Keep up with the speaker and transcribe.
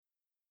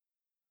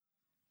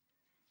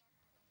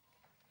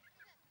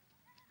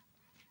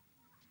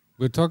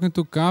We're talking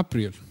to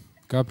Gabriel.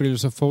 Gabriel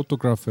is a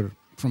photographer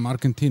from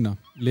Argentina,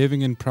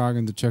 living in Prague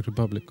in the Czech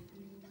Republic.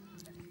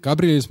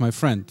 Gabriel is my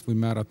friend. We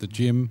met at the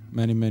gym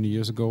many, many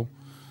years ago.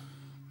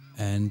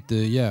 And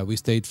we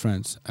stayed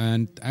friends.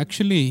 And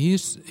actually,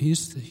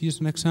 he's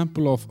an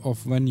example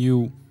of when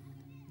you...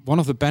 One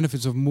of the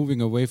benefits of moving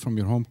away from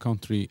your home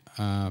country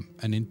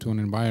and into an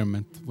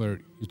environment where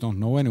you don't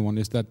know anyone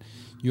is that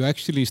you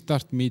actually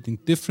start meeting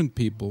different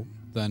people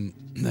than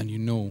you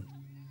know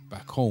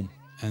back home.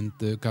 And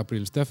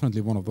Gabriel is definitely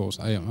one of those.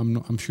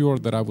 I'm sure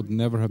that I would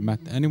never have met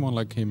anyone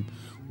like him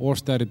or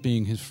started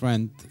being his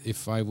friend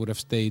if I would have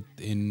stayed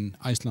in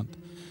Iceland.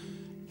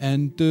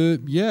 And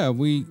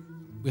we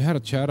had a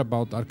chat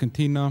about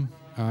Argentina,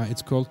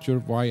 its culture,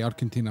 why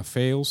Argentina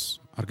fails.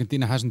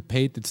 Argentina hasn't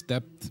paid its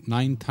debt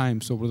 9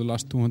 times over the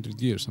last 200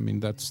 years. I mean,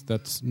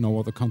 that's no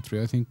other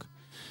country, I think.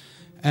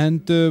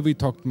 And we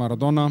talked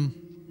Maradona,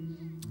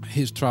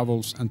 his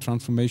travels and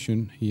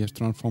transformation. He has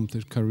transformed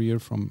his career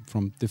from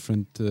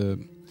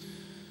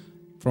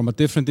a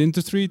different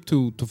industry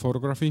to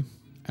photography.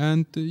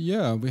 And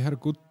we had a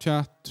good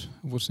chat.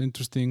 It was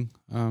interesting.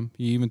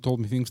 He even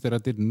told me things that I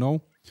didn't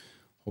know.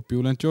 Hope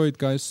you'll enjoy it,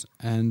 guys.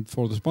 And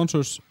for the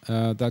sponsors,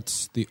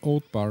 that's the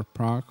Oat Bar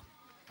Prague.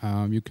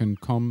 You can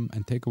come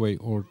and take away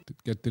or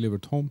get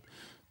delivered home.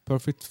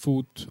 Perfect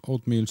food,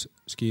 oatmeals,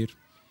 skyr,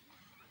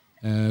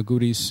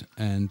 goodies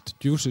and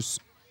juices.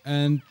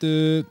 And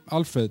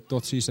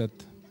Alfred.cz,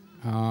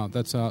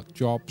 that's a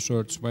job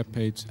search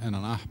webpage and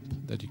an app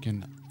that you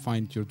can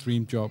find your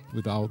dream job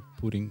without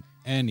putting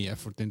any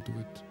effort into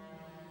it.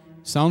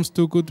 Sounds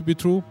too good to be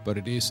true, but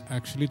it is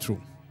actually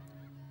true.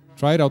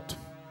 Try it out.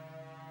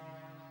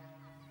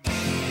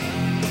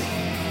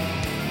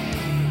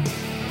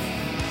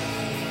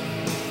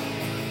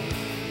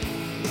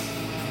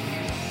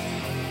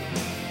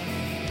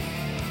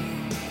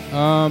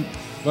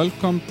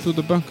 Welcome to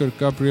the bunker,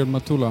 Gabriel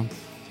Matula.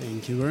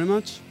 Thank you very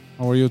much.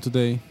 How are you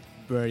today?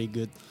 Very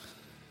good.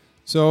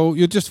 So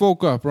you just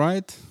woke up,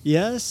 right?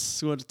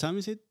 Yes. What time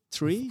is it?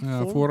 3?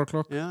 4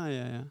 o'clock?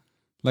 Yeah.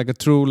 Like a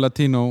true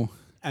Latino.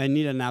 I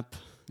need a nap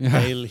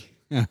daily.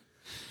 Yeah.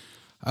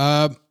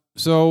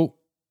 So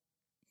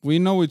we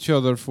know each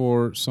other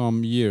for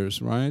some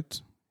years,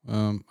 right?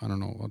 I don't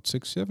know, what,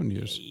 6-7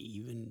 years?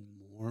 Even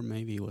more,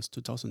 maybe it was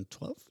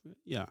 2012.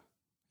 Yeah.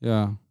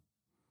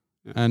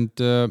 And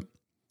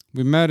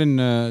we met in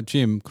a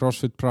gym,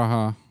 CrossFit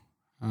Praha,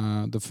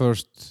 the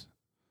first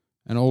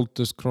and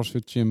oldest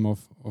CrossFit gym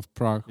of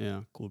Prague.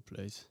 Yeah, cool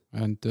place.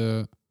 And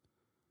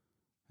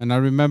I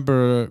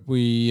remember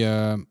we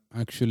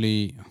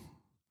actually,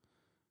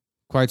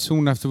 quite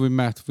soon after we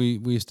met,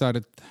 we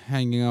started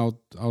hanging out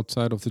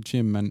outside of the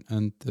gym.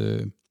 And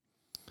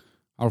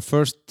our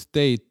first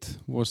date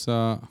was,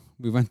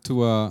 we went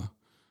to a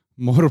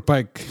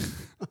motorbike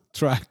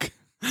track.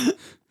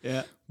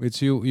 Yeah.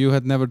 Which you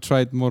had never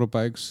tried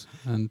motorbikes.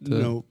 And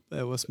no,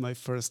 that was my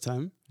first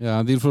time.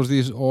 Yeah,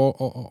 these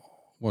all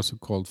what's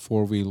it called,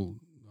 4-wheel,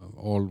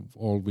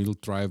 all-wheel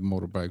drive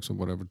motorbikes or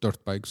whatever,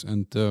 dirt bikes.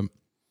 And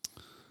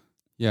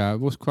it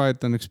was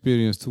quite an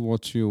experience to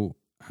watch you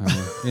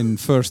in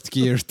first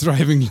gear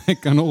driving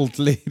like an old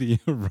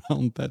lady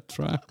around that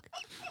track.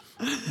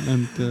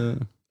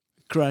 And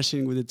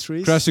crashing with the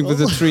trees. Crashing with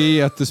a tree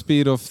at the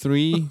speed of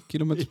 3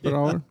 kilometers per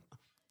hour.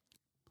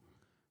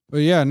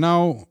 But yeah,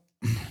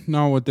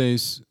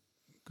 nowadays,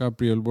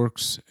 Gabriel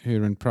works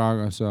here in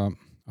Prague as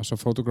a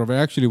photographer. He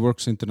actually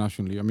works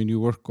internationally. I mean, you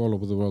work all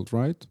over the world,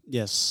 right?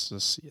 Yes.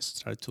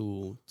 Try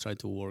to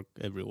work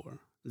everywhere.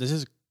 This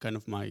is kind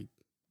of my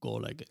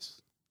goal, I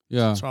guess.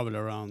 Yeah. To travel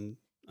around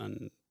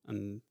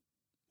and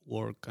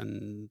work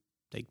and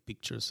take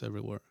pictures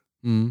everywhere.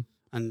 Mm.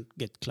 And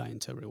get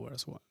clients everywhere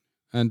as well.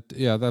 And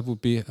yeah, that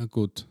would be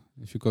good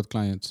if you got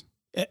clients.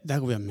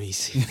 That would be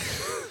amazing.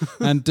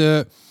 And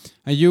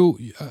you,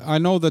 I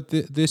know that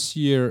this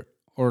year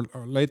or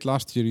late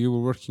last year you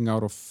were working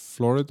out of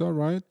Florida,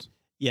 right?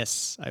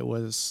 Yes, I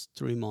was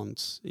 3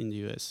 months in the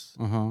US.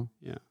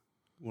 Yeah,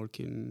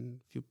 working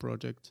a few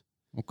projects.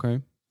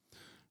 Okay,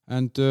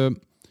 and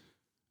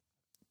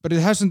but it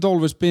hasn't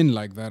always been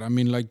like that. I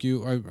mean, like you,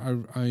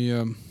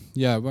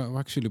 well,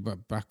 actually,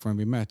 back when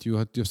we met, you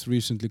had just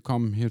recently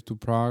come here to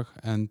Prague,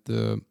 and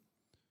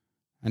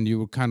you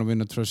were kind of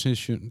in a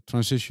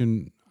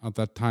transition at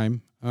that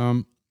time.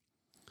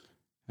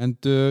 And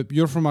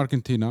you're from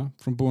Argentina,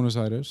 from Buenos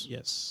Aires.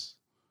 Yes.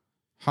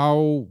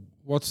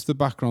 What's the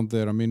background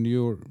there? I mean,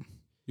 you're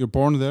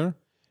born there?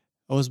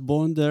 I was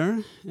born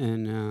there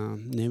in a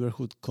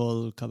neighborhood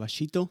called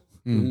Caballito.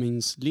 It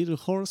means little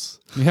horse.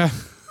 Yeah.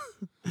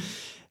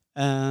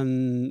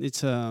 And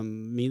it's a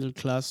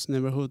middle-class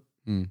neighborhood.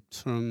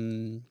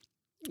 From,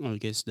 I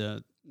guess,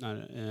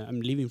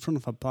 I'm living in front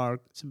of a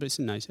park. It's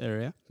a nice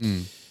area.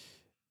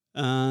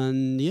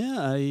 And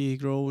yeah, I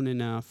grown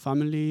in a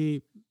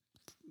family.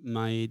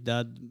 My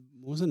dad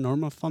was a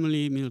normal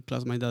family, middle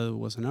class. My dad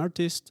was an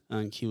artist,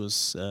 and he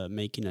was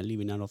making a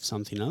living out of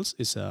something else.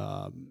 It's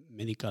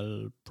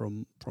medical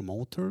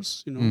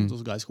promoters,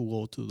 those guys who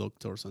go to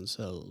doctors and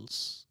sell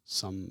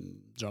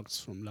some drugs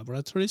from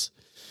laboratories.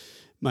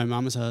 My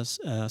mom is a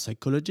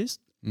psychologist.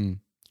 Mm.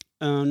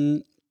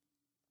 And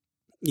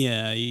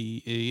yeah,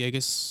 I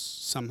guess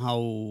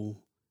somehow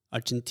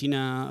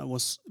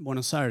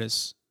Buenos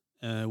Aires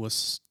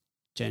was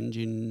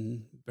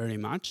changing very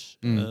much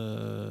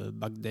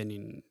back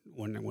then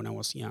when I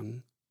was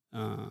young.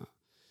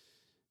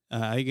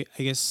 I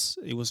guess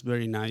it was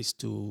very nice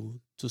to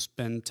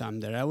spend time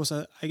there.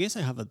 I guess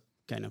I have a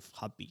kind of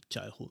happy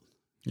childhood.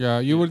 Yeah,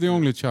 you were the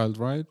only child,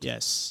 right?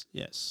 Yes.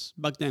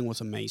 Back then was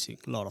amazing.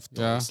 A lot of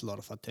toys, a lot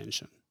of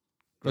attention.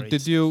 But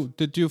did you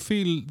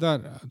feel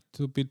that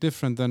to be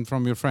different than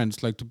from your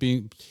friends, like to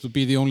be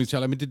the only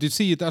child? I mean, did you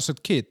see it as a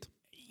kid?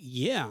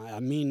 Yeah, I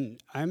mean,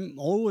 I'm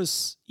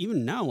always,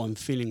 even now, I'm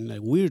feeling like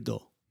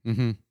weirdo.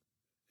 Mm-hmm.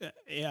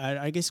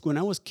 I guess when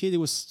I was a kid, it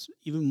was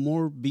even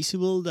more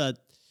visible that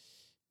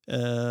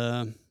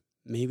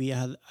maybe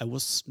I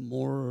was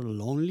more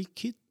lonely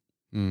kid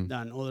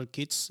than other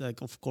kids.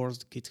 Like, of course,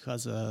 the kid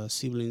has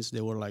siblings.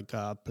 They were like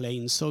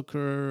playing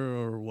soccer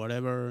or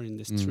whatever in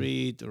the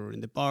street or in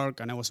the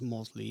park, and I was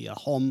mostly at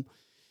home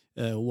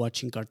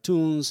watching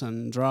cartoons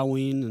and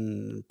drawing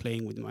and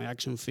playing with my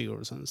action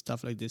figures and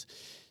stuff like this.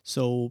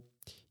 So,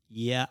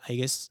 yeah, I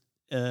guess.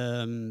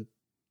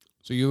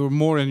 So you were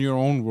more in your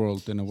own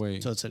world in a way.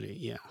 Totally,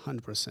 yeah,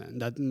 100%.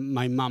 That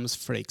my mom's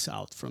freaks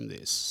out from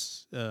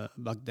this.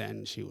 Back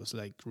then, she was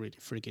like really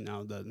freaking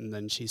out, and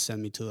then she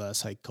sent me to a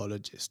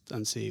psychologist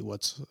and see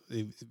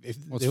if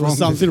there was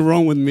something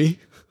wrong with me.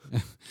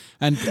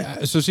 And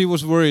so she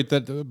was worried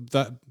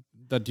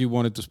that you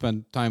wanted to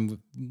spend time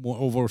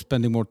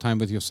spending more time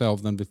with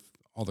yourself than with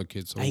other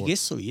kids. I guess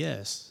so.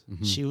 Yes,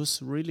 she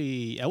was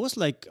really. I was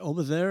like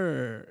over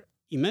there.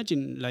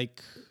 Imagine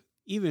like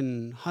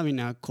even having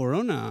a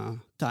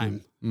Corona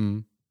time.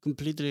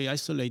 Completely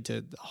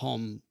isolated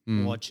home,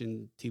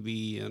 watching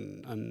TV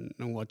and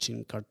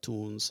watching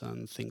cartoons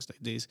and things like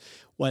this.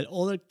 While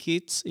other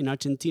kids in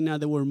Argentina,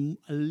 they were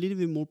a little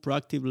bit more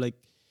proactive. Like,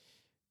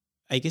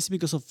 I guess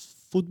because of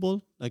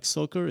football, like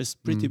soccer is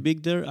pretty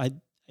big there. I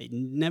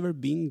never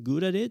been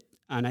good at it,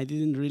 and I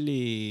didn't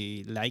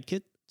really like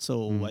it.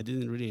 So I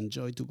didn't really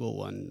enjoy to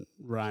go and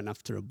run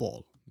after a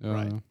ball,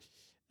 right?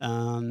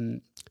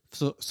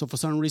 So for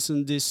some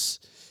reason,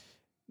 this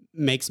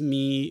makes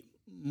me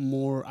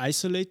more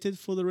isolated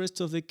for the rest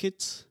of the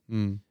kids.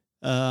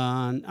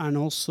 And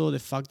also the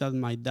fact that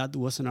my dad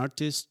was an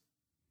artist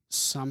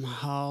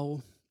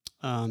somehow,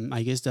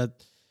 I guess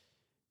that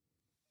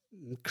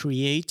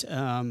create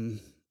kind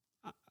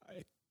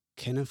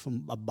of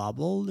a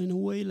bubble in a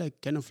way,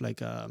 like kind of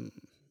like a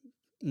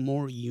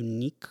more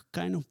unique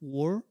kind of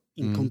world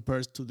in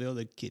compared to the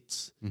other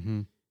kids.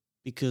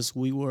 Because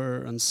we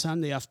were on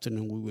Sunday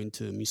afternoon, we went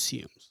to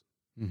museums.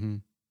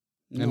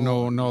 And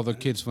no other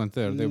kids went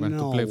there. They went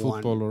to play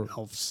football or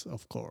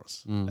of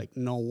course. Like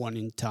no one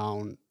in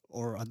town,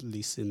 or at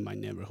least in my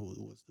neighborhood,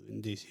 was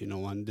doing this,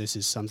 and this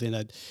is something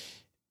that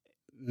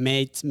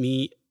made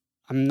me,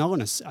 I'm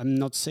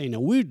not saying a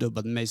weirdo,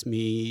 but makes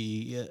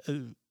me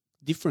a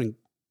different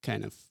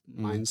kind of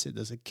mindset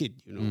as a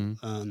kid,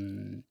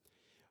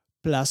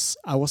 Plus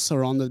I was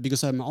surrounded,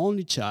 because I'm an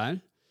only child,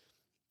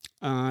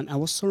 and I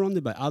was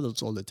surrounded by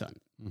adults all the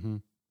time.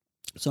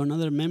 So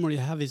another memory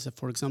I have is,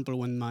 for example,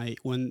 when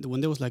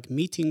there was like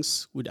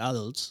meetings with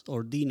adults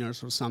or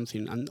dinners or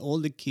something, and all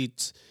the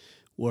kids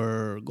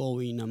were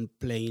going and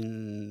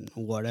playing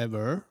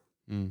whatever,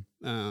 in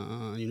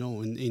I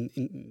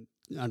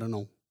don't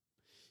know,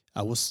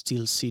 I was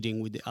still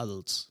sitting with the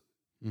adults,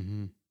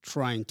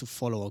 trying to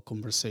follow a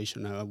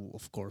conversation. I,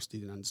 of course,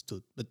 didn't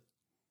understood, but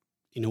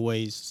in a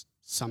way,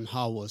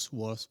 somehow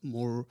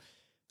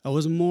I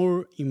was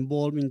more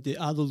involved in the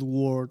adult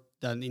world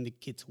than in the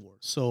kids' world.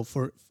 So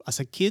as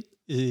a kid,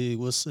 it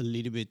was a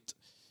little bit,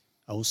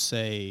 I would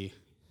say,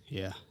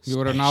 yeah. You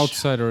were an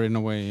outsider in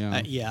a way,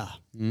 yeah. Yeah.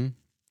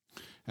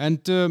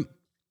 And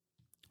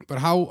but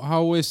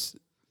how is,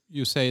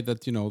 you say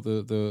that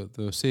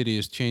the city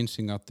is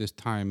changing at this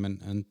time,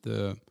 and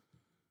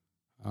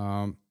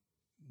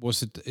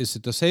is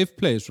it a safe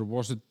place, or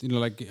was it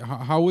like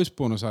how is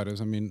Buenos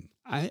Aires? I mean,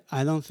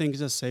 I don't think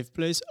it's a safe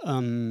place.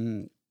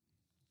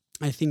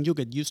 I think you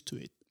get used to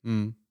it.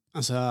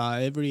 As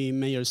every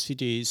major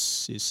city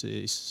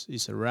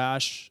is a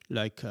rush.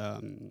 Like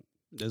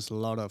there's a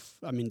lot of,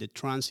 the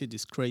transit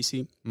is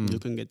crazy. You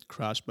can get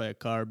crashed by a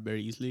car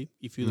very easily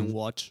if you don't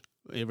watch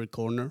every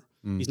corner.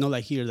 It's not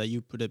like here that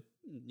you put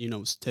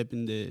step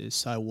in the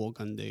sidewalk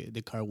and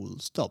the car will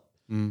stop.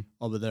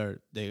 Over there,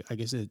 I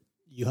guess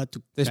you had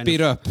to. They speed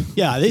up.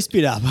 Yeah, they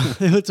speed up.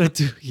 They will try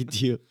to hit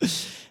you.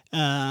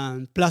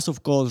 Plus,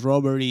 of course,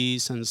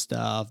 robberies and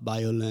stuff,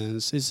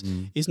 violence.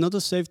 It's not a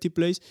safety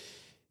place.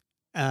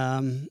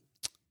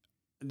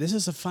 This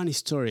is a funny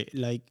story.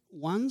 Like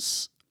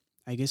once,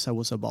 I guess I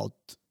was about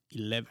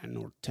 11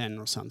 or 10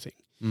 or something.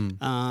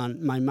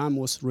 And my mom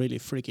was really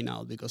freaking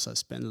out because I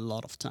spent a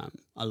lot of time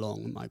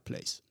alone in my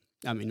place.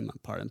 In my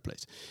parent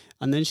place.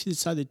 And then she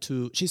sent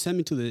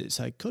me to the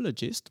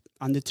psychologist,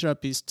 and the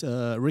therapist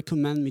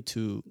recommend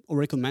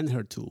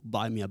her to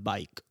buy me a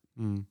bike.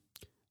 And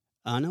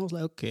I was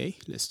like, okay,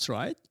 let's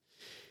try it.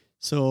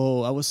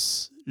 So I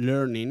was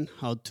learning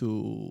how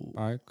to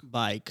bike.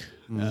 Back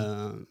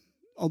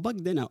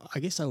then I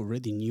guess I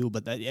already knew,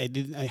 but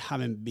I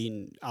haven't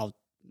been out,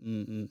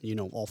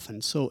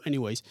 often. So,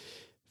 anyways,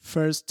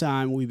 first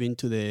time we been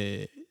to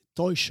the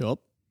toy shop,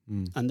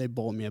 and they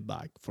bought me a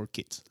bike for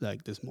kids,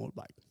 like the small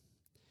bike.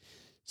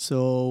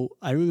 So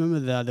I remember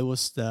that there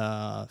was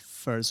the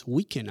first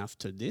weekend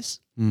after this.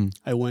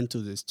 I went to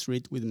the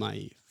street with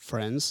my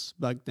friends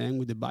back then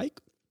with the bike,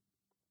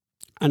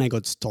 and I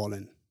got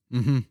stolen.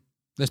 Mm-hmm.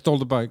 They stole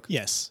the bike?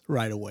 Yes,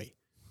 right away.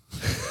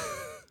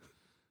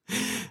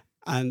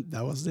 And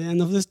that was the end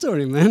of the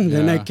story, man. Yeah.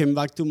 Then I came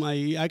back to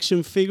my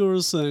action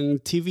figures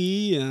and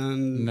TV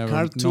and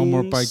cartoons. No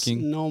more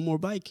biking. No more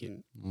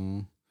biking.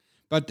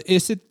 But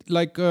is it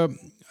like,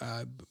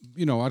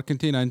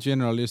 Argentina in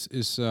general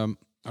is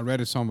I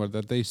read it somewhere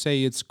that they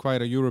say it's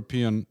quite a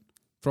European,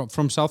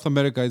 from South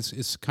America,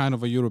 it's kind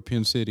of a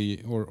European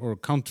city or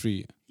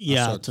country.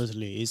 Yeah,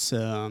 totally. It's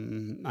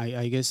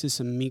I guess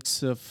it's a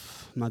mix of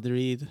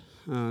Madrid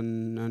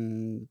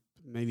and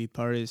maybe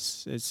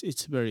Paris.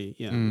 It's very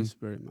it's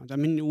very much. I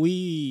mean,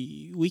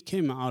 we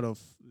came out of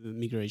the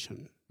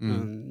migration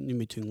in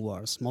between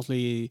wars,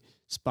 mostly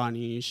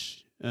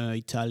Spanish,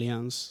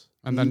 Italians,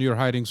 and then you're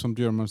hiding some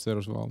Germans there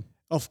as well.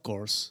 Of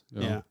course,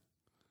 yeah.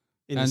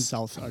 In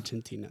South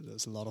Argentina,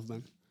 there's a lot of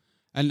them.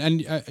 And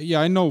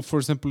I know. For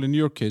example, in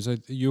your case,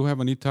 you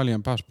have an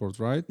Italian passport,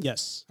 right?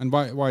 Yes. And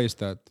why is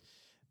that?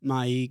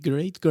 My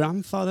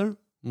great-grandfather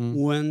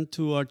went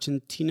to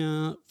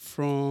Argentina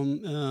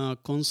from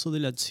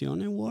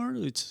Consolidazione War.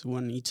 It's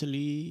when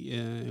Italy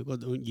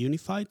got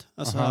unified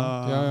as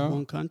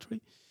one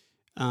country.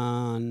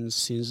 And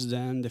since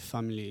then, the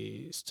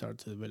family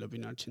started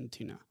developing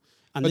Argentina.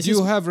 And but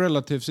you have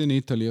relatives in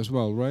Italy as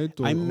well, right?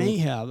 I may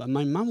have.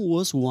 My mom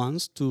was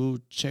once to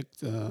check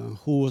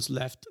who was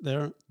left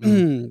there,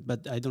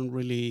 but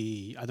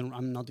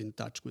I'm not in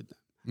touch with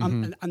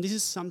them. And this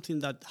is something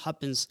that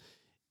happens,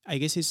 I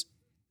guess it's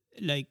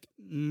like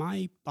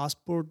my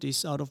passport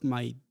is out of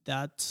my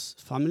dad's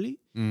family,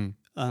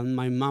 and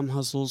my mom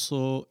has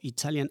also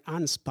Italian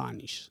and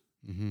Spanish.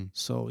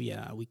 So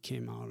yeah, we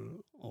came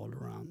all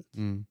around.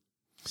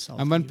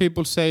 And when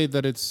people say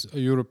that it's a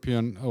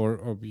European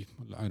or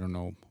I don't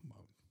know,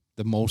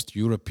 the most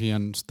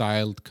European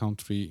styled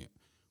country,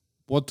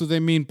 what do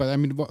they mean? But I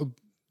mean,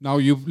 now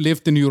you've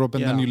lived in Europe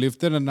and then you lived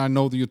there, and I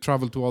know that you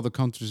travel to other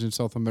countries in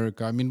South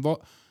America. I mean,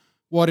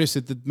 what is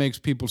it that makes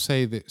people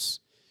say this?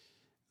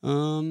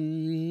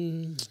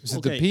 Is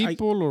it the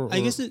people or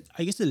I guess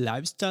the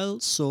lifestyle.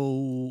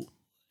 So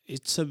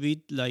it's a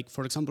bit like,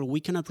 for example, we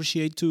can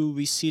appreciate to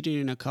be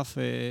sitting in a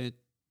cafe,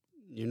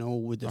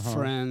 with the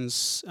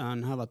friends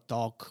and have a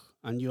talk,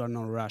 and you are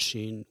not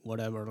rushing,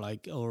 whatever.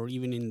 Like, or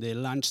even in the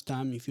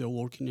lunchtime, if you're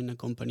working in a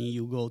company,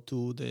 you go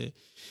to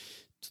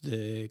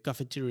the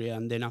cafeteria,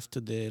 and then after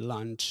the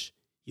lunch,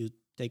 you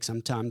take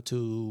some time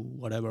to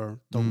whatever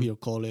talk with your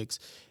colleagues.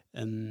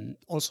 And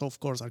also, of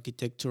course,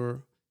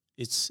 architecture.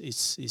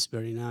 It's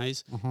very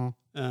nice.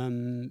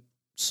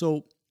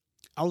 So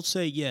I would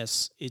say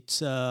yes.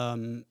 It's a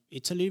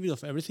little bit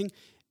of everything,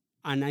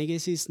 and I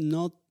guess it's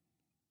not.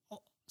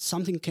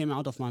 Something came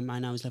out of my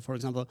mind. I was like, for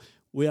example,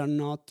 we are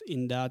not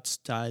in that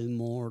style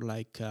more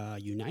like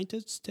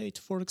United States,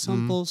 for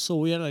example. So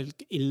we are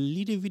like a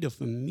little bit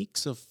of a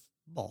mix of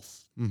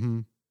both.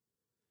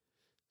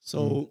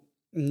 So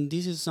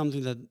this is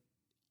something that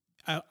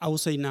I would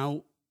say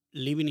now,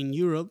 living in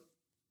Europe,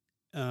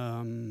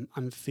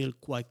 I feel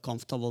quite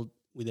comfortable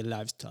with the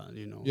lifestyle,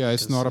 Yeah,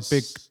 it's not a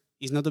big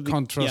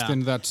contrast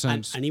in that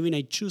sense. And even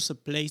I choose a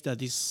place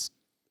that is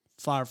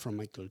far from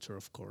my culture,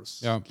 of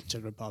course,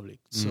 Czech Republic.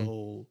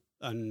 So,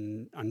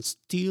 and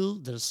still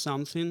there's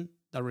something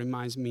that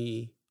reminds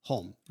me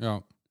home.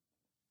 Yeah.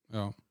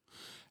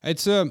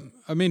 It's,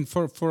 I mean,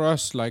 for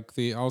us, like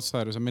the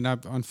outsiders, I mean,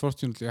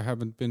 unfortunately, I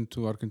haven't been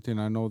to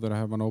Argentina. I know that I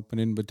have an open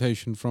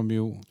invitation from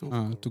you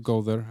to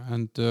go there.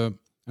 And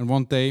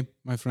one day,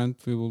 my friend,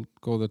 we will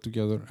go there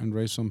together and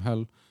raise some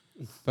hell.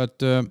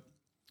 But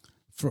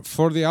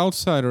for the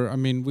outsider, I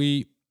mean,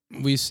 we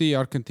see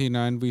Argentina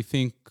and we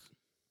think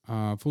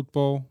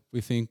football,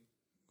 we think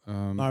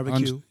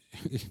barbecue.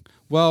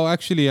 Well,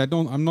 actually,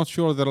 I'm not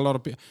sure that a lot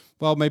of people.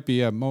 Well,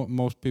 maybe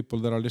most people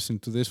that are listening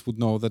to this would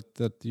know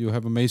that you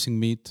have amazing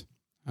meat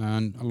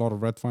and a lot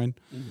of red wine,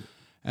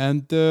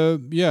 and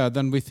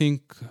then we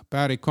think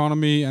bad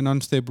economy and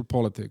unstable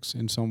politics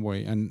in some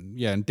way, and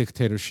and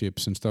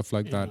dictatorships and stuff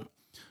like that.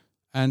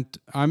 And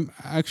I'm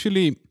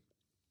actually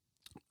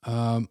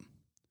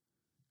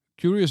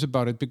curious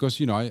about it because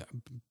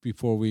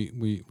before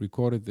we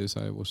recorded this,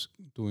 I was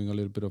doing a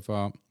little bit of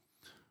a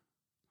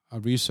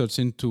research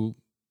into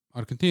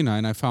Argentina,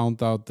 and I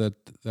found out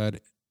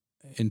that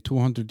in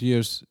 200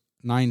 years,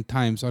 9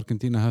 times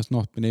Argentina has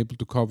not been able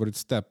to cover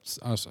its debts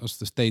as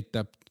the state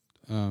debt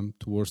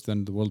towards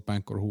then the World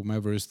Bank or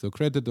whomever is the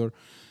creditor,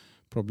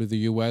 probably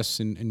the US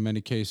in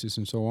many cases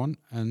and so on.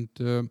 And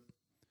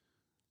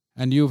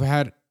you've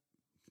had,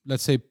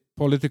 let's say,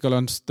 political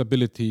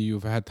instability,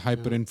 you've had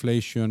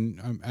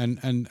hyperinflation,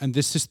 and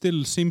this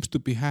still seems to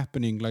be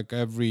happening like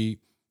every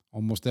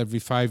almost every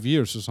 5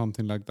 years or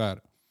something like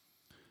that.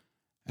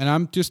 And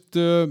I'm just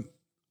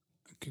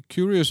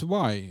curious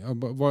why.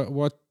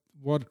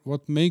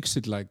 What makes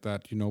it like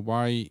that?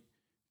 Why?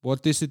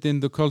 What is it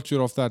in the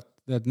culture of that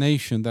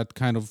nation that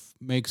kind of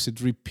makes it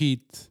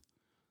repeat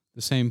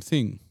the same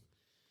thing?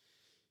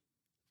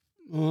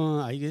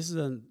 I guess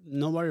that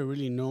nobody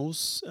really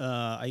knows.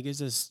 I guess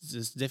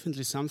there's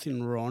definitely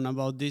something wrong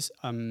about this.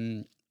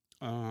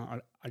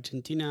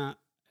 Argentina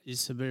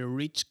is a very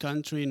rich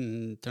country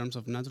in terms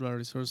of natural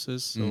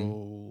resources.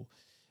 So,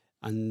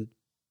 and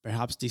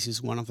perhaps this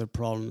is one of the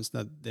problems,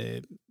 that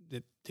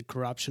the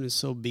corruption is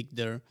so big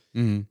there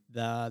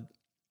that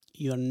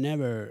you are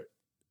never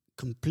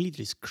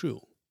completely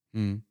screwed.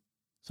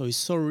 So it's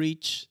so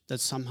rich that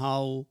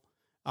somehow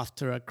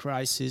after a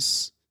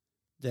crisis,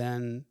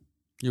 then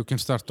you can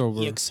start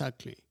over.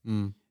 Exactly.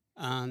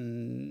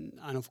 And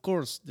of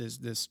course,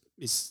 this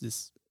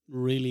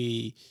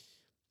really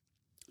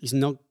is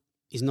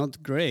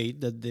not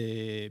great that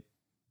the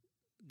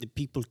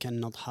people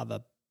cannot have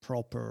a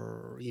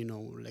proper,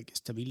 like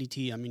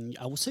stability. I mean,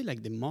 I would say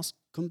like the most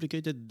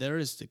complicated there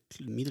is the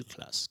middle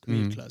class.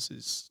 Middle class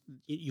is,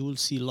 you will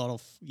see a lot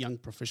of young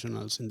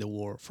professionals in the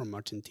war from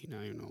Argentina.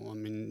 I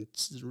mean,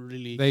 it's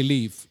really, they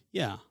leave.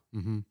 Yeah,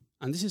 and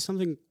this is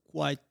something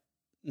quite,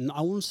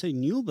 I won't say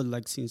new, but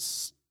like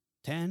since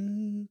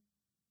 10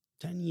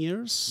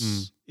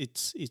 years,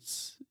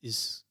 it's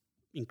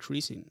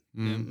increasing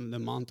the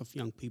amount of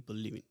young people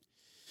living,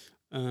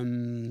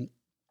 and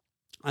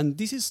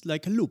this is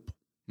like a loop.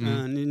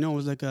 And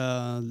it's like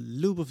a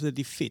loop of the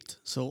defeat.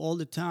 So all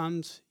the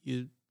times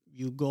you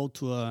go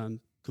to a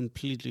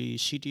completely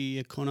shitty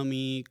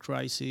economy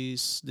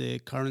crisis, the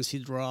currency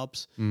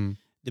drops,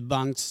 the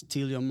banks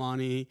steal your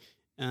money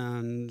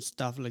and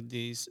stuff like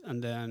this,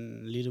 and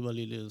then little by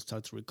little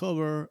start to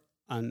recover,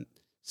 and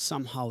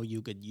somehow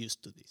you get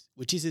used to this,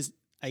 which is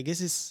I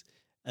guess is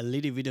a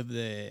little bit of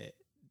the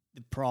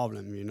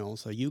problem,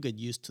 So you get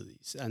used to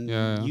this, and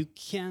you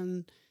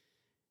can.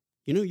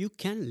 You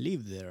can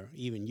live there.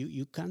 Even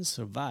you can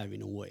survive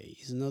in a way.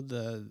 It's not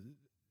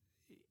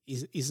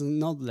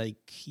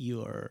like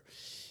you're.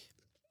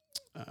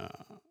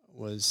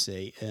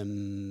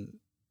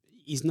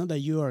 It's not that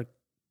you are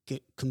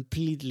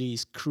completely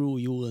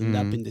screwed. You will end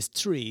up in the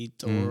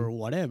street or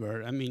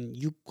whatever. I mean,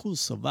 you could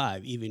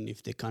survive even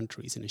if the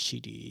country is in a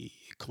shitty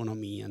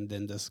economy, and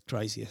then there's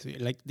crisis.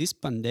 Like this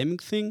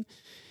pandemic thing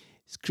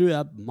screwed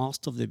up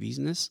most of the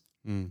business,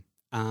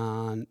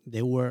 and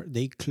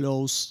they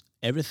closed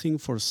everything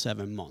for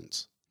 7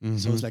 months.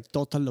 So it's like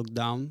total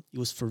lockdown. It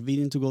was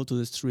forbidden to go to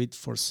the street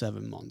for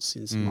 7 months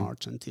since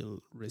March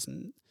until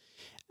recent.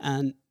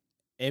 And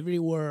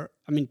everywhere,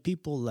 I mean,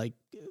 people like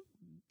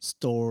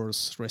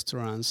stores,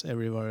 restaurants,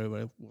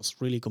 everywhere was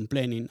really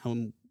complaining.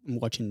 I'm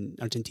watching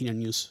Argentina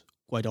news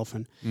quite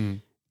often.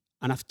 And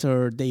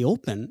after they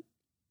open,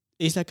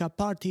 it's like a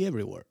party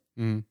everywhere.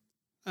 And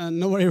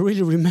nobody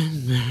really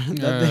remembered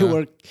that they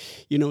were,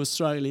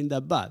 struggling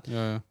that bad.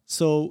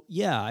 So,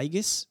 I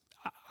guess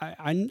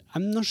I'm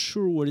not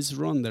sure what is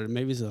wrong there.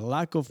 Maybe it's a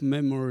lack of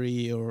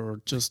memory, or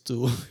just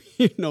to,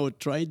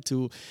 try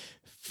to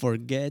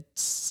forget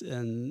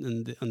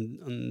and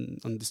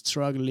the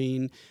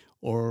struggling,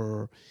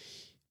 but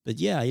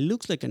it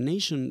looks like a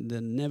nation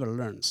that never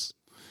learns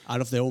out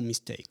of their own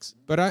mistakes.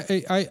 But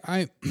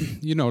I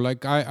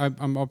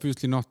I'm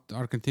obviously not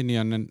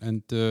Argentinian,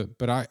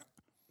 but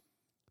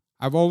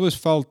I've always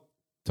felt,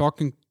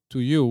 talking to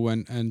you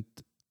and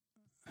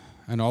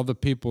other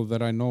people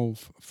that I know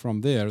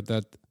from there,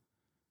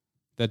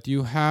 that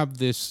you have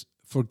this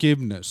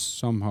forgiveness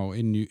somehow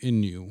in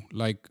you,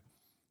 like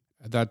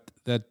that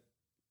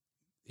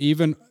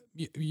even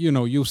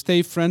you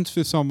stay friends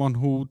with someone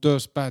who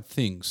does bad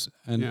things,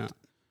 and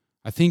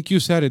I think you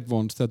said it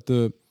once, that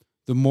the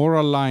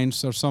moral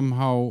lines are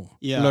somehow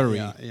blurry.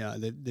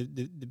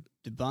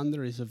 The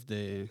boundaries of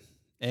the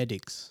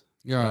ethics,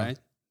 right?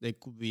 They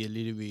could be a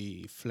little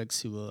bit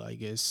flexible, I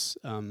guess.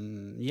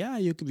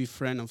 You could be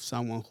friend of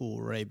someone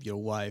who raped your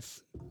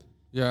wife.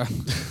 Yeah.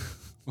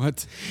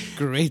 What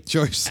great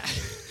choice.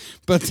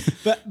 but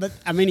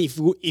I mean,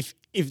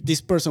 if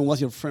this person was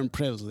your friend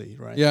previously,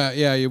 right?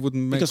 Yeah, you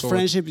wouldn't make, because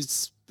friendship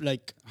is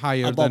like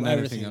higher above than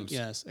everything else.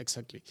 Yes,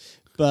 exactly.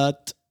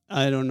 But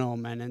I don't know,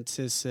 man. It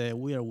says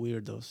we are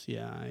weirdos.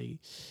 Yeah.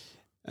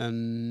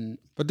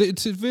 But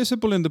it's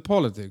visible in the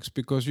politics,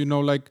 because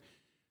like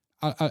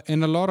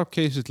in a lot of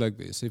cases like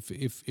this,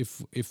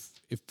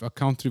 if a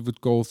country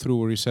would go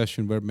through a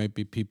recession where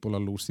maybe people are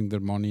losing their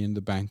money in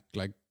the bank,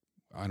 like,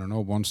 I don't know,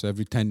 once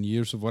every 10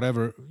 years or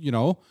whatever,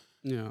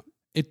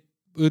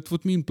 it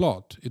would mean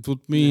blood. It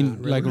would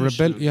mean like a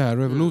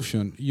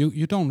revolution.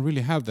 You don't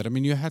really have that. I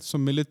mean, you had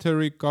some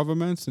military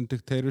governments and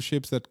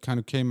dictatorships that kind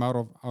of came out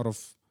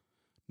of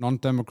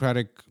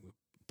non-democratic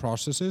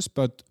processes,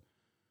 but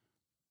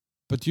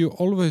you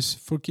always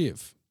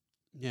forgive.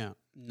 Yeah.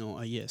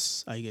 No,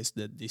 yes. I guess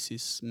that this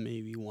is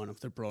maybe one of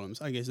the problems.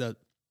 I guess that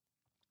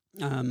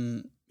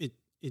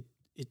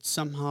it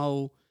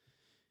somehow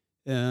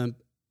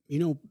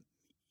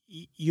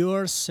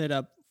you're set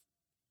up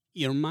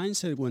your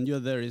mindset when you're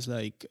there is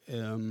like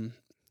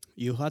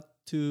you had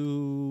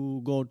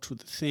to go through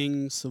the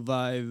thing,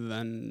 survive,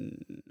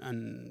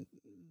 and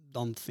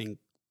don't think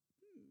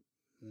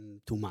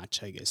too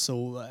much, I guess.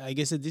 So I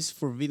guess that this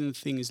forbidden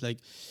thing is like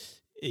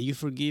you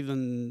forgive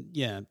and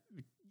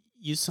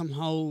you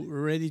somehow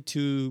ready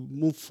to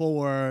move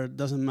forward.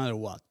 Doesn't matter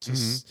what.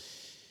 Just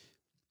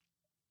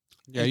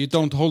you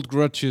don't hold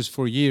grudges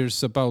for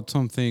years about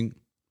something.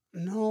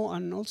 No,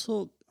 and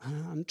also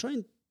I'm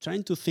trying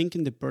to think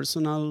in the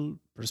personal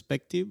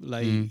perspective.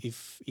 Like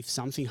if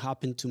something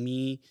happened to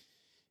me,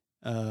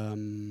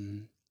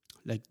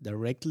 like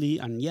directly,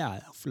 and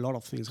a lot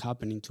of things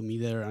happening to me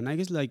there, and I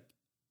guess like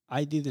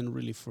I didn't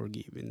really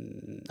forgive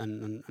in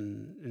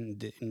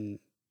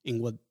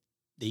what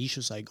the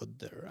issues I got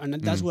there, and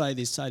that's why I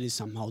decided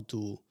somehow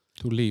to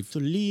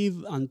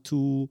leave and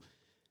to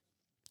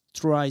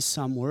try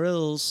somewhere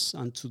else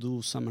and to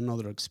do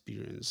another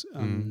experience.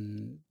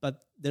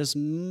 But there's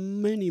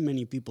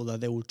many people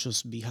that they will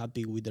just be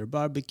happy with their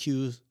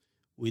barbecue,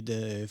 with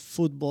the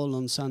football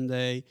on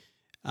Sunday,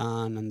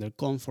 and their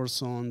comfort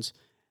zones,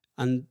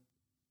 and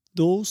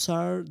those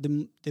are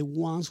the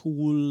ones who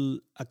will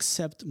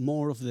accept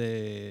more of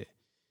the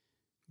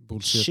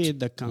bullshit shit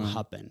that can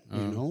happen,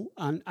 you know.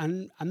 And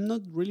I'm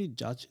not really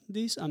judging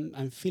this.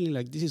 I'm feeling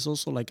like this is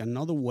also like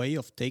another way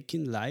of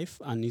taking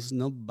life, and it's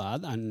not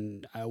bad.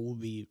 And I would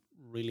be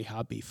really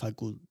happy if I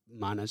could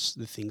manage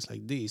the things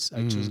like this.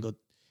 I just got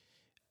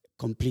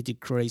completely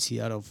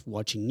crazy out of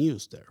watching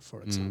news there,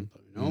 for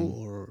example, you know,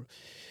 or.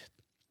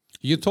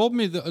 You told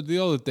me the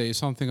other day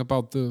something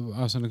about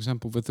as an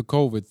example, with the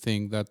COVID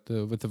thing, that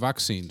with the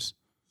vaccines.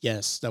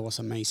 Yes, that was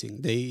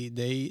amazing.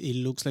 It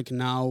looks like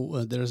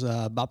now there's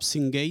a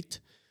vaccine gate.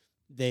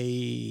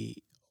 They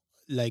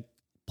like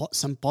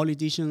some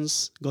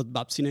politicians got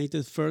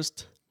vaccinated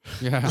first.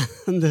 Yeah,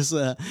 and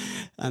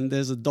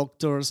there's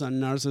doctors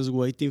and nurses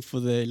waiting for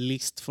the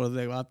list for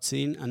the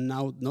vaccine, and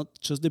now not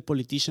just the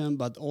politician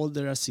but all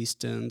their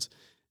assistants,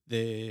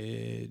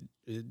 the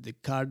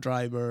car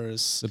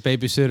drivers, the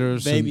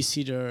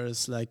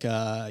babysitters, like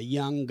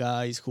young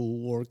guys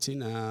who worked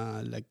in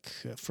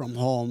from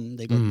home.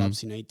 They got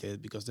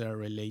vaccinated because they are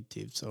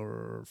relatives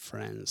or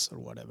friends or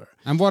whatever.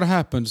 And what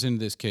happens in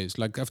this case?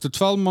 Like after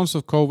 12 months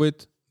of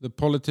COVID, the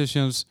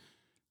politicians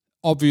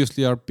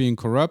obviously are being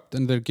corrupt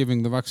and they're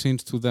giving the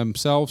vaccines to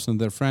themselves and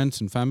their friends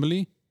and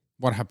family.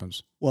 What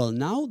happens? Well,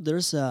 now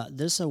there's a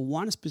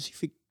one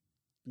specific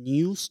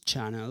news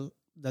channel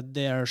that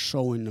they are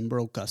showing and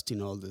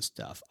broadcasting all this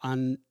stuff.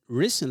 And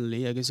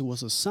recently, I guess it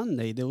was a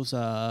Sunday, there was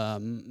a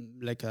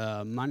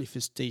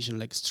manifestation,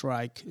 like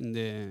strike in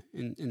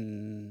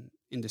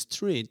the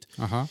street.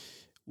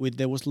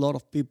 There was a lot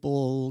of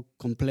people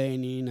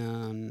complaining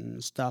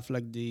and stuff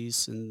like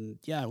this, and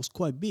it was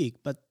quite big,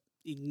 but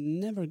it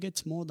never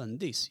gets more than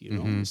this, you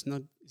know.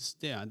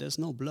 There's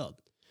no blood.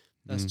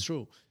 That's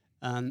true.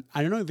 And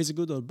I don't know if it's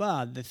good or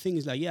bad. The thing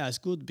is like, it's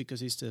good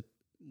because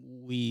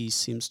we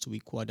seems to be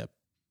quite a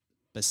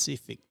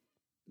pacific,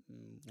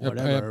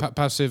 whatever.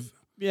 Passive.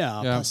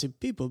 Passive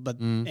people.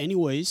 But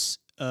anyways,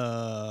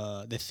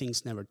 the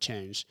things never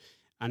change.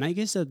 And I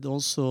guess that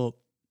also,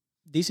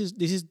 this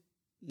is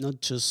not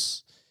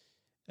just,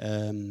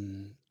 I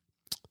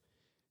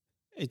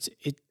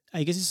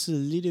guess it's a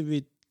little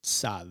bit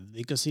sad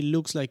because it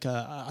looks like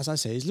as I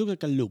say, it looks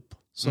like a loop.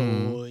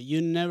 So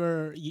you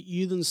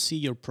don't see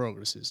your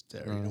progresses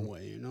there in a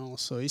way, you know.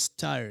 So it's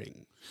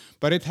tiring.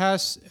 But it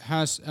has.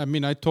 I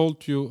mean, I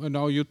told you.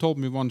 No, you told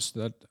me once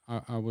that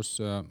I was.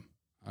 I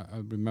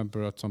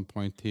remember at some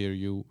point here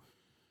you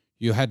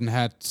hadn't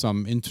had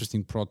some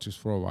interesting projects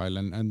for a while,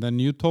 and then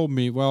you told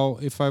me, well,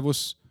 if I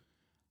was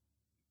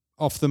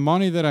of the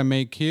money that I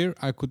make here,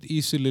 I could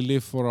easily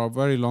live for a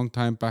very long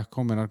time back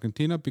home in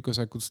Argentina because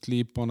I could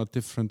sleep on a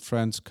different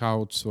friend's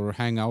couch or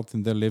hang out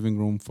in their living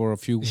room for a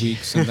few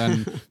weeks and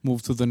then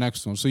move to the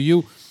next one. So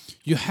you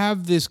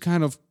have this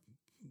kind of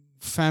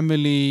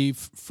family,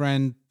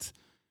 friend,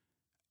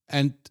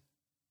 and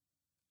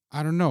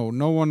I don't know,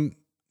 no one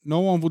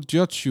would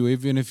judge you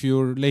even if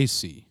you're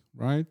lazy,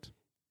 right?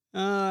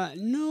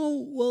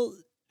 No, well,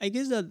 I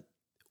guess that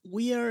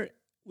we are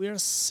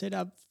set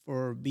up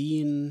for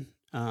being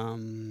I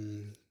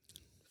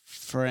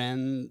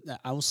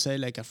would say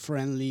like a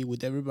friendly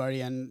with everybody,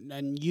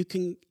 and you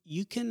can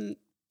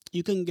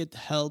get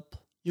help.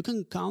 You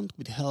can count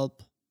with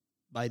help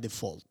by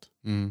default.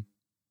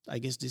 I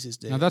guess this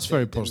is now that's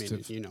very positive.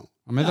 Minute, you know,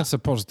 I mean that's a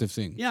positive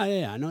thing.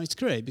 Yeah. No, it's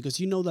great because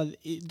you know that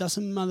it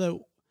doesn't matter,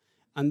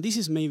 and this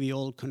is maybe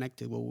all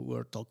connected what we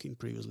were talking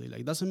previously.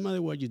 Like, doesn't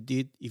matter what you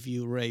did if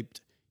you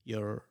raped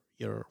your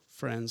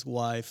friend's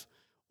wife,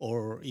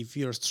 or if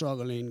you're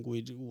struggling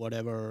with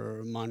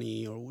whatever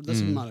money, or it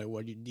doesn't matter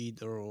what you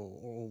did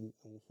or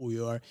who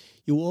you are,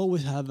 you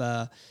always have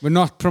a... We're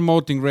not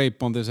promoting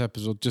rape on this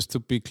episode, just to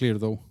be clear,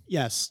 though.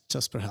 Yes,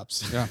 just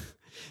perhaps. Yeah.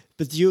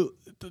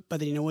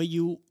 But in a way,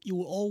 you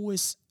will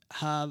always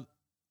have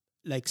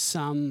like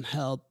some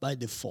help by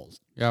default.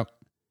 Yeah.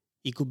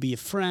 It could be a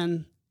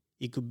friend.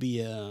 It could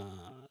be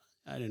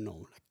I don't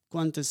know, like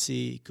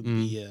fantasy. It could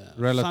be a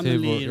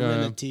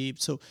relative.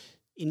 So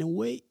in a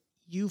way,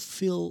 you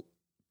feel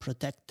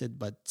protected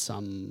by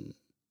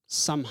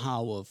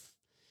somehow of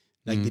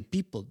like the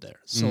people there.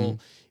 So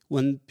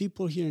when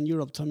people here in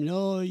Europe tell me,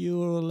 "Oh,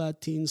 you're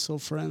Latin, so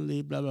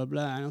friendly, blah blah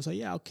blah," and I was like,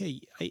 "Yeah,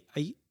 okay."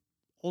 I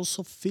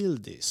also feel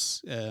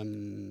this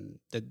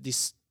that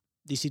this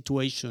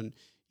situation,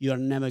 you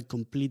are never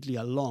completely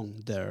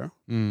alone there.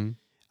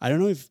 I don't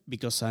know if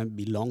because I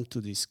belong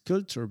to this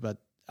culture, but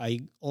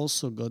I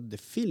also got the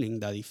feeling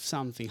that if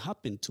something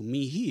happened to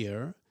me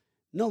here,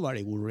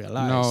 nobody would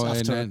realize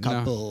after a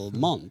couple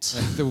months.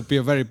 There would be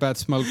a very bad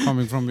smell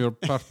coming from your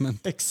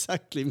apartment.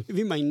 Exactly.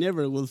 Maybe my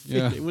neighbor will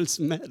feel it, will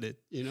smell it,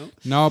 you know?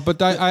 No, but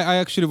I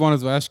actually wanted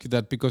to ask you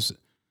that because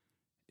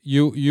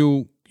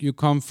you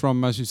come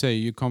from, as you say,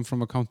 you come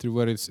from a country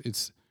where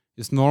it's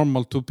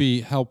normal to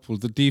be helpful.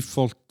 The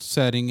default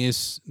setting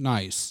is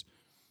nice.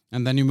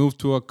 And then you move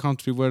to a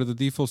country where the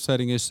default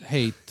setting is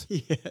hate.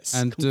 Yes,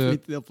 and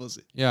completely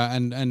opposite. Yeah,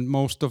 and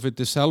most of it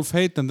is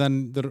self-hate, and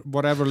then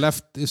whatever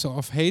left is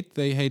of hate,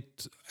 they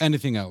hate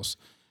anything else,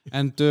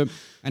 and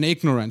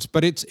ignorance.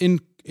 But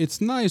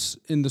it's nice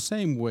in the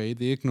same way,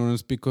 the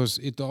ignorance, because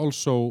it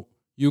also,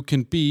 you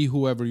can be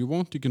whoever you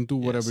want, you can do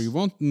whatever you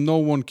want. No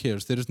one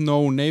cares. There is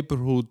no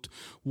neighborhood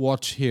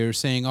watch here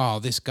saying, "Oh,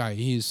 this guy,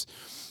 he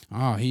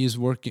is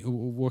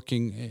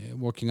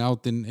working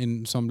out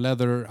in some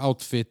leather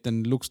outfit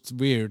and looks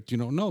weird."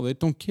 No, they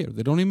don't care.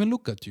 They don't even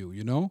look at you.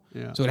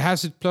 Yeah. So it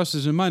has its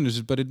pluses and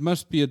minuses, but it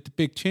must be a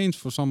big change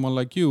for someone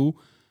like you.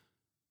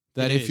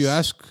 That if you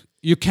ask,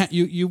 you can't.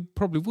 You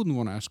probably wouldn't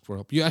want to ask for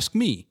help. You ask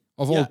me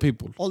of all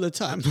people all the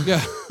time.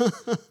 Yeah.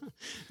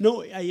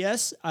 No,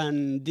 yes,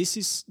 and this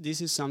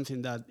is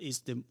something that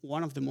is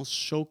one of the most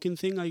shocking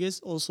thing, I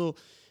guess. Also,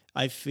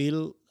 I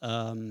feel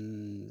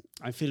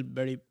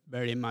very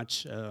very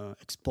much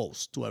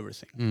exposed to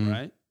everything,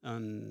 right?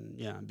 And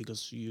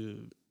because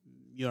you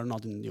are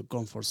not in your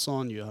comfort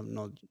zone. You have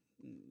not,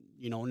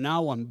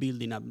 now I'm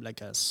building up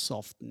like a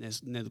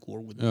softness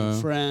network with my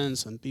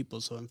friends and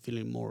people, so I'm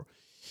feeling more,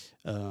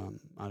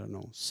 I don't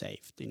know,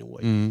 safe in a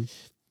way.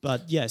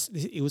 But yes,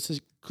 it was a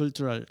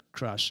cultural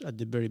crash at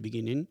the very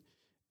beginning.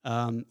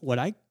 What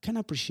I can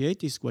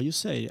appreciate is what you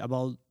say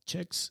about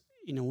Czechs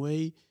in a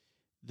way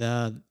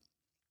that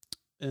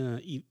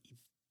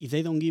if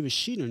they don't give a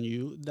shit on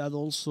you, that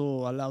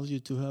also allows you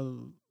to have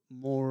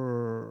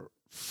more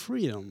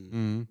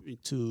freedom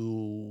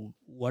to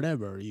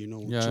whatever,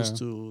 just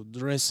to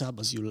dress up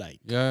as you like.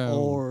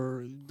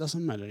 Or it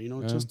doesn't matter,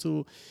 just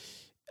to...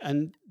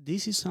 And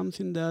this is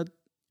something that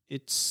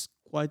it's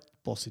quite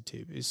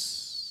positive.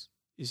 It's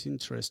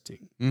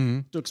interesting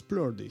to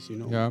explore this,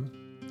 Yeah.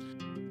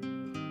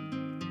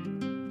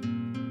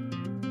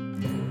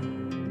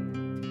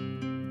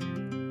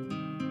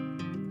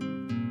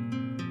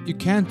 You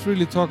can't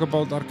really talk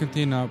about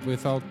Argentina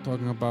without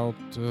talking about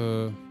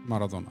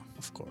Maradona.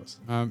 Of course.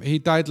 He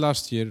died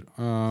last year,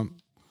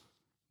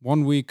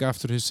 1 week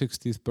after his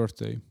 60th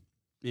birthday.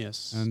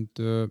 Yes. And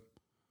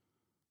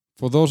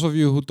for those of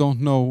you who don't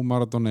know who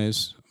Maradona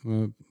is,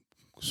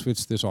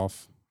 switch this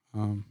off.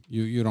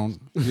 You don't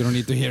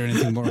need to hear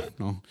anything more.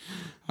 No.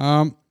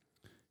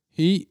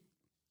 He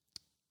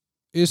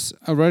is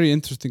a very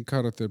interesting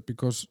character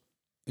because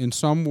in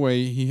some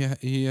way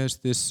he has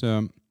this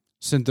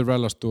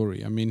Cinderella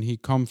story. I mean, he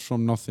comes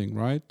from nothing,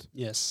 right?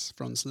 Yes,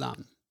 from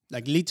slum,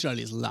 like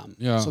literally slum.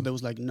 Yeah. So there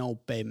was like no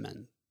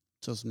payment,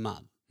 just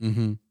mud.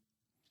 Mm-hmm.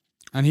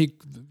 And he,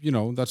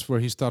 that's where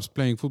he starts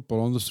playing football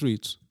on the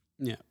streets.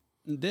 Yeah,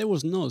 there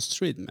was no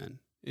street, man.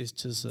 It's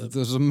just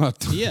there's a mud.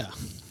 Yeah.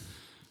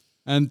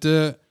 And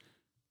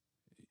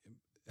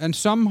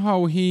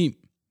somehow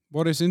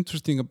what is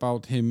interesting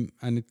about him,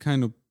 and it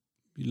kind of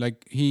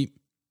like he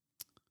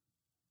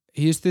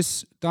is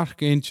this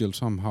dark angel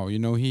somehow,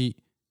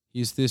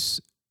 he's this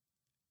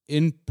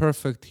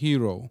imperfect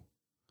hero.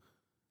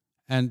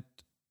 And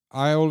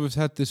I always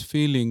had this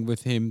feeling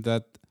with him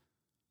that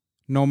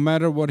no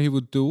matter what he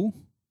would do,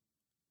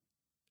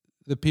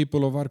 the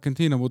people of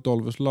Argentina would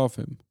always love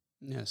him.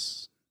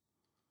 Yes.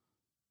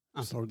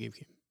 And forgive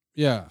him.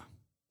 Yeah.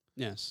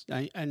 Yes.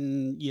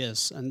 And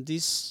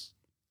this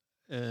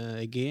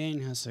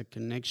again has a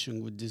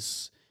connection with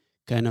this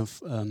kind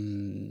of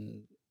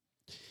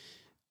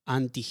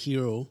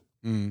anti-hero.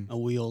 And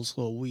we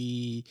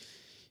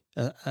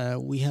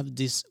have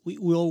this,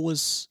 we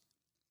always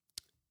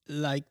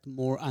liked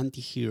more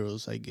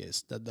anti-heroes, I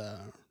guess, that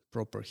are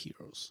proper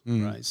heroes,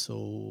 right?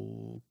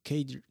 So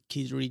Kid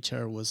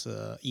Richard was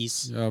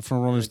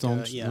from Rolling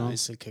Stones.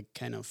 It's like a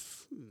kind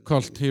of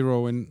cult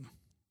hero in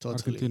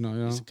totally, Argentina.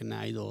 Yeah, it's like an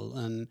idol,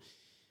 and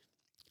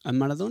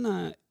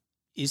Maradona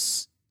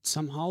is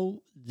somehow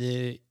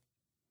the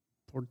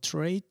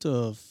portrait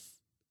of,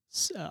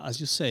 as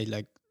you say,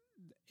 like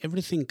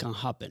everything can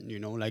happen.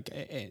 Like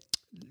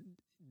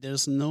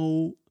there's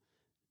no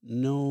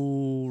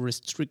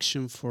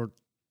restriction for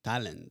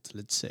talent,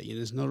 let's say.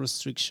 There's no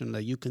restriction,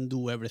 like you can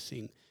do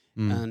everything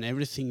and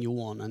everything you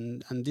want.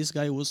 And this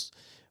guy was,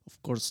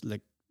 of course,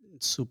 like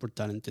super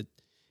talented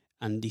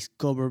and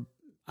discovered,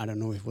 I don't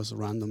know if it was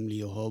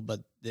randomly or how,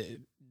 but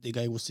the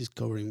guy was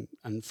discovering,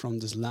 and from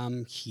the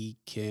slum he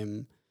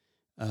came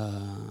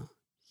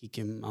he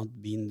came out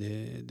being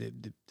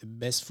the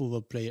best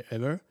football player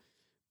ever,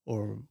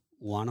 or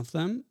one of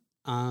them.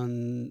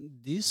 And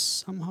this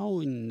somehow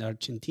in the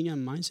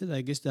Argentinian mindset,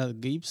 I guess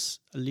that gives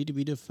a little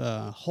bit of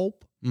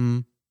hope,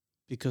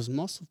 because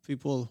most of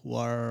people who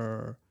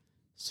are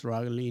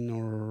struggling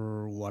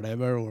or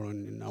whatever, or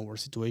in our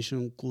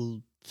situation,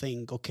 could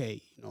think,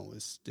 okay,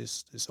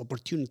 this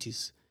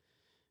opportunities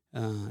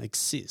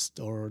exist,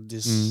 or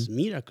these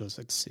miracles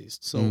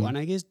exist. So, and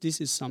I guess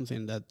this is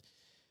something that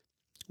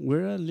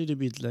we're a little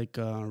bit like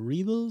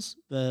rebels,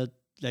 but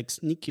like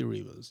sneaky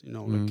rebels,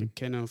 like a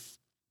kind of,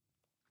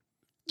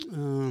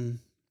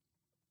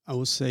 I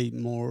would say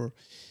more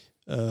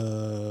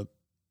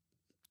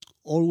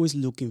always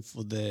looking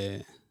for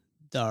the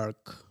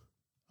dark,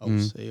 I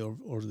would say,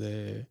 or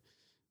the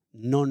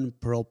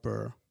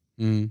non-proper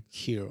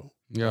hero.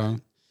 Yeah. Right?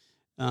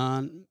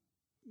 And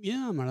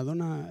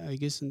Maradona, I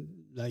guess,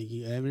 like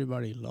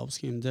everybody loves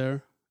him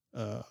there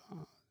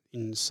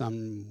in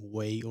some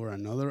way or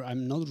another.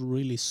 I'm not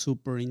really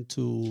super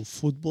into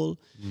football.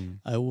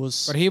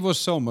 But he was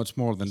so much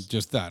more than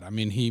just that. I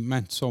mean, he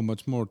meant so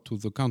much more to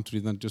the country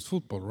than just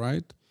football,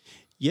 right?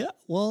 Yeah,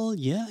 well,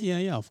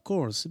 yeah, of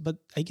course. But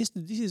I guess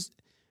that this is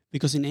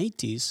because in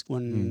 80s,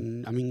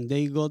 when, I mean,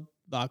 they got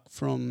back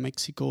from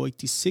Mexico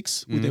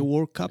 86 with the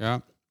World Cup,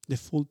 the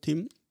full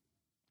team.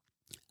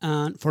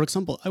 And for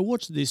example, I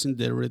watched this in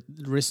the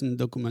recent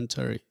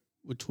documentary,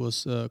 which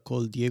was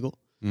called Diego.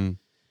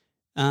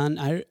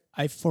 And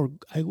I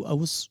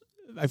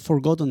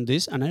forgot on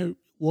this, and I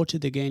watched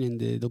it again in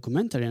the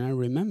documentary, and I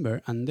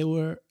remember, and they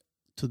were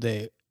to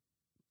the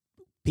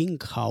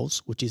Pink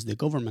House, which is the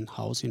government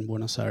house in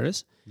Buenos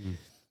Aires,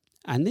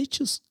 and they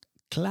just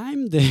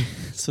climbed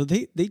so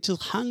they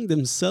just hung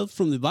themselves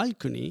from the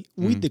balcony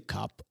with the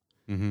cup.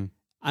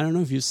 I don't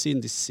know if you've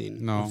seen this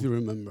scene, if you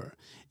remember.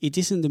 It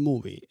is in the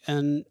movie,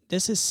 and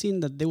there's a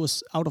scene that there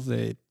was out of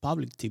the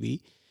public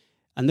TV,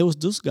 and there was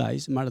those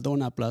guys,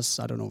 Maradona plus,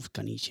 I don't know if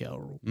Canicia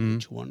or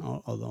which one,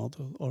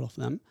 all of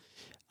them,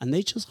 and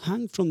they just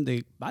hung from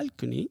the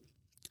balcony,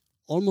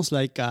 almost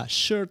like a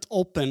shirt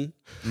open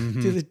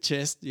to the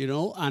chest,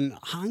 and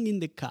hung in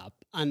the cup,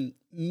 and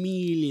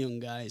million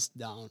guys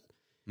down,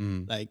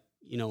 like,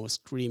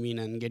 screaming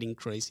and getting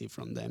crazy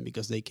from them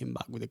because they came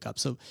back with the cup.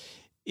 So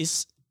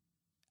it's,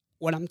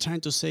 what I'm trying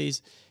to say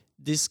is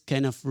this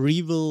kind of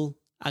rebel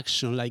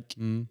action, like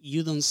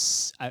you don't,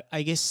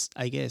 I guess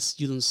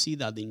you don't see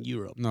that in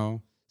Europe.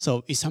 No.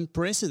 So it's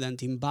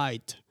unprecedented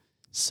invite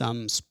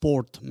some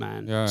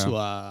sportman to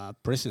a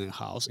president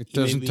house. It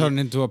doesn't turn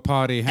into a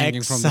party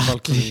hanging from the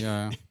balcony.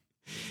 Yeah.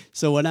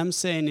 So what I'm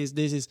saying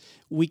is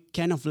we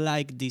kind of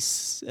like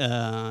this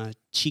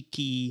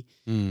cheeky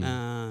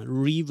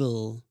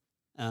rebel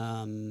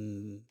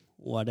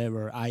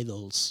whatever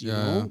idols, you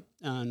know,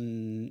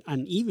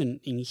 and even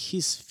in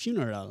his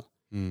funeral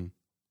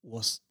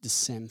was the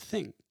same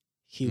thing.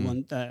 He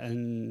went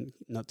and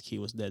not he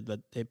was dead, but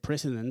the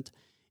president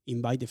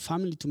invited the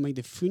family to make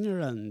the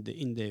funeral in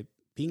the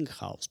Pink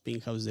House.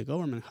 Pink House is the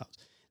government house.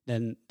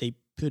 Then they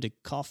put a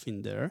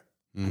coffin there,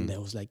 and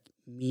there was like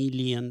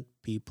million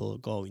people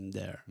going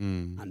there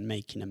and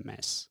making a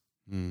mess,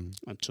 and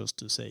just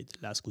to say the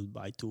last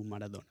goodbye to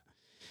Maradona.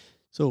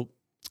 So,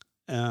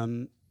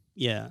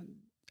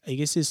 I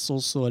guess it's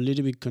also a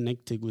little bit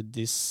connected with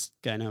this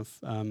kind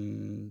of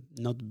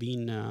not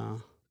being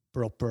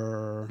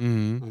proper,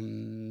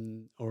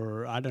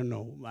 or I don't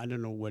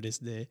know what is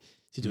the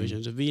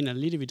situation. So being a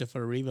little bit of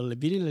a rebel,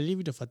 being a little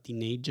bit of a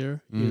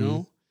teenager, you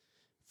know,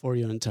 for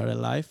your entire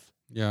life.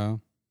 Yeah,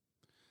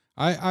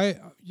 I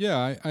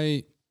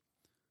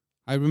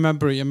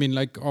remember. I mean,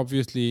 like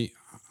obviously,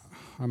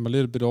 I'm a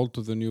little bit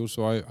older than you,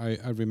 so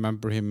I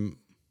remember him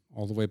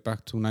all the way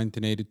back to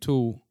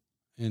 1982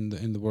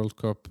 in the World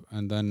Cup,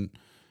 and then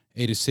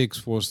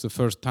 86 was the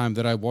first time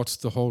that I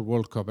watched the whole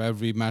World Cup,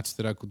 every match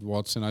that I could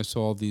watch, and I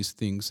saw all these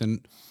things,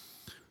 and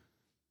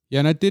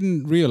I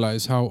didn't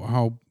realize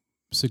how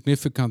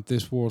significant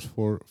this was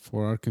for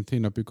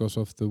Argentina because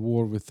of the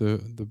war with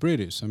the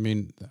British. I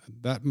mean,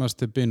 that must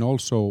have been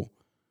also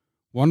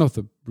one of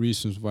the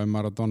reasons why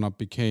Maradona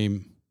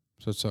became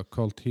such a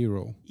cult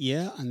hero.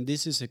 Yeah, and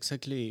this is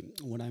exactly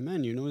what I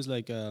meant. You know, it's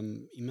like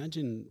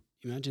imagine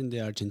the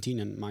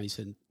Argentinian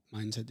mindset.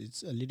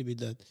 It's a little bit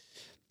that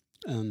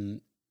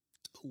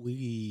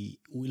we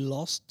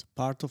lost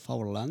part of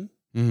our land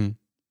in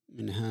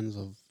the hands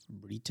of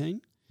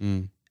Britain,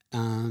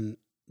 and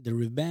the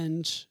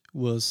revenge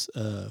was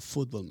a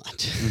football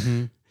match.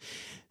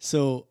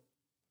 So,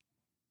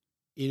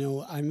 you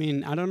know, I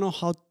mean, I don't know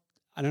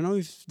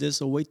if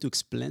there's a way to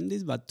explain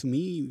this, but to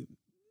me,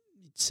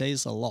 it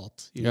says a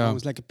lot. You know,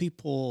 it's like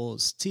people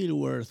still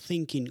were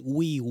thinking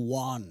we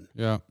won.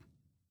 Yeah.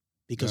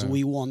 Because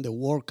we won the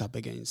World Cup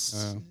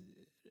against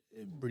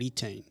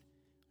Britain.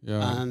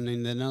 Yeah. And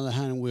in the other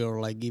hand, we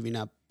were like giving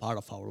up part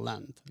of our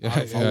land,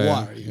 part of our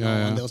war, you know.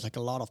 And there was like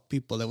a lot of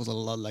people. There was a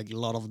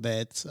lot of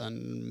deaths,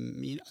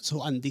 and you know,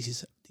 so. And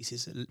this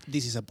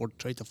is a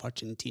portrait of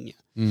Argentina,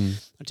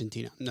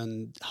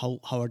 and how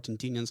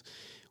Argentinians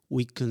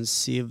we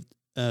conceived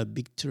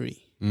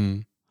victory,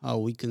 how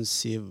we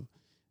conceive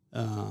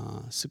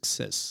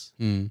success.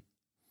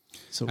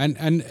 So and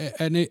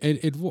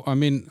I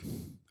mean,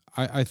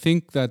 I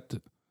think that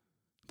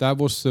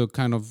was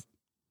kind of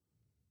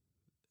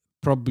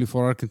probably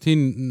for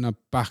Argentina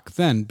back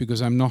then,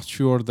 because I'm not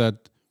sure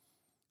that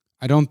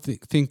I don't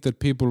think that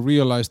people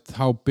realized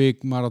how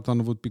big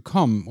Maradona would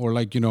become, or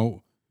like,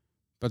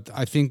 but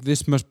I think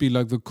this must be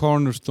like the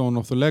cornerstone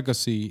of the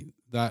legacy,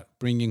 that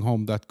bringing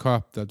home that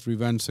cup, that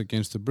revenge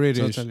against the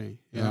British. Totally.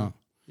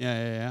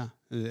 Yeah.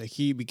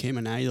 He became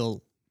an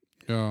idol.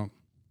 Yeah.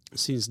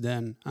 Since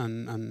then,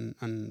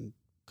 and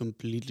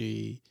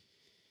completely.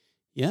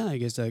 Yeah, I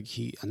guess like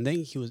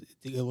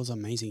it was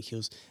amazing.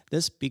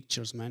 There's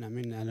pictures, man. I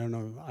mean, I don't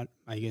know.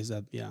 I guess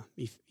that,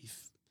 if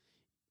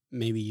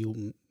maybe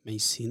you may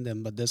seen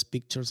them, but there's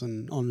pictures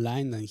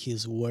online, and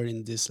he's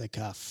wearing this like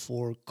a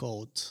fur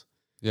coat.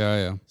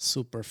 Yeah.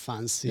 Super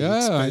fancy,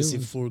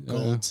 expensive fur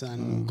coats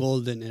and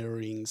golden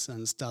earrings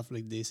and stuff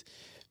like this.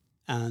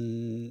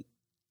 And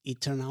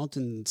it turned out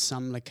in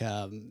some like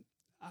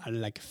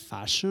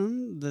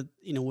fashion, that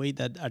in a way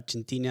that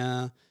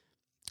Argentina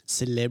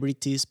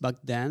celebrities back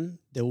then,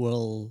 they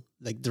were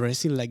like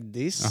dressing like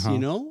this,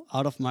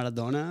 out of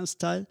Maradona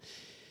style.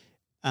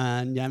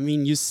 And I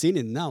mean, you've seen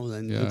it now,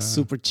 and it's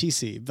super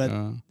cheesy. But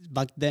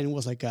back then, it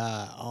was like,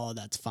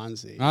 that's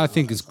fancy. I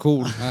think it's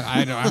cool.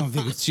 I don't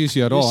think it's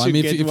cheesy at all. I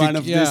mean,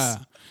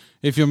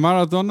 if you're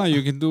Maradona,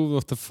 you can do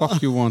what the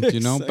fuck you want,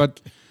 Exactly.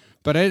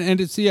 But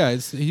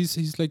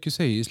he's like you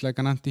say, he's like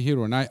an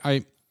anti-hero. And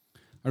I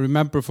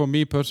remember, for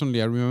me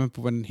personally,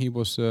 when he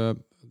was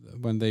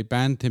when they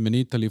banned him in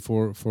Italy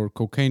for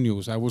cocaine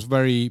use, I was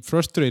very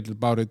frustrated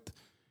about it,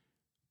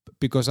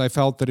 because I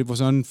felt that it was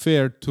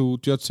unfair to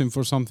judge him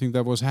for something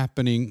that was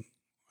happening,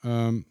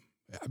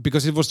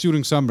 because it was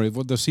during summer.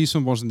 The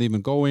season wasn't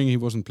even going. He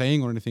wasn't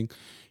playing or anything.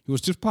 He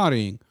was just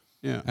partying.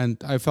 Yeah.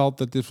 And I felt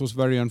that this was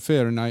very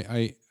unfair.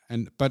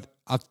 But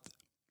at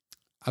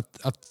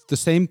the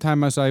same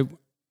time, as I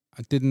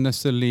didn't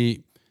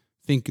necessarily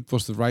think it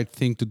was the right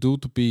thing to do,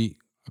 to be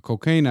a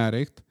cocaine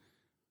addict,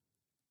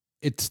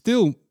 it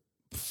still,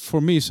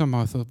 for me,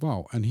 somehow I thought,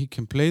 wow, and he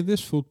can play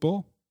this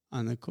football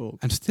and a coke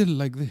and still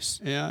like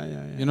this. Yeah.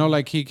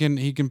 Like he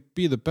can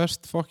be the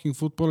best fucking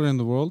footballer in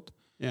the world.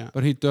 Yeah.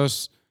 But he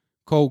does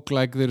coke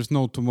like there is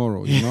no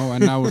tomorrow,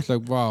 And now it's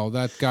like, wow,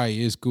 that guy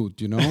is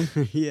good,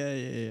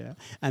 Yeah.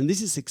 And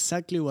this is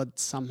exactly what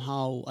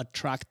somehow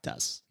attract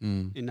us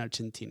in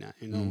Argentina.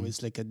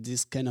 It's like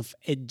this kind of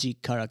edgy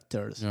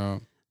characters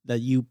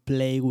that you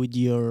play with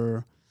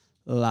your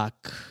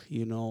luck,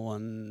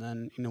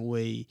 and in a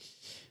way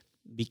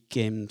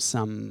became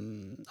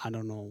some, I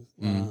don't know,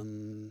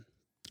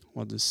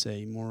 what to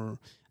say, more.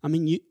 I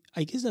mean,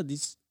 I guess that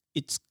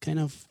it's kind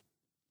of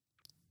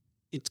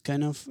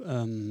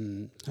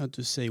how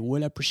to say,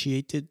 well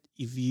appreciated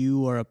if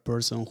you are a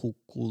person who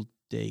could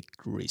take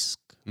risk.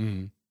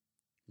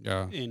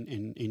 Yeah.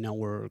 In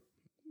our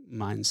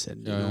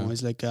mindset, Yeah.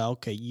 It's like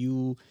okay,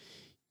 you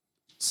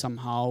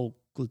somehow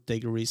could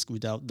take a risk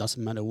without,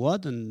 doesn't matter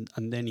what, and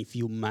then if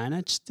you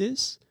manage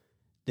this,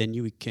 then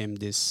you became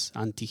this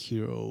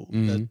anti-hero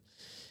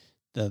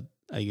that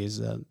I guess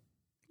that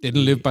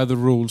didn't live by the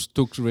rules,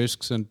 took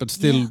risks, but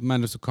still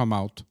managed to come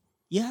out.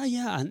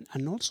 Yeah,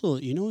 and also,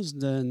 is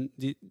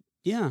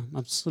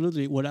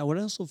absolutely. What I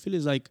also feel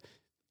is like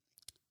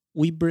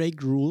we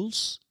break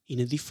rules in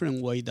a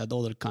different way that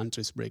other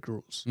countries break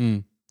rules.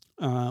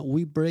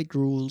 We break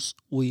rules.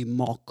 We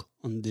mock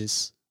on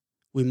this.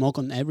 We mock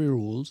on every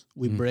rules.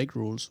 We break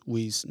rules.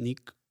 We sneak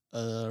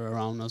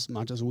around as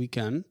much as we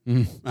can.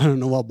 I don't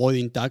know,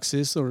 avoiding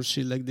taxes or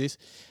shit like this.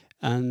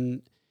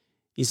 And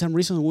in some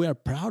reason, we are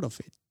proud of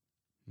it.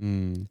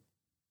 And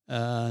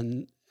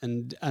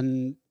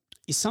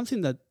it's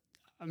something that,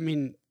 I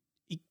mean,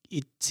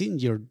 it's in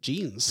your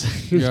genes.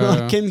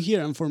 I came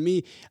here, and for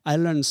me, I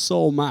learned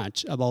so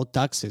much about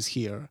taxes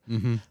here.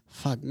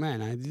 Fuck,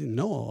 man, I didn't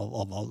know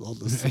about all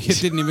those things. You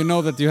didn't even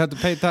know that you had to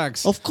pay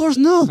tax. Of course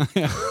not.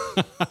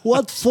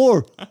 What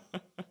for?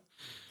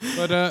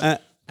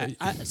 But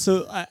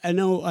so I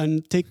know,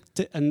 and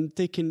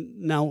taking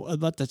now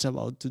advantage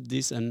about to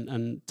this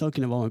and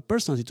talking about my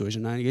personal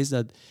situation. I guess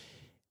that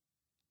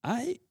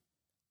I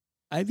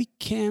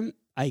became,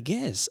 I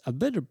guess, a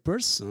better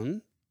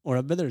person or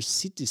a better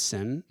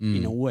citizen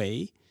in a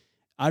way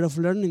out of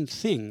learning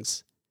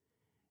things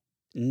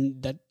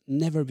that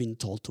never been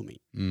told to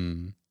me.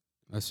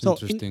 That's so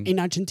interesting. In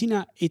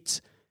Argentina,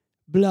 it's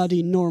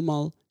bloody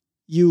normal.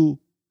 You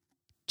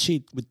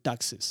cheat with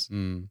taxes.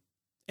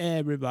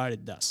 Everybody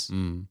does.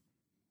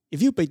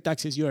 If you pay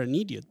taxes, you're an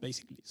idiot,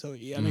 basically. So,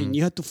 I mean,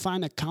 you have to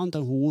find an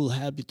accountant who will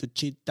help you to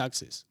cheat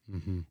taxes.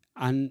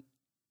 And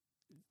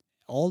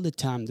all the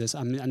time,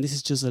 and this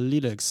is just a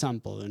little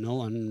example, and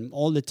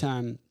all the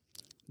time,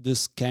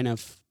 this kind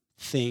of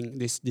thing,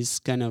 this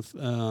kind of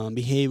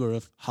behavior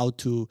of how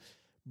to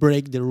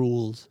break the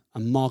rules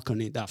and mock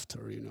on it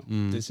after,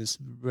 this is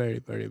very,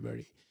 very,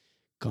 very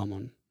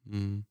common.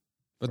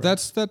 But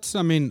that's,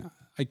 I mean,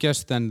 I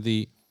guess then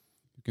you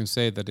can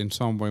say that in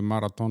some way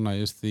Maradona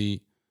is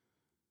he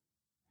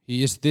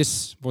He is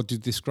this what you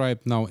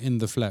described now in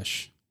the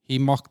flesh. He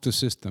mocked the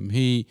system.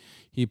 He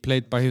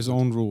played by his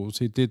own rules.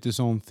 He did his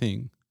own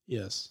thing.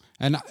 Yes.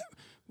 And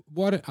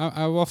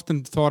I've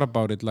often thought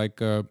about it,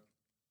 like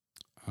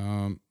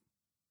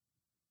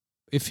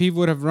if he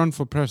would have run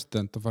for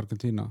president of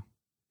Argentina.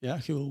 Yeah,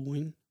 he will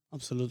win.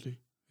 Absolutely.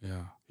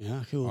 Yeah.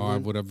 Yeah, he will win. I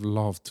would have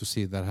loved to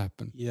see that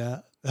happen. Yeah.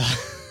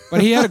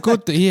 But he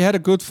had a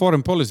good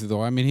foreign policy,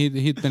 though. I mean,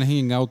 he'd been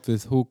hanging out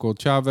with Hugo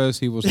Chavez.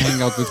 He was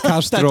hanging out with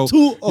Castro.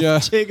 Tattoo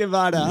of Che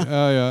Guevara.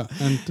 Yeah.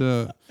 And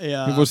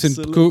he was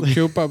absolutely. in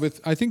Cuba with.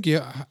 I think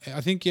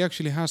he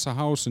actually has a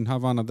house in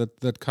Havana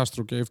that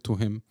Castro gave to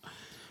him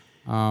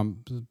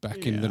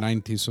back in the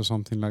 90s or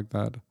something like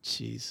that.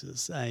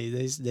 Jesus,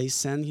 they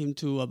sent him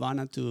to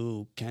Havana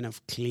to kind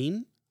of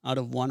clean out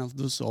of one of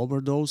those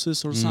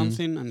overdoses or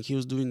something, and he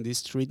was doing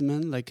this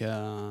treatment, like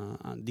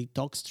a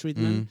detox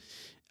treatment.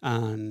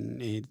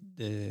 And it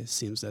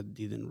seems that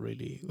didn't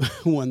really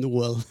went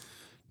well.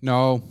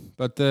 No,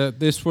 but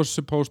this was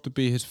supposed to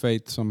be his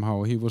fate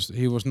somehow. He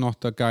was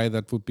not a guy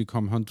that would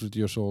become 100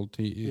 years old.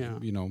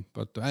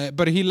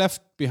 But he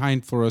left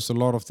behind for us a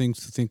lot of things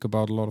to think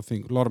about, a lot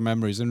of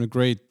memories, and a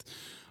great.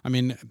 I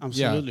mean,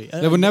 absolutely.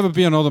 There will never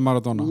be another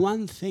Maradona.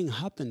 One thing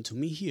happened to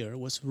me here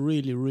was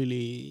really,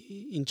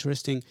 really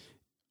interesting.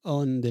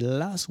 On the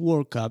last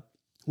World Cup,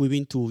 we've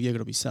been to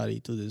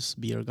Yegrovisari, to this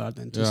beer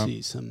garden, to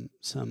see some.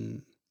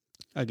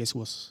 I guess it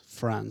was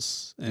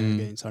France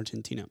against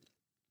Argentina.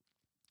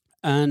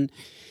 And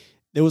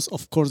it was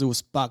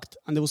packed.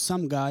 And there was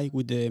some guy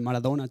with the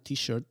Maradona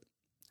t-shirt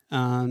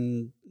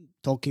and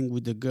talking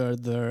with the girl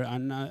there.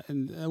 And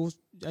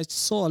I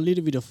saw a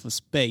little bit of a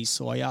space.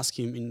 So I asked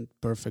him in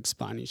perfect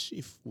Spanish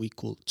if we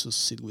could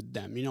just sit with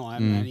them. You know,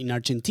 I'm in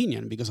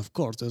Argentinian because, of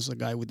course, there's a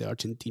guy with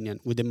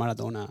the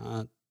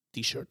Maradona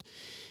t-shirt.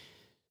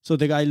 So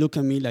the guy looked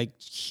at me like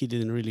he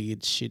didn't really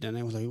get shit. And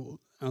I was like,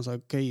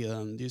 okay,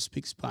 do you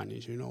speak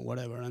Spanish,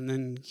 whatever. And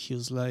then he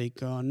was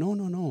like,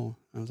 no.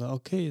 I was like,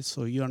 okay,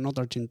 so you are not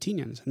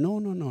Argentinian. He said, no.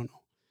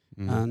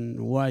 And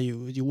why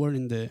you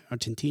wearing the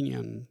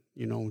Argentinian,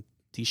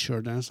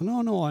 T-shirt? And I said,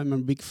 no, I'm a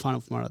big fan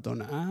of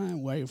Maradona.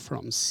 Where are you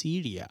from?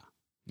 Syria.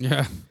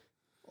 Yeah.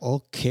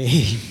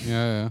 Okay.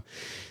 Yeah.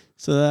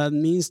 So that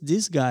means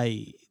this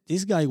guy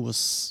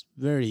was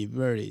very,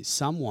 very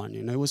someone,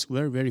 it was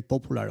very, very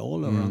popular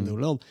all around the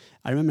globe.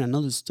 I remember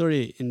another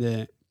story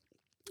in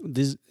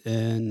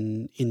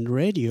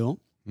radio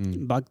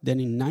back then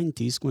in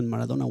 90s when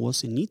Maradona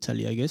was in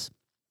Italy, I guess.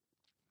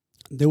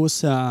 There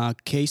was a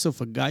case of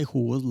a guy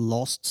who was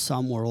lost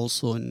somewhere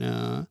also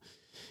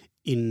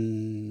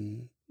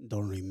in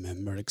don't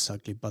remember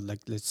exactly, but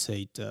like let's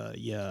say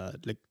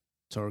like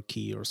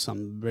Turkey or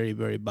some very,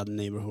 very bad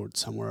neighborhood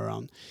somewhere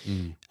around.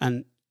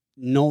 And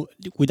no,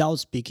 without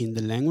speaking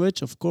the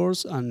language, of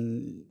course,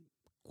 and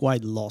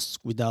quite lost,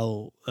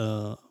 without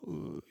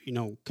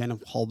kind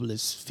of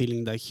hopeless,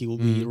 feeling that he will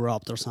be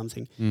robbed or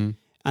something.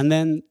 And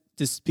then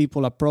these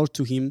people approached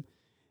to him,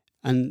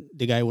 and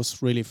the guy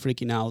was really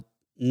freaking out.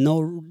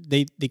 No,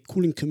 they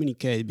couldn't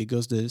communicate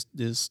because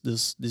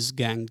this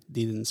gang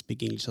didn't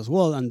speak English as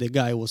well, and the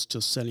guy was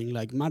just selling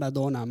like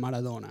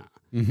Maradona.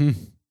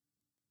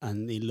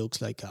 And it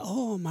looks like,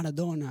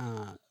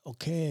 Maradona,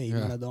 okay,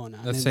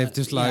 Maradona. That saved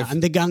his life.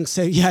 And the gang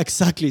said,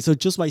 exactly. So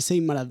just by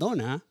saying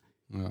Maradona,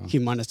 he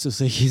managed to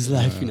save his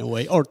life in a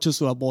way, or just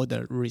to avoid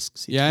the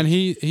risks. Yeah, and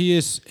he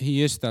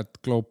is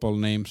that global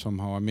name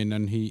somehow. I mean,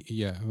 and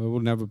there will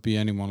never be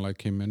anyone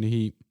like him. And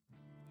he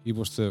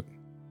was the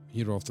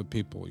hero of the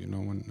people,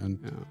 and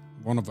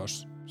one of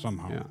us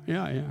somehow.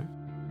 Yeah.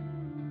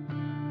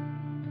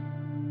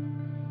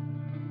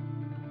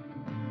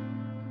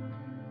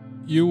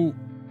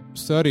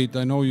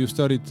 I know you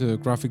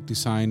studied graphic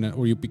design,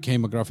 or you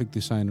became a graphic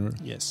designer.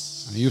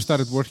 Yes. And you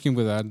started working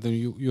with that. Then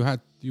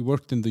you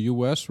worked in the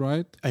US,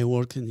 right? I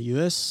worked in the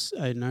US,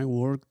 and I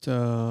worked.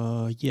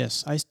 I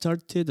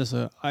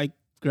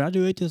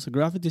graduated as a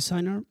graphic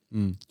designer,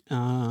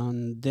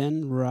 and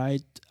then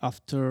right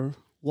after,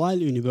 while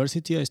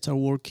university, I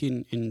started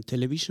working in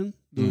television,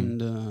 doing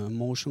the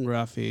motion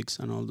graphics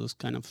and all those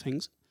kind of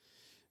things.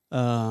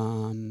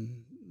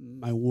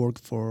 I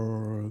worked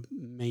for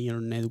major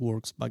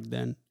networks back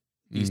then.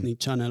 Disney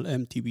Channel,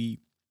 MTV,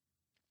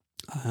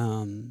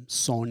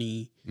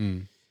 Sony.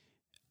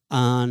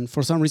 And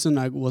for some reason,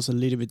 I was a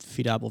little bit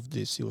fed up of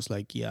this. It was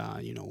like,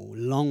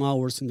 long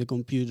hours in the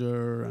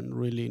computer and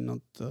really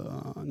not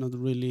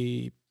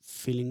really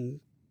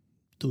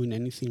doing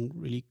anything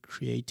really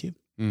creative.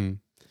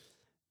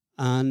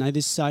 And I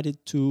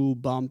decided to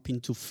bump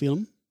into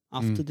film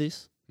after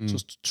this,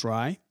 just to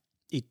try.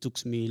 It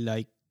took me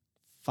like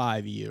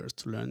 5 years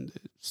to learn the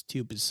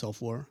stupid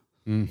software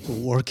to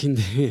work in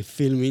the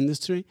film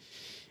industry.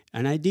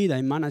 And I did.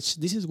 I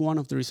managed. This is one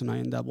of the reasons I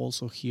ended up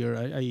also here.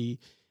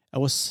 I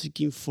was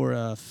seeking for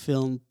a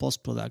film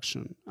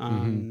post-production.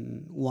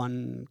 And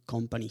one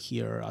company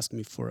here asked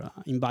me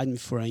invited me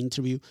for an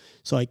interview.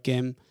 So I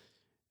came,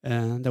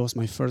 and that was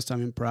my first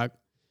time in Prague.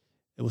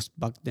 It was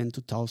back then,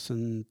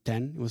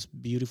 2010. It was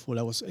beautiful.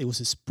 It was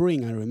a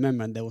spring, I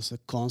remember. And there was a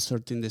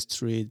concert in the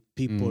street,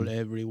 people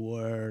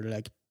everywhere,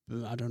 like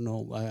I don't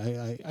know.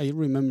 I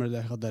remember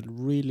that I had that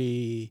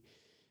really,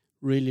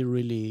 really,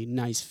 really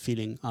nice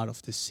feeling out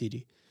of the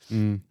city.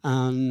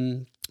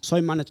 So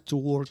I managed to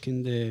work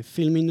in the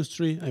film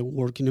industry. I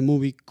work in a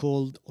movie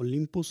called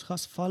Olympus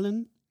Has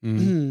Fallen.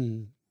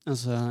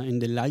 As in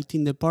the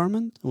lighting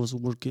department. I was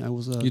working.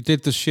 You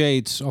did the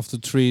shades of the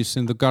trees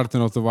in the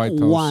garden of the White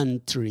House.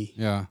 One tree.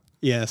 Yeah.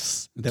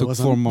 Yes. It took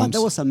 4 months. But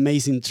that was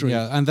amazing tree.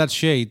 Yeah, and that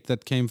shade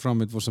that came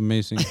from it was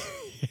amazing.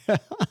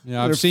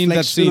 Yeah, I've Reflection seen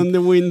that scene on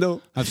the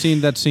window. I've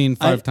seen that scene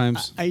 5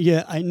 times.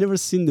 I never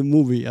seen the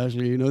movie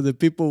actually. You know, the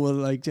people were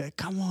like,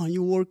 "Come on,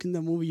 you work in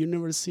the movie, you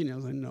never seen it." I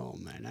was like, "No,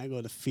 man, I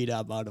got to feed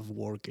up out of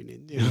working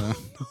it. You know,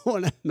 I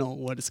want to know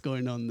what is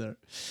going on there."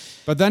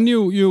 But then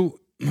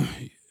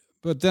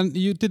but then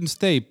you didn't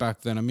stay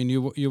back then. I mean,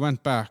 you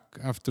went back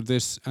after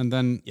this, and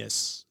then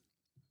yes,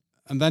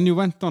 and then you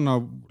went on a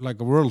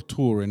world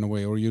tour in a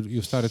way, or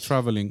you started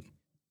traveling.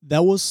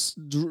 That was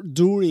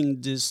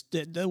during this.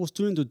 That was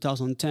during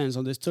 2010.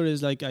 So the story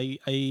is like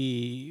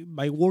I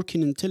by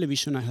working in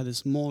television, I had a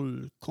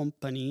small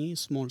company,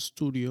 small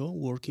studio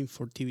working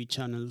for TV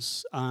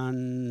channels,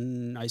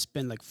 and I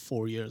spent like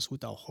 4 years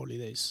without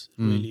holidays.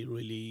 Really,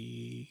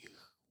 really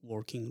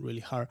working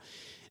really hard.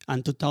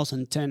 And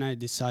 2010, I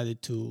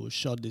decided to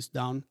shut this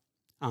down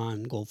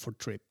and go for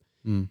trip,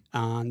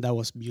 and that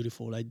was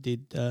beautiful. I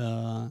did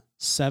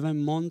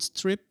 7 months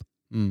trip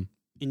in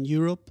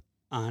Europe,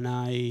 and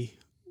I've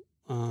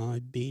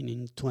been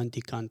in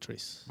 20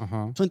 countries,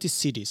 20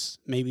 cities,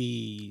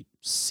 maybe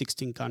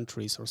 16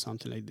 countries or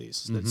something like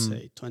this. Let's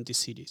say 20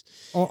 cities.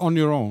 On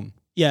your own?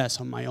 Yes,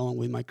 on my own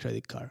with my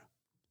credit card.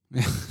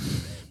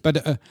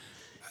 But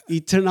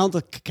it turned out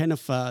kind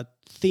of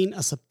thin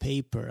as a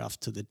paper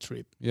after the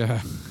trip.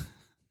 Yeah,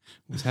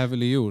 it was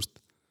heavily used.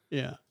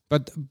 Yeah.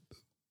 But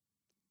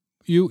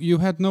you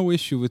had no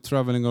issue with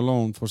traveling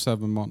alone for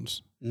 7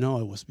 months? No,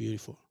 it was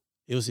beautiful.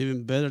 It was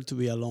even better to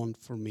be alone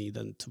for me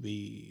than to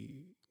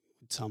be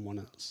with someone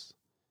else.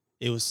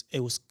 It was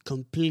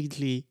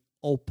completely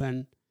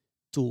open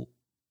to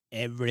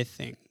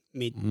everything.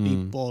 Meet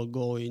people,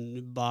 go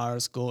in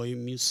bars, go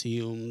in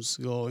museums,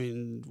 go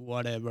in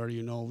whatever,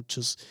 you know,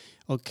 just,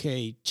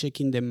 okay,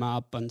 checking the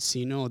map and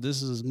see, no,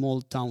 this is a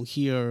small town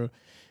here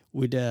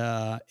with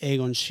a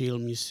Egon Schiele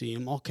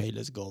museum. Okay,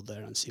 let's go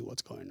there and see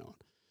what's going on.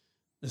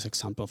 This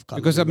example of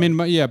because I mean,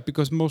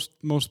 because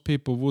most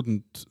people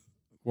wouldn't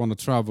want to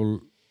travel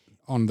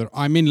on their.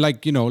 I mean,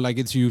 like, you know, like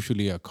it's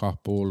usually a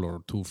couple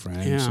or 2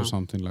 friends or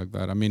something like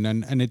that. I mean,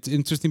 and it's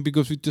interesting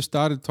because we just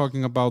started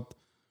talking about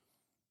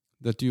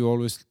that you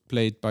always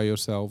played by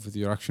yourself with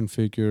your action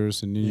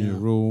figures and in your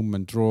room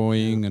and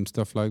drawing and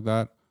stuff like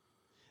that.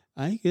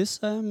 I guess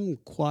I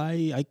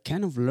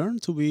kind of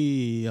learned to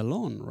be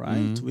alone,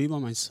 right? To be by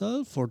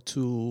myself or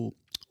to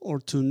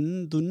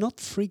do not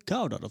freak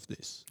out of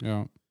this.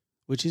 Yeah.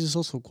 Which is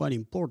also quite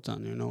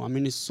important, you know. I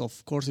mean, it's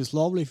of course it's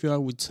lovely if you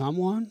are with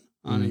someone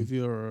and if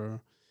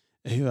you're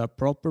a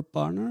proper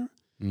partner,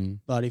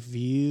 but if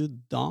you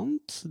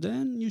don't,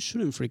 then you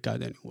shouldn't freak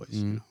out anyways,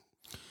 you know.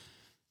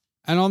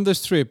 And on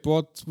this trip,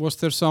 what was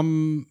there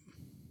some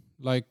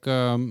like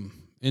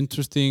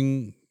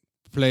interesting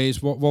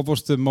place? What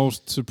was the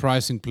most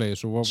surprising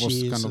place, or what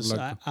was kind of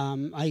like?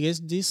 I guess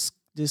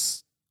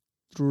this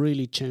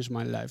really changed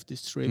my life.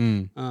 This trip,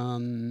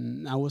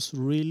 I was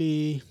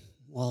really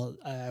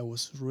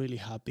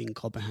happy in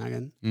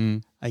Copenhagen.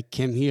 I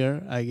came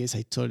here. I guess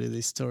I told you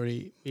this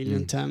story a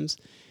million times.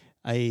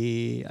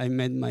 I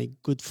met my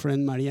good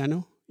friend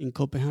Mariano in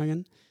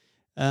Copenhagen.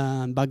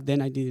 Back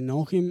then I didn't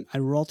know him. I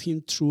wrote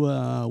him through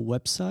a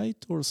website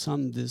or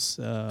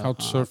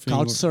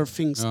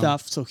couchsurfing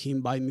stuff. So he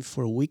invited me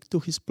for a week to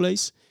his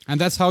place. And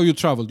that's how you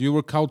traveled? You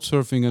were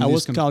couchsurfing? I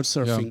was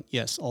couchsurfing,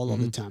 yes, all of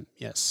the time,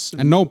 yes.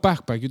 And no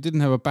backpack? You didn't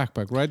have a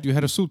backpack, right? You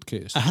had a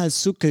suitcase? I had a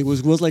suitcase,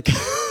 which was like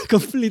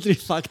completely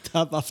fucked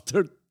up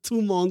after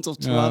 2 months of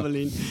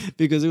traveling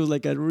because it was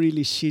like a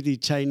really shitty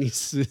Chinese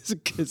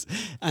suitcase.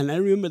 And I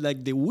remember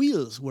like the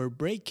wheels were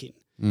breaking.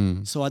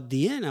 So at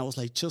the end, I was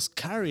like just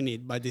carrying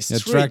it by the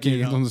street. Dragging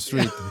it on the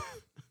street.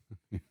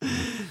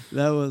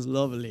 That was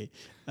lovely.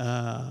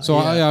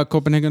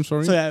 Copenhagen,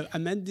 sorry. So I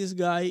met this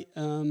guy,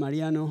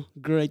 Mariano,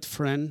 great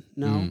friend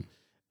now.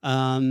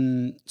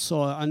 And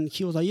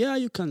he was like, yeah,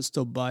 you can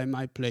stop by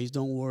my place.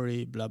 Don't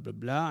worry, blah, blah,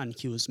 blah. And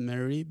he was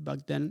married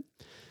back then.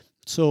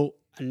 So,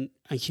 and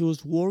he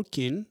was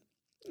working.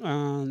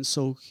 And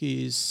so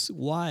his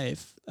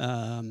wife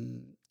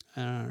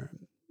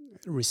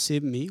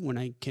received me when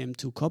I came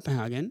to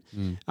Copenhagen.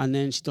 And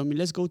then she told me,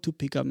 let's go to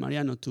pick up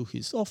Mariano to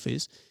his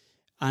office.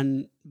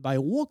 And by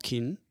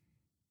walking,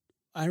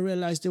 I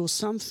realized there was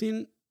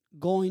something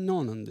going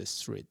on the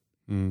street.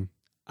 And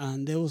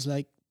there was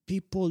like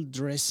people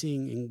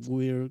dressing in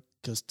weird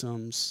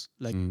costumes,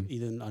 like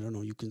even, I don't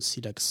know, you can see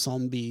like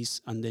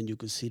zombies, and then you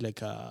could see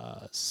like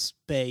a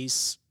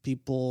space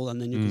people, and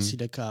then you can see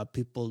like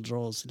people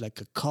draws like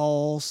a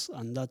calls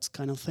and that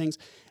kind of things,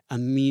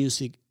 and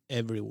music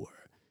everywhere.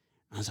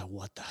 I was like,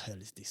 what the hell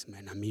is this,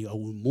 man? I mean, I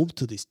will move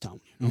to this town,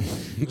 you know.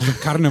 It's a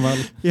carnival.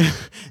 Yeah,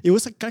 it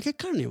was like a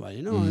carnival,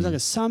 you know. It was like a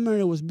summer.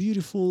 It was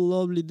beautiful,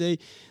 lovely day.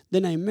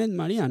 Then I met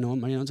Mariano.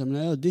 Mariano told me,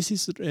 oh, this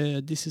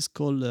is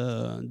called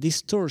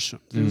Distortion.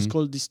 It was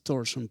called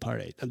Distortion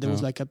Parade, and there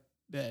was like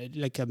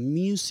a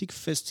music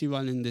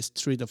festival in the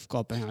street of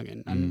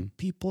Copenhagen, and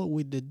people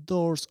with the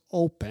doors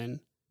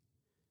open.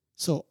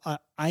 So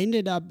I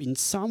ended up in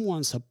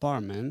someone's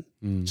apartment,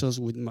 just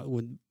with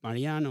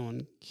Mariano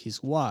and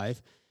his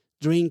wife,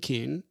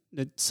 drinking.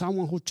 That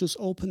someone who just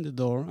opened the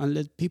door and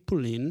let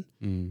people in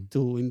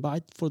to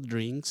invite for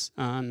drinks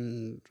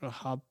and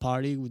have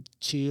party with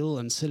chill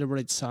and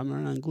celebrate summer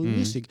and good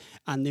music.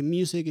 And the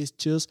music is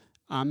just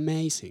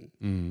amazing.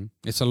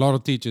 It's a lot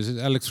of teachers. It's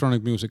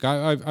electronic music.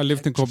 I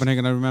lived in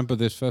Copenhagen. I remember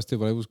this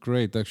festival. It was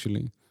great,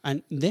 actually.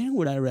 And then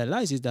what I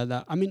realized is that,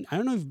 I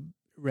don't know if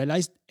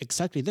realized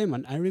exactly then,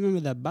 and I remember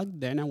that back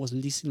then I was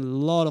listening a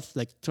lot of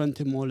like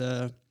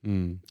Trentemøller,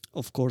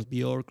 of course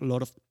Björk, a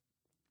lot of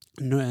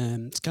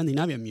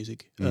Scandinavian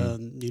music.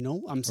 You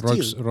know, I'm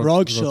still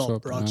rock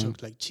shop,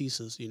 like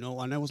Jesus, you know.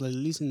 And I was like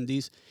listening to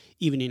this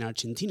even in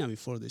Argentina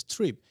before this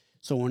trip.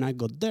 So when I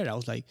got there, I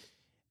was like,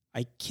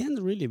 I can't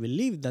really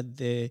believe that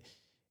the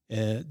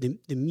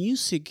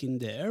music in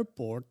the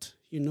airport,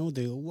 you know,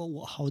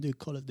 how do you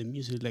call it? The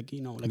music, like,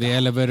 you know, like the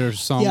elevator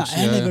songs. Yeah,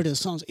 elevator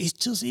songs. It's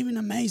just even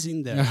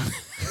amazing there. Yeah.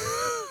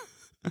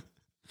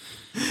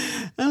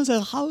 And I was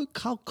like,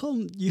 how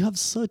come you have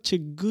such a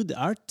good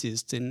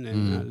artist in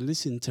at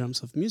least in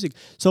terms of music?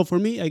 So for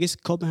me, I guess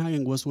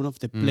Copenhagen was one of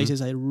the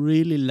places I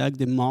really liked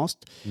the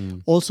most.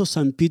 Also,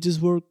 St.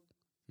 Petersburg.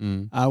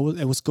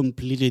 It was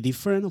completely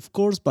different, of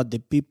course, but the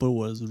people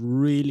was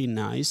really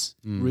nice,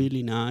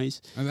 really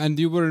nice. And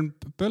you were in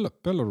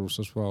Belarus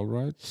as well,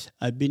 right?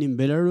 I've been in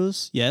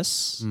Belarus,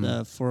 yes,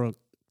 for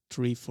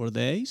 3-4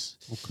 days.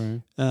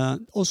 Okay.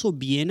 Also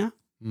Vienna.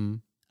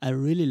 I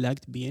really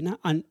liked Vienna.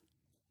 And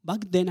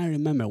back then I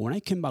remember when I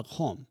came back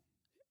home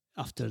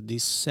after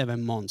these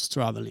 7 months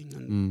traveling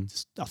and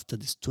after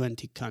these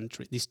 20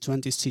 countries, these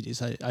 20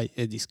 cities I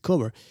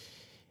discovered,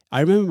 I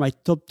remember my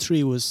top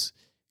 3 was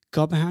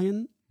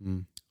Copenhagen,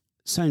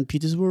 St.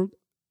 Petersburg,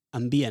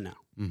 and Vienna.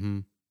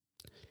 And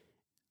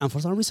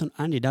for some reason,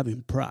 I ended up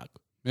in Prague,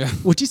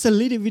 which is a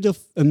little bit of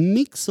a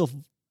mix of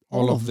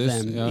all of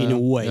them in a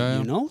way,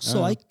 you know?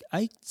 So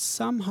I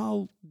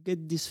somehow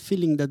get this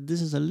feeling that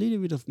this is a little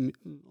bit of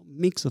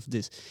mix of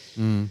this.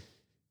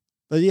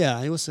 But yeah,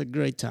 it was a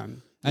great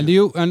time. And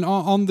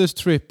on this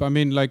trip, I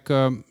mean, like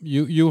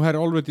you had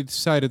already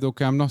decided,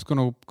 okay, I'm not going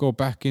to go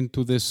back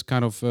into this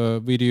kind of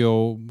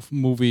video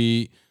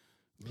movie.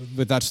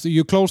 But that's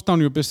you closed down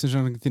your business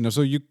in Argentina,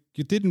 so you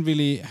didn't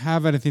really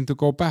have anything to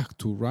go back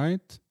to,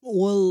 right?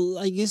 Well,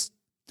 I guess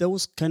that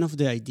was kind of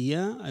the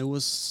idea. I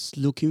was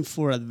looking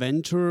for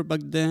adventure back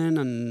then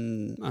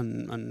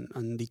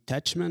and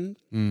detachment,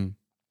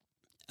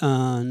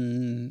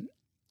 and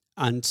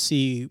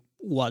see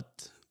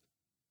what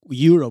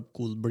Europe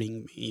could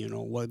bring me. You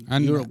know what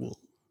Europe will.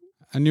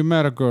 And you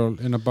met a girl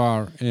in a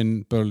bar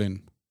in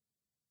Berlin,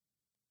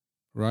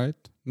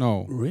 right?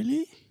 No,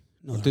 really?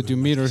 No. Did you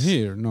meet her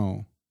here?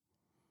 No.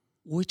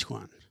 Which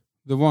one?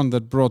 The one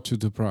that brought you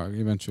to Prague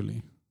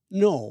eventually.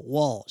 No,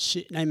 well,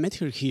 I met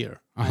her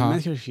here. I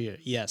met her here.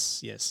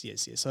 Yes.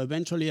 So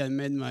eventually I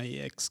met my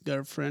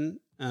ex-girlfriend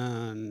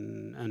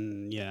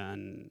and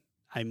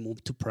I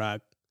moved to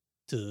Prague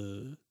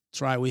to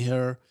try with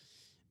her.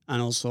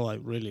 And also I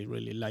really,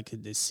 really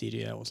liked this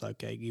city. I was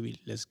like, okay,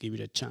 let's give it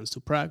a chance to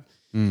Prague.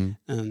 And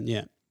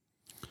yeah.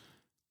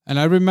 And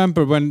I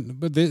remember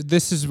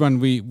this is when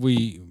we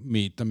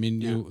meet. I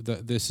mean,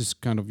 this is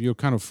you're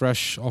kind of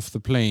fresh off the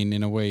plane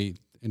in a way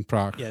in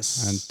Prague.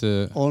 Yes,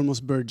 and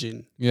almost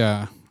virgin.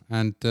 Yeah,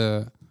 and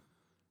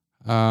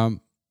I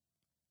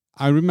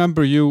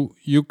remember you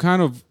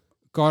kind of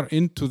got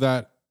into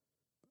that.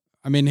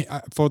 I mean,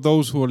 for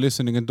those who are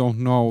listening and don't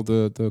know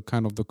the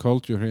kind of the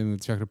culture here in the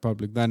Czech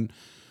Republic, then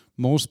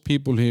most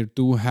people here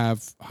do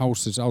have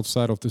houses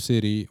outside of the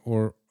city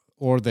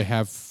or they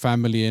have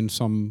family in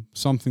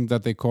something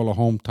that they call a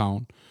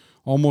hometown.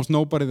 Almost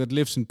nobody that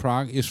lives in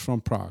Prague is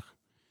from Prague.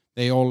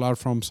 They all are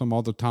from some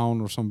other town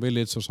or some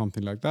village or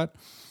something like that.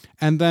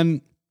 And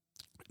then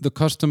the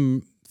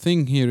custom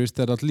thing here is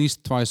that at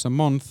least twice a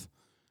month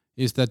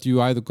is that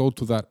you either go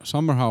to that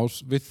summer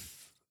house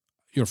with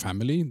your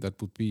family,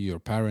 that would be your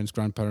parents,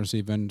 grandparents,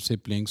 even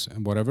siblings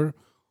and whatever.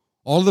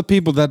 All the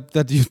people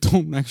that you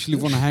don't actually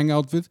want to hang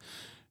out with.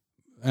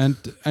 And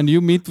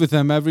you meet with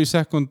them every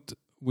second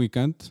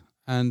weekend.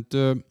 And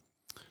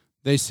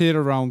they sit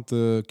around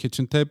the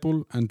kitchen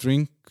table and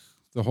drink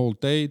the whole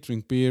day,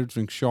 drink beer,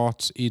 drink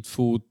shots, eat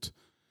food.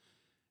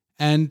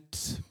 And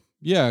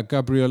yeah,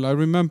 Gabriel, I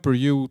remember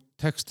you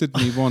texted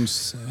me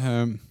once,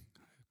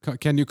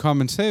 can you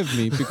come and save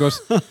me? Because,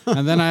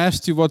 and then I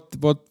asked you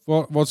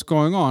what's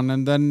going on.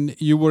 And then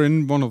you were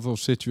in one of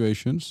those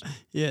situations.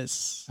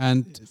 Yes.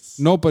 And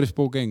nobody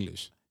spoke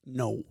English.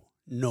 No,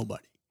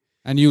 nobody.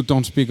 And you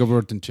don't speak a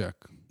word in Czech.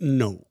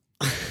 No.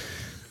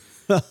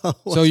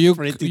 So you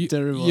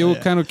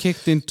kind of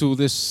kicked into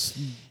this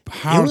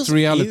hard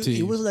reality.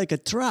 It was like a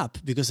trap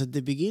because at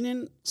the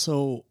beginning,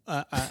 so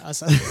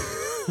as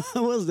I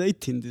was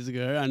dating this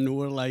girl and we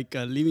were like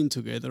living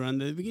together,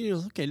 and at the beginning it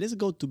was okay. Let's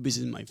go to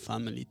visit my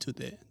family to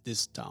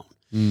this town.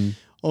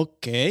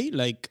 Okay,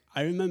 like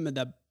I remember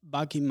that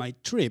back in my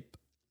trip,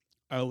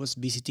 I was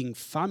visiting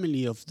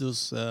family of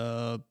those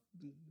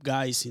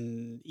guys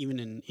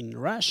in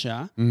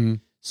Russia.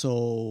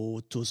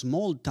 So to a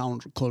small town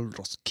called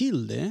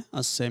Roskilde,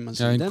 as same as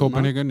in in Denmark.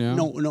 Copenhagen, yeah.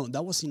 No,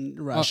 that was in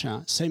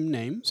Russia. Same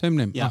name. Same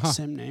name. Yeah,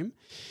 same name.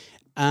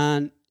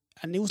 And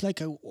it was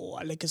like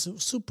a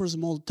super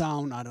small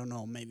town. I don't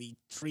know, maybe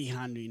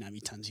 300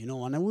 inhabitants.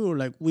 And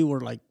we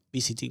were like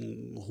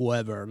visiting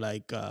whoever,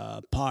 like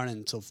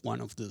parents of one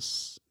of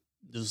those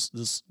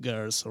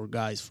girls or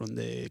guys from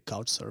the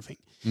couch surfing.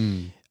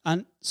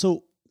 And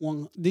so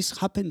when this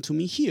happened to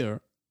me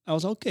here, I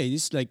was okay.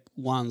 This is like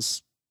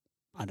once.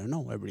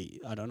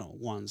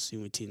 Once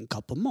in within a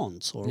couple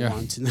months or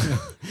once in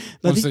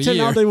but it turned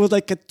out it was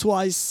like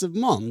twice a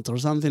month or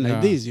something like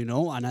this,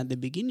 and at the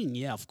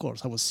beginning, of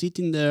course, I was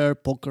sitting there,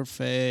 poker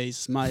face,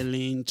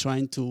 smiling,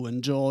 trying to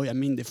enjoy. I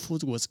mean, the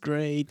food was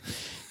great.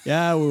 We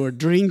were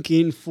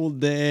drinking full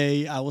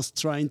day. I was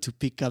trying to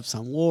pick up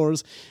some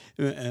words.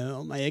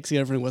 My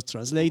ex-girlfriend was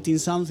translating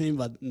something,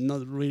 but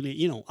not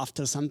really,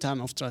 after some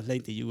time of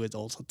translating, you get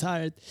also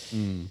tired.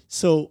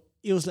 So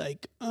it was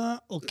like,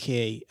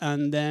 okay.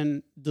 And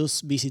then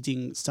those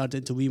visiting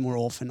started to be more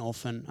often.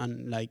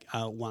 And like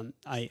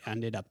I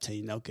ended up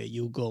saying, okay,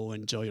 you go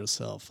enjoy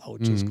yourself. I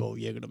would just go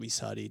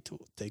Jägerbisari to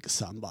take a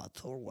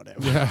sunbath or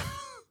whatever.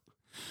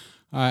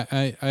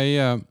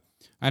 Yeah.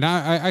 And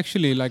I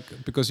actually like,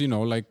 because,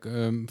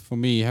 for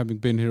me, having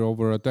been here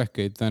over a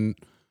decade, then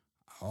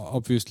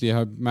obviously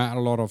I've met a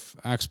lot of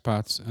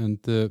expats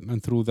and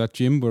through that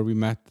gym where we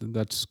met,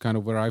 that's kind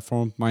of where I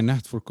formed my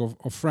network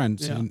of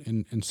friends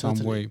in some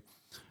way.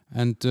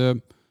 And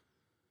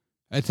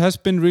it has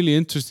been really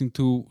interesting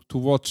to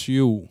watch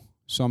you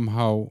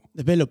somehow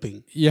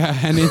developing. Yeah,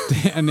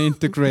 and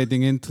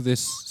integrating into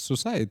this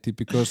society,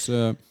 because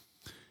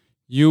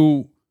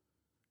you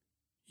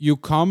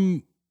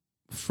come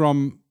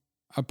from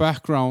a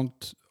background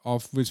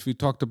of which we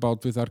talked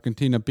about with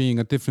Argentina being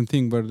a different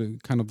thing, where the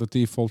kind of the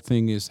default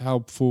thing is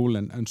helpful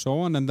and so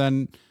on, and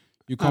then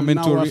you come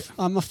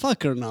I'm a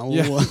fucker now.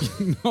 Yeah,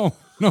 no,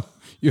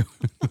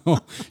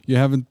 you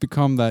haven't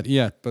become that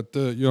yet, but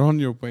you're on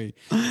your way.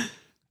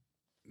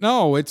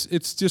 No,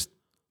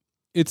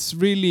 it's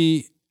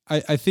really.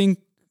 I think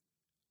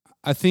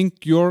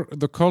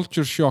the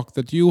culture shock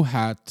that you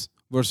had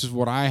versus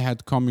what I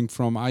had coming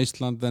from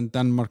Iceland, then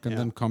Denmark, and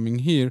then coming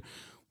here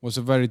was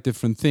a very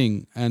different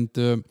thing. And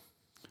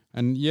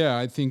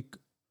I think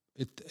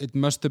it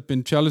must have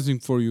been challenging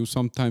for you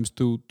sometimes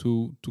to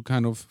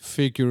kind of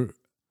figure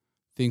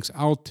things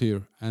out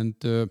here. And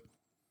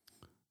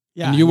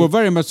you were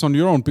very much on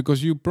your own,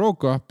 because you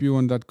broke up, you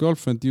and that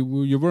girlfriend.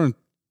 You weren't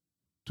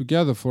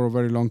together for a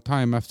very long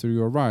time after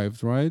you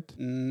arrived, right?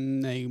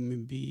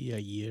 Maybe a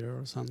year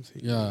or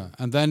something. Yeah,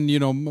 and then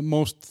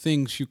most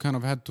things you kind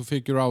of had to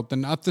figure out,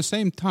 and at the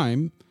same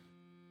time,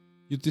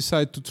 you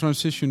decide to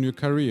transition your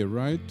career,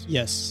 right?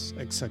 Yes,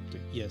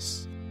 exactly.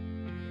 Yes.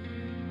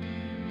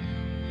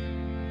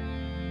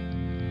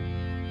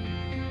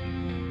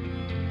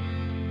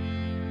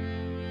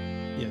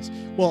 Yes.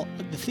 Well,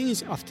 the thing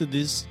is, after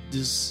this,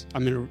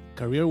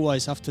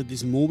 career-wise, after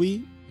this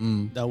movie,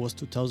 that was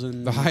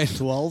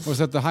 2012. Was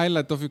that the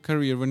highlight of your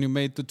career, when you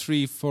made the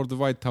tree for the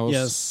White House?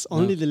 Yes,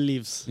 only the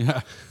leaves.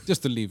 Yeah,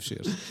 just the leaves,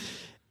 yes.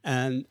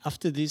 And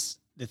after this,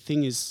 the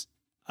thing is,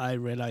 I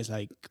realized,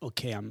 like,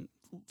 okay, I'm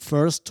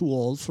first too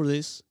old for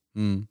this.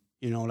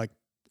 Like,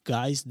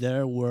 guys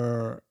there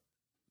were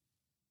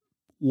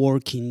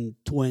working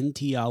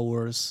 20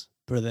 hours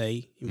per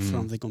day in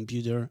front of the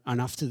computer,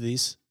 and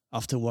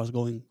afterwards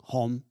going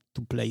home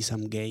to play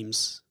some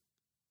games.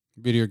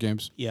 Video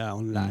games? Yeah,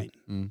 online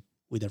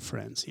with their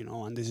friends,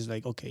 and this is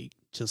like, okay,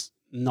 just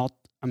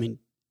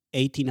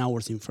 18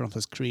 hours in front of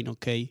a screen,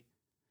 okay,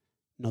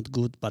 not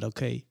good, but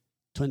okay,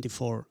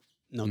 24,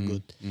 not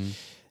good.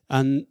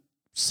 And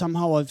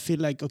somehow I feel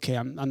like, okay,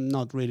 I'm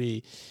not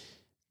really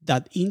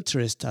that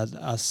interested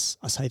as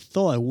I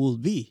thought I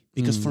would be,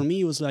 because for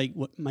me it was like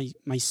what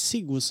my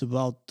SIG was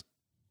about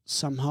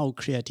somehow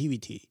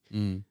creativity,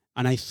 and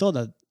I thought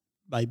that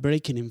by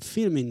breaking in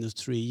film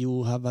industry you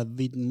will have a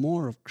bit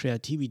more of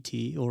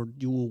creativity, or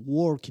you will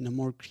work in a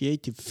more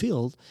creative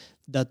field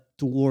than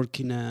to work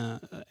in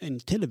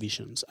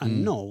televisions.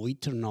 And no,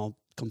 it turned out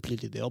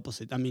completely the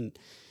opposite. I mean,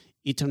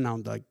 it turned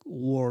out like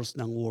worse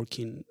than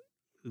working,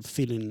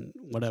 filling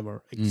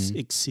whatever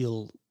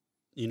Excel,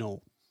 the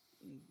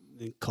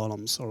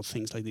columns or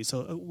things like this.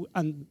 So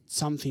and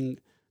something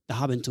that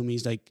happened to me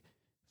is like,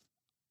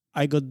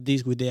 I got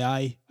this with the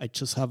eye. I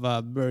just have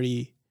a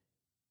very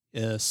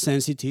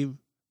sensitive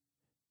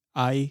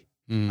eye,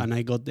 and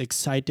I got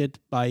excited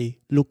by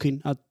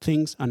looking at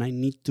things, and I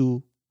need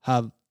to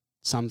have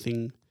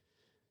something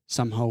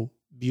somehow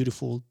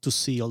beautiful to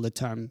see all the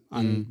time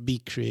and be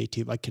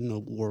creative. I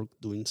cannot work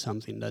doing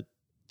something that's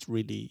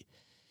really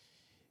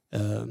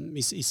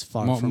is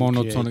far from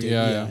monotonic.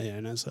 creative.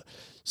 Yeah. And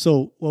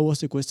so what was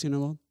the question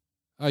about?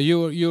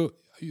 You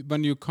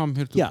when you come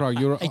here to Prague,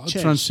 you're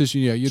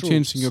transition. Yeah, you're True.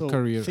 changing your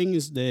career. Thing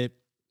is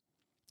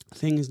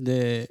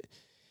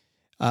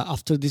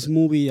after this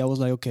movie, I was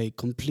like, okay,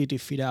 completely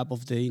fed up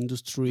of the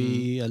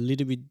industry, a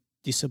little bit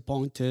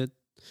disappointed,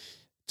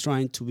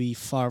 trying to be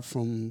far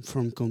from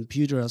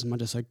computer as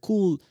much as I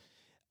could.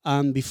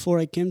 And before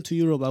I came to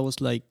Europe, I was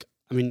like,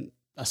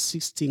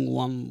 assisting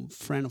one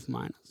friend of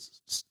mine,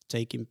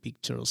 taking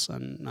pictures,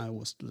 and I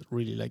was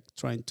really like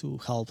trying to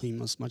help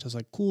him as much as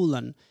I could.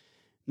 And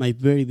my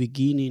very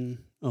beginning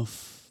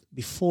of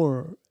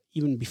before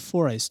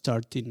I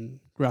started in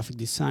graphic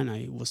design,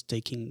 I was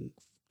taking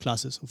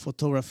classes of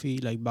photography,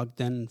 like back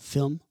then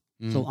film,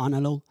 so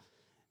analog,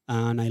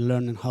 and I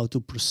learned how to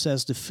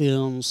process the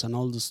films and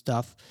all the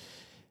stuff.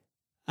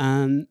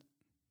 And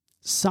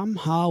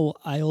somehow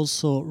I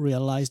also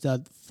realized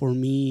that for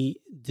me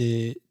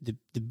the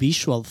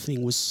visual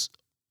thing was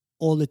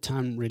all the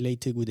time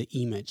related with the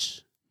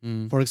image.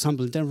 For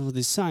example, in terms of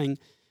design,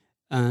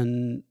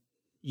 and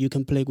you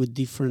can play with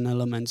different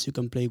elements. You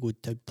can play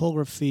with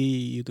typography.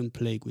 You can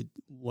play with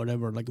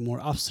whatever, like more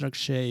abstract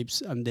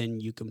shapes, and then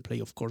you can play,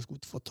 of course,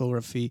 with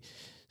photography.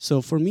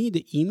 So for me,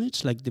 the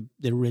image, like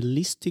the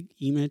realistic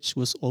image,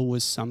 was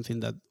always something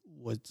that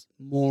was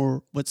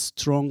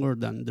stronger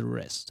than the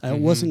rest. I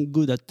wasn't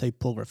good at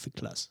typography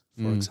class,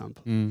 for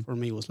example. For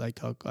me, it was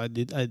like I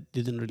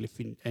didn't really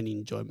feel any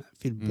enjoyment. I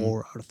feel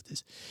bored out of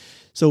this.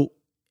 So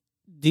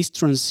this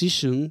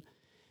transition.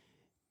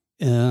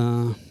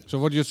 So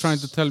what you're trying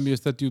to tell me is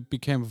that you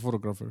became a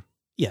photographer?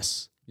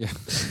 Yes. Yeah.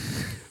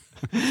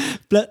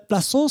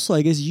 Plus also,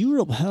 I guess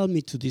Europe helped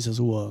me to this as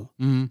well.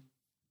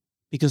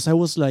 Because I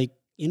was like,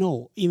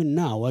 even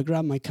now, I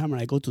grab my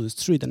camera, I go to the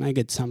street, and I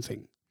get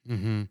something.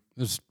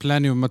 There's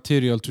plenty of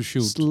material to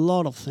shoot. There's a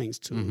lot of things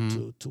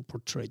to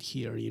portray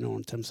here,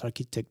 in terms of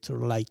architecture,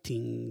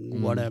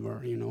 lighting,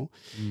 whatever,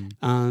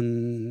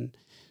 And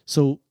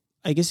so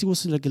I guess it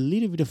was like a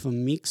little bit of a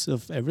mix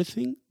of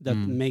everything that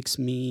makes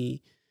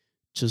me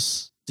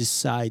just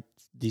decide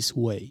this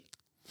way.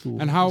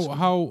 And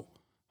how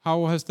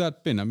has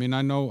that been?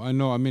 I know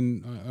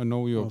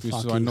you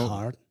obviously. So I know.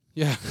 Hard.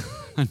 Yeah,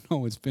 I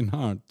know it's been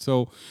hard.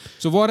 So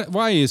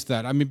why is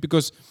that?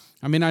 Because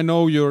I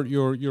know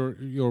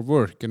your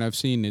work, and I've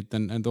seen it,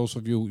 and those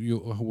of you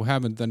who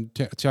haven't, then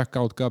check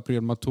out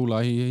Gabriel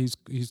Matula.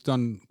 He's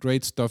done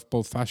great stuff,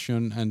 both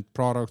fashion and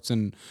products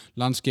and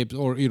landscapes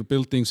or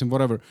buildings and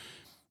whatever.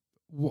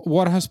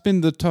 What has been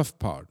the tough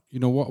part?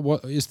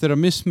 What is there a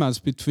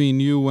mismatch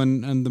between you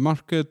and the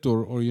market,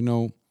 or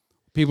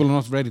people are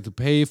not ready to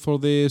pay for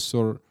this,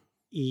 or?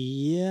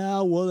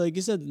 Yeah, well, I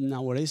guess that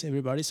nowadays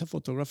everybody's a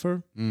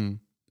photographer.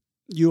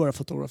 You are a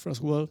photographer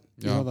as well.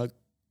 You have a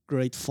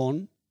great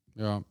phone.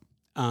 Yeah.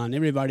 And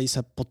everybody's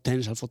a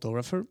potential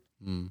photographer.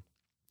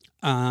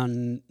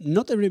 And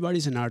not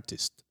everybody's an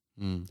artist.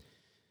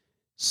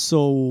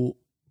 So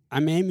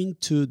I'm aiming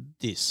to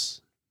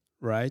this,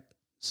 right?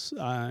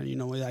 I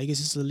guess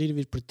it's a little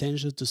bit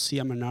pretentious to see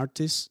I'm an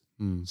artist.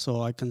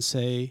 So I can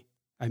say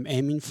I'm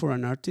aiming for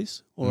an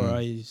artist, or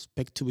I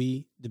expect to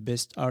be the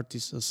best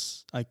artist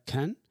as I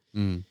can.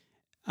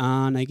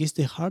 And I guess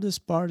the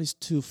hardest part is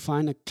to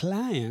find a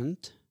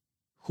client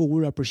who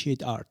will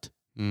appreciate art.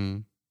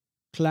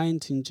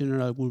 Client in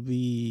general will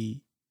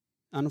be,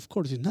 and of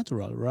course it's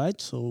natural,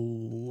 right?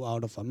 So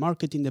out of a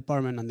marketing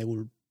department, and they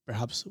will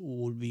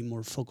be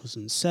more focused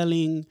on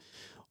selling,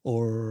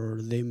 or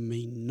they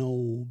may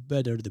know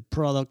better the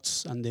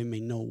products, and they may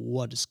know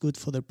what is good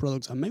for their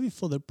products. And maybe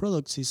for their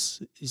products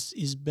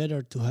is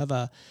better to have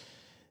a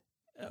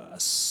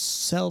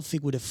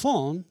selfie with a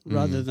phone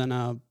rather than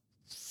a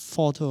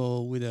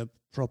photo with a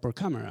proper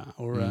camera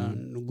or a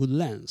good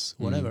lens,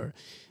 whatever.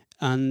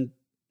 And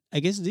I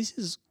guess this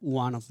is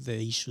one of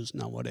the issues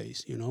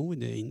nowadays, with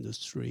the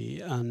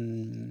industry,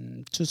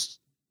 and just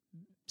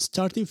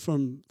starting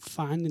from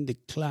finding the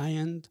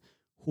client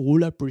who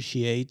will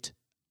appreciate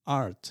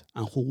art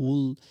and who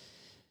will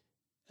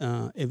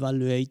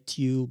evaluate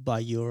you by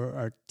your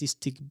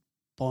artistic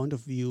point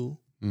of view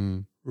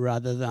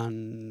rather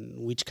than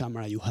which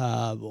camera you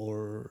have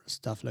or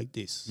stuff like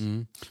this.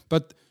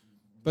 But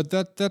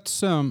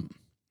that's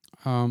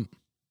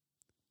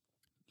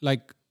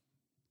like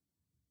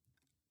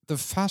the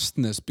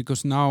fastness,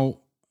 because now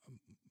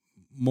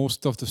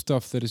most of the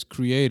stuff that is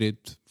created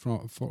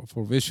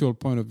for visual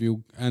point of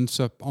view ends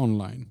up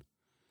online.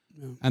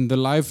 Yeah. And the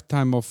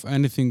lifetime of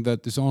anything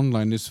that is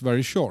online is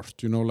very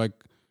short, you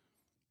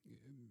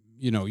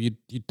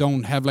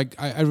don't have, like,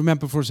 I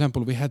remember, for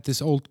example, we had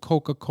this old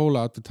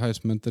Coca-Cola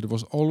advertisement that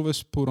was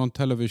always put on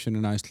television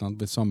in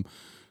Iceland with some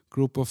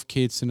group of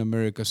kids in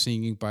America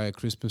singing by a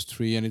Christmas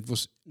tree, and it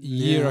was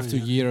year after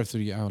year after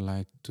year. I would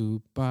like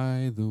to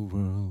buy the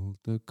world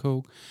a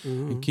Coke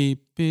and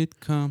keep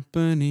it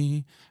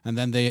company. And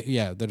then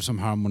there's some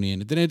harmony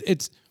in it. Then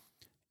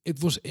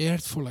it was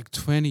aired for like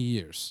 20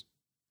 years.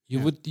 You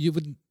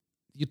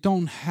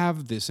don't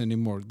have this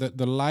anymore.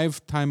 The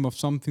lifetime of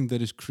something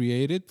that is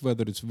created,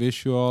 whether it's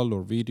visual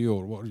or video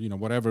or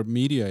whatever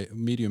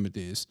medium it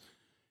is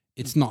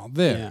it's not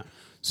there. Yeah.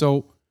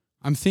 So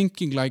I'm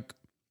thinking like,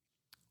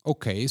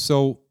 okay,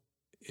 so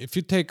if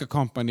you take a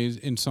company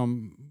in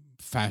some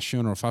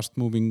fashion or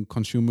fast-moving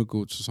consumer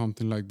goods or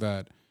something like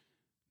that,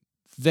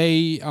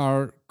 they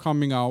are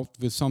coming out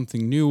with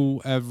something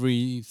new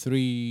every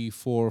 3,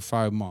 4,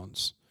 5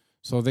 months.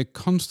 So they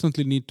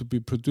constantly need to be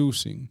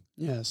producing.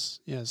 Yes.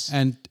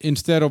 And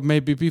instead of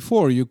maybe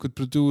before, you could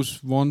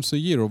produce once a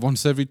year or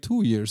once every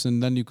 2 years,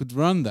 and then you could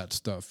run that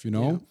stuff, you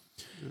know? Yeah.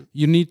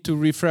 You need to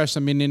refresh.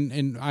 I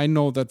mean, I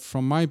know that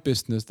from my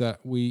business that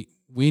we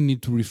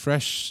need to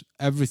refresh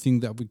everything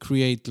that we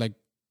create like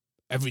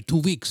every 2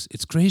 weeks.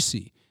 It's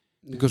crazy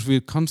because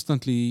we're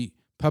constantly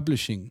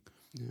publishing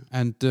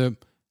and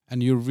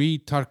you're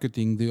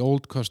retargeting the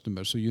old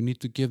customers. So you need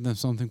to give them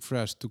something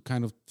fresh to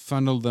kind of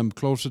funnel them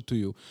closer to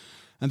you.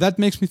 And that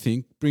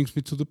brings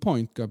me to the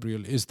point,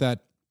 Gabriel, is that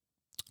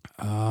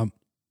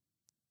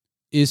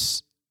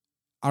is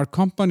our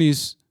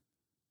companies,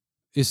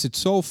 is it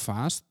so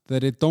fast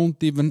that it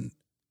don't even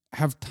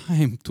have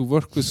time to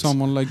work with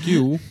someone like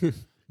you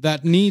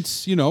that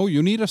needs,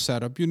 you need a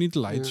setup, you need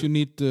lights, you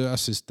need the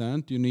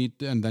assistant,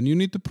 and then you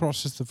need to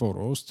process the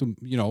photos to,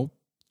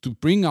 to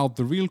bring out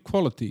the real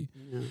quality.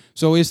 Yeah.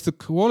 So is the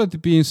quality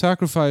being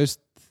sacrificed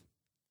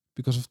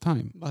because of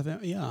time?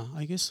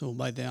 I guess so.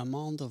 By the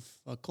amount of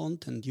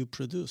content you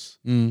produce,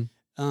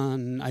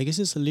 and I guess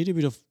it's a little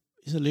bit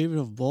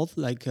of both.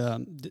 Like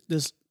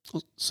there's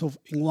so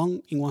in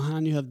one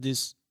hand you have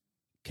this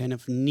kind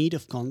of need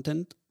of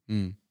content,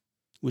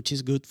 which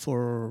is good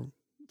for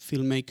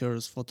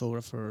filmmakers,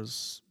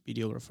 photographers,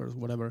 videographers,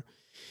 whatever.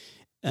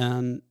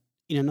 And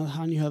in another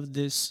hand, you have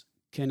this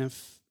kind of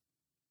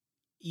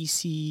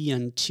easy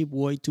and cheap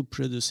way to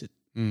produce it.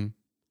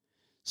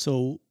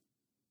 So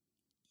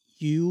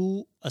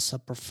you, as a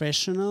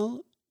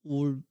professional,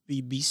 will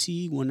be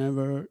busy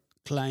whenever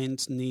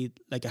clients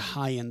need like a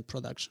high-end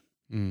production.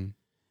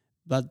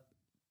 But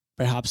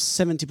perhaps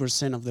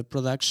 70% of the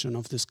production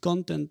of this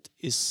content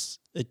is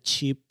a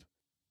cheap,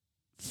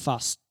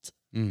 fast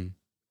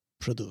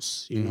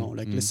produce,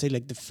 let's say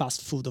like the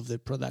fast food of the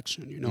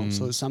production,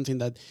 so it's something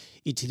that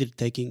it's either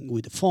taking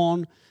with the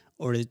phone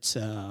or it's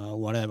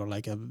whatever,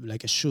 like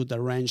a shoot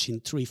arranged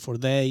in 3-4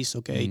 days.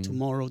 Okay,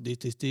 tomorrow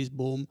this,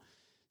 boom,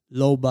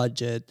 low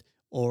budget,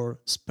 or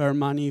spare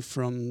money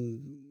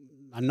from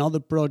another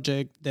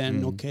project.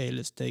 Then okay,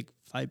 let's take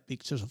 5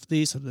 pictures of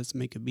this, or let's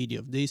make a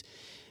video of this,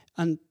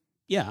 and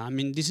yeah, I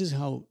mean this is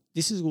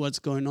what's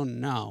going on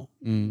now.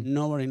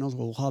 Nobody knows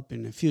what will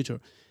happen in the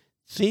future.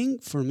 Thing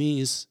for me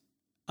is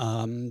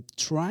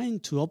trying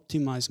to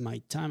optimize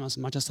my time as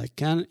much as I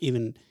can,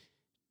 even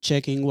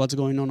checking what's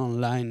going on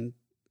online,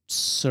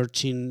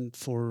 searching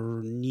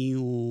for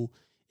new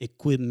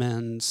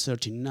equipment,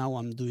 searching. Now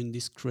I'm doing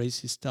this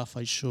crazy stuff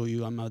I show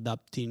you. I'm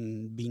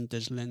adapting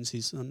vintage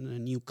lenses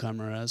on new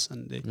cameras,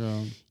 and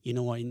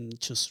I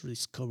just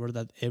discovered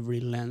that every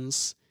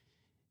lens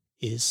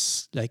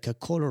is like a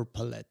color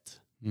palette.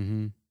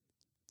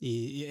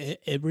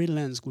 Every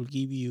lens will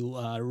give you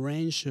a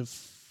range of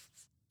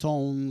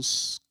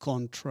tones,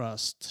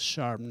 contrast,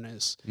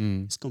 sharpness.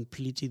 It's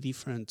completely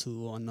different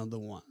to another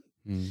one.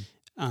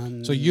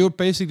 And so you're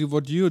basically,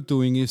 what you're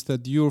doing is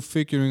that you're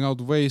figuring out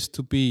ways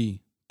to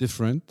be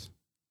different.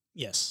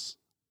 Yes.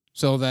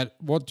 So that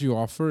what you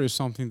offer is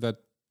something that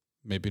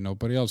maybe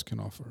nobody else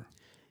can offer.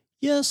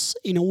 Yes,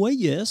 in a way,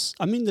 yes.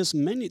 I mean, there's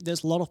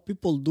a lot of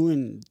people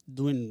doing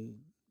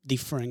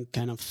different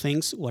kind of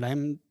things. What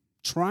I'm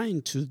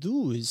trying to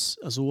do is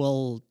as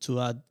well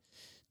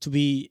to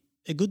be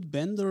a good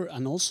vendor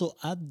and also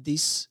add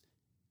this,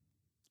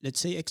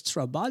 let's say,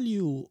 extra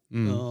value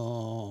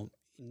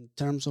in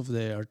terms of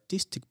the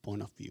artistic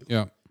point of view.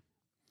 Yeah.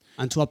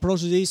 And to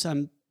approach this,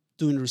 I'm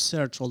doing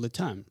research all the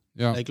time.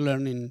 Yeah. Like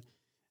learning,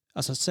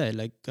 as I said,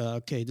 like,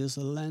 okay, there's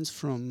a lens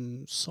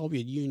from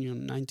Soviet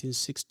Union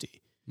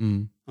 1960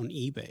 on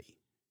eBay.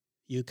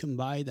 You can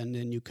buy it and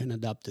then you can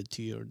adapt it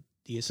to your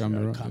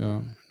DSLR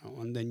camera.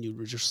 And then your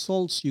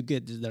results you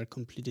get that are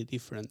completely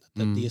different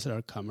than the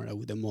DSLR camera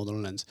with the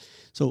modern lens.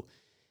 So,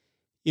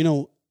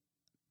 and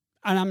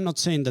I'm not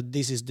saying that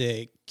this is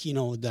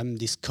them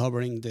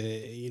discovering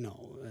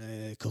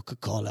the,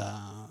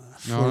 Coca-Cola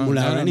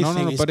formula or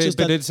anything. No, but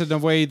it's in a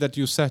way that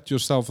you set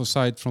yourself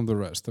aside from the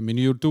rest. I mean,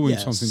 you're doing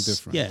something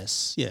different.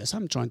 Yes.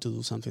 I'm trying to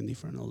do something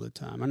different all the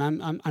time.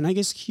 And I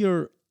guess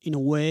here, in a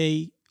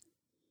way,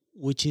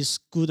 which is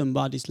good and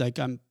bad, is like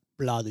I'm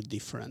bloody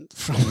different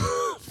from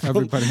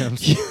everybody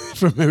else.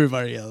 From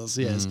everybody else,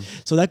 yes.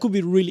 So that could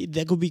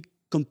be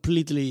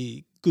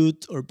completely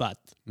good or bad.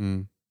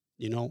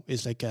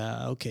 It's like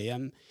okay,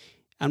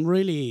 I'm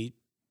really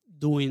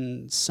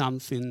doing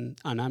something,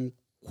 and I'm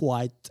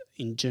quite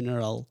in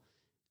general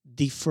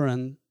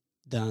different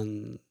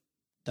than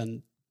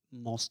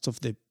most of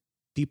the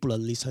people, at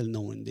least I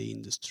know, in the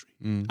industry.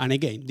 And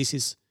again,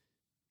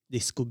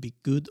 this could be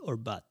good or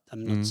bad.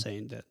 I'm not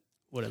saying that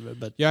whatever,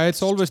 but yeah,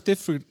 it's always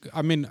different.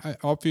 I mean,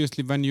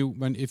 obviously,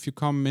 if you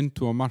come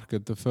into a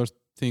market, the first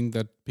thing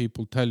that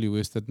people tell you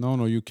is that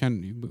no, you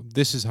can.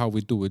 This is how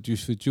we do it. You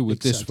should do it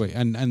this way,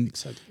 and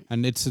Exactly.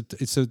 and it's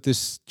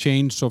this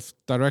change of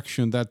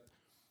direction that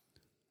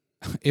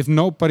if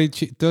nobody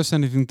does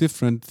anything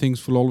different,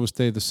 things will always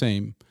stay the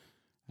same,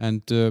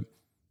 and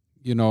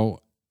you know,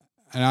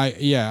 and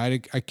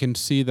I can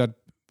see that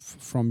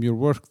from your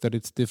work that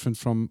it's different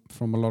from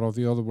a lot of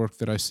the other work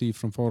that I see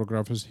from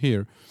photographers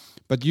here.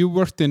 But you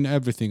worked in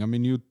everything. I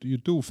mean, you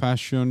do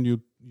fashion,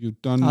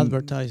 you've done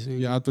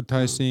Advertising.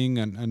 advertising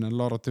and a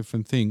lot of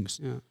different things.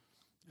 Yeah.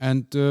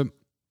 And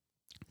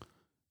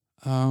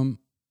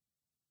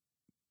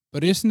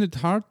but isn't it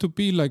hard to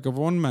be like a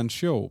one-man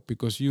show,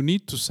 because you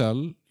need to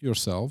sell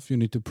yourself, you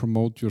need to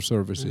promote your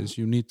services,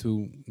 you need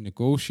to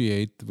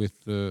negotiate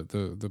with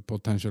the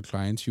potential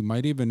clients. You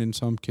might even in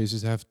some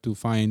cases have to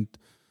find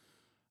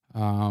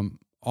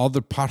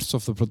other parts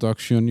of the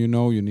production, you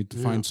need to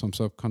find some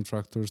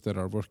subcontractors that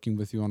are working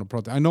with you on a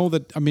project. I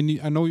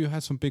know you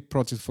had some big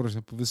projects, for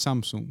example, with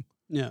Samsung.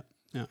 Yeah.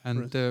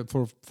 And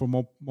for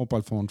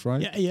mobile phones,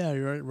 right? Yeah.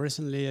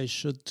 Recently, I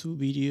shot 2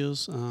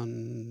 videos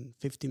and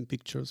 15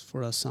 pictures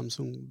for a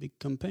Samsung big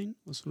campaign.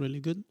 It was really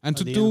good. And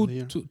to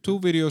do two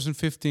videos and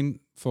 15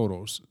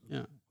 photos.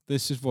 Yeah.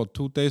 This is what,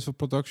 2 days of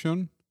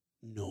production?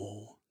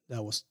 No,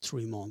 that was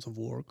 3 months of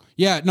work.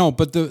 Yeah, no,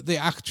 but the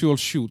actual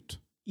shoot.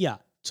 Yeah,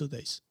 2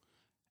 days.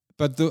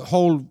 But the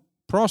whole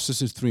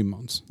process is 3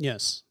 months.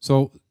 Yes.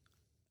 So,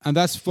 and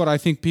that's what I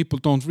think people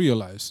don't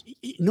realize.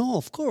 No,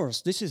 of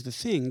course. This is the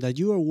thing, that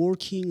you are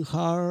working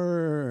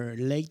hard,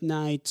 late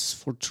nights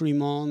for 3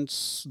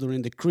 months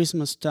during the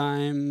Christmas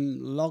time,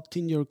 locked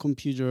in your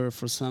computer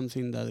for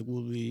something that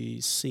will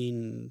be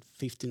seen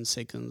 15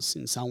 seconds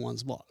in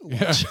someone's watch.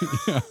 Yeah.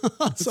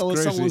 So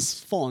crazy. Someone's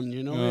phone,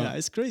 Yeah,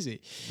 it's crazy.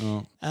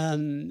 Oh.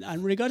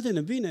 And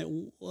regarding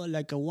being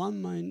like a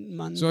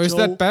one-man So is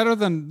that better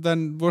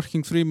than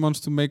working 3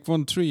 months to make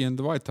 1 tree in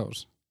the White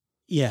House?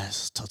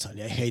 Yes,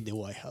 totally. I hate the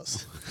White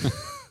House.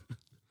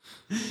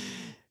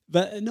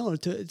 But no,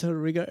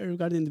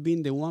 regarding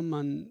being the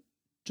one-man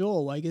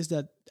show, I guess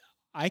that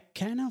I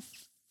kind of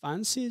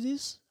fancy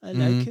this. I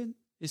like it.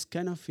 It's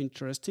kind of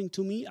interesting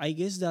to me. I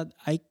guess that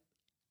I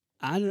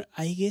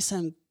guess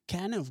I'm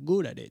kind of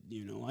good at it.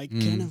 I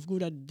kind of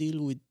good at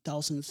deal with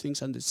 1,000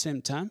 things at the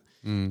same time.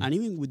 And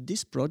even with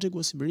this project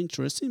was very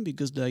interesting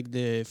because like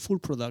the full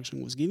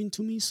production was given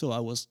to me, so I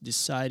was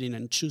deciding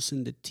and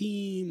choosing the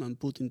team and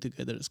putting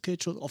together a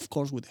schedule, of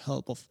course with the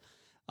help of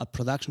a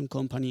production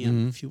company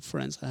and a few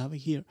friends I have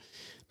here.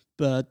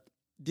 But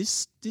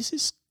this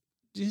is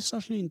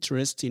actually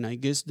interesting. I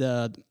guess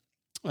that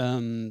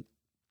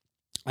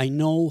I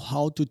know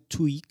how to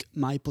tweak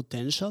my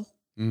potential.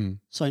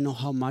 So I know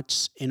how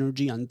much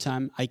energy and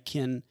time I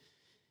can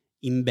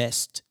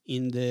invest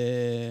in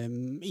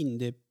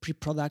the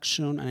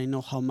pre-production, and I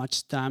know how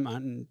much time I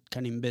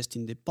can invest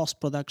in the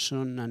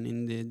post-production and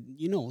in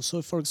the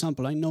So for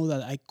example, I know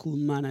that I could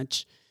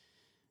manage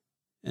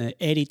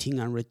editing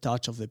and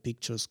retouch of the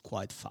pictures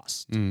quite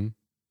fast.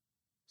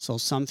 So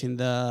something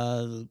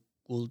that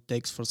will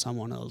take for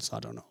someone else, I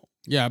don't know.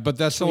 Yeah, but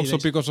that's also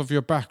because of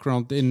your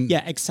background in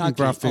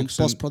exactly, in graphics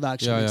on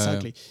post-production,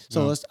 exactly.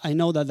 So I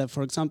know that,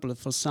 for example,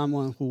 for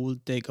someone who will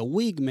take a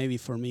week, maybe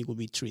for me it will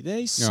be 3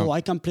 days. Yeah. So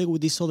I can play with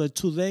these other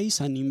 2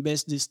 days and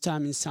invest this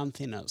time in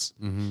something else,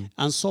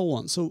 and so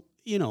on. So,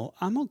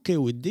 I'm okay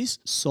with this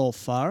so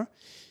far.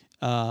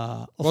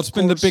 What's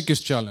been the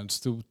biggest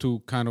challenge to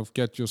kind of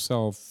get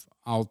yourself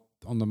out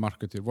on the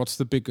market here? What's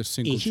the biggest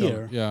single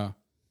challenge? Yeah.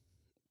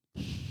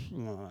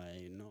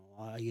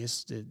 I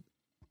guess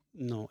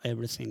no,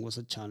 everything was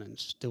a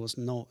challenge. There was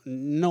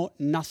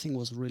nothing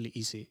was really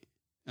easy.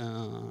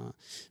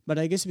 But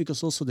I guess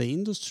because also the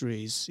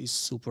industry is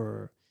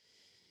super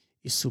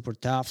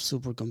tough,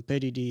 super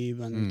competitive,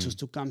 and just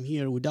to come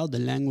here without the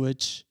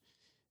language,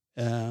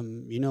 I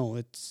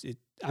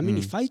mean,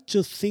 if I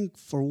just think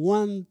for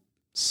 1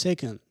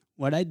 second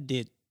what I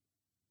did,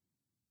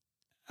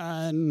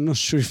 I'm not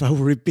sure if I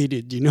will repeat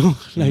it.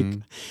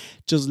 Like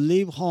just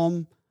leave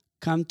home,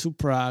 come to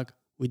Prague,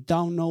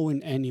 without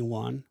knowing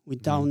anyone,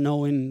 without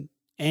knowing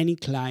any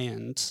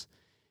clients,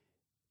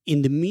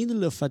 in the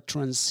middle of a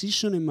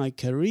transition in my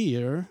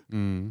career,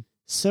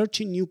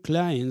 searching new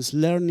clients,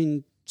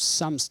 learning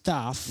some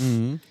stuff.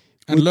 And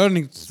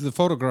learning the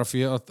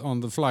photography on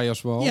the fly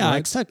as well. Yeah, right?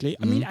 exactly.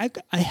 I mean,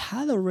 I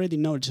had already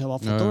knowledge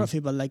about photography,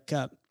 but like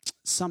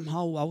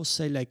somehow I would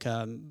say like...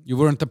 you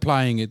weren't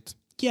applying it.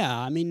 Yeah,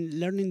 I mean,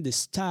 learning the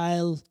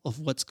style of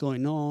what's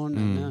going on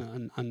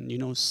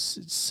and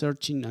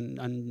searching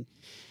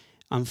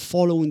and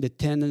following the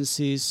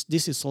tendencies.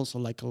 This is also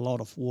like a lot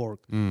of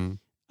work.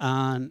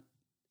 And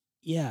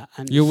yeah.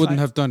 And you wouldn't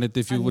have done it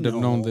if you would have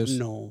known this.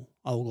 No,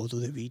 I will go to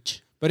the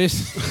beach. But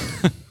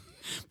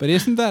but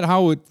isn't that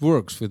how it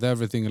works with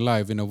everything in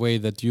life, in a way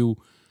that you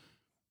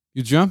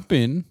jump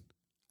in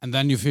and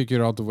then you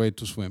figure out a way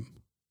to swim?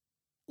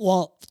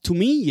 Well, to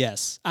me,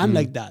 yes. I'm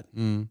like that.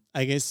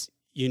 I guess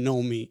you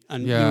know me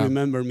and you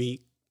remember me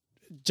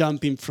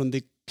jumping from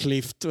the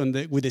cliff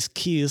with the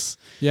skis.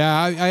 Yeah,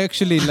 I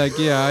actually like,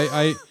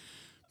 I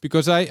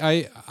because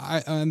I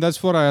and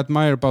that's what I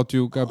admire about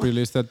you, Gabriel,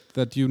 is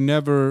that you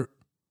never,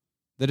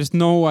 there is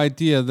no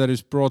idea that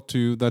is brought to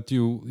you that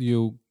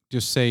you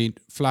just say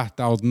flat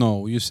out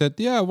no. You said,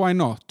 yeah, why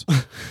not?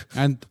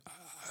 And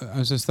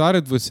as I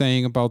started with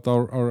saying about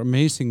our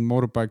amazing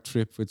motorbike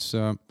trip, which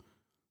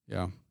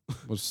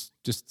was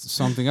just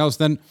something else.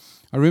 Then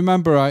I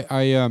remember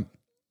I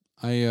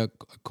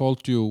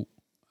called you.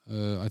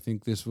 I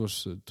think this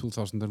was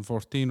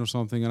 2014 or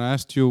something, and I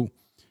asked you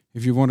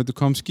if you wanted to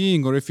come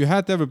skiing or if you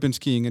had ever been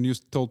skiing, and you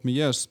told me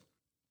yes.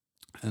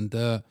 And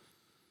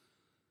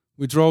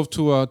we drove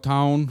to a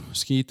town,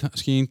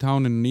 skiing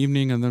town in an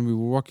evening, and then we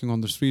were walking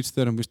on the streets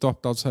there, and we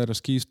stopped outside a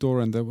ski store,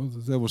 and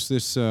there was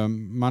this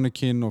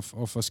mannequin of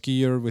a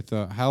skier with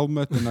a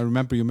helmet, and I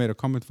remember you made a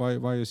comment,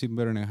 why is he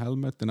wearing a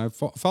helmet? And I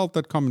felt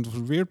that comment was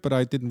weird, but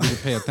I didn't really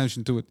pay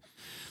attention to it.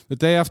 The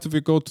day after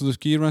we go to the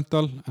ski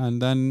rental,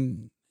 and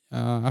then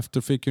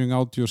after figuring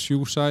out your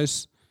shoe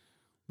size,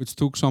 which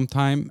took some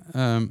time,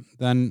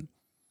 then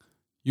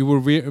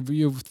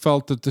you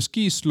felt that the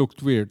skis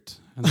looked weird.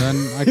 And then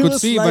I could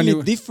see when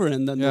you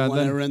different than the one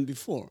I ran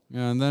before.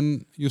 Yeah, and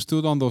then you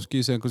stood on those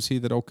skis and I could see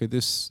that okay,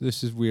 this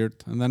is weird.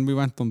 And then we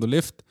went on the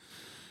lift,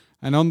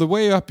 and on the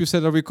way up you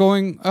said, "Are we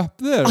going up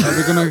there?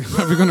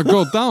 Are we gonna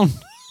go down?"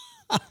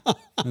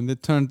 And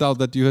it turned out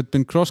that you had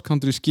been cross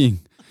country skiing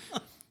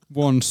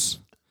once,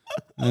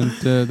 and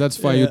that's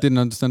why you didn't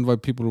understand why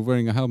people were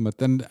wearing a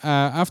helmet. And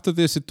after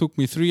this, it took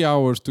me 3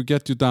 hours to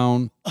get you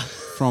down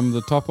from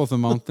the top of the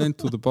mountain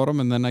to the bottom,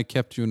 and then I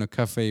kept you in a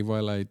cafe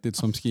while I did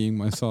some skiing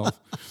myself.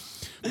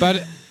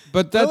 But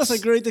that was a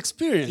great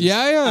experience.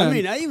 Yeah. I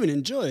mean, I even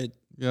enjoyed it.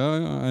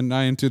 Yeah, and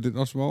I enjoyed it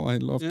as well. I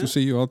love to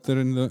see you out there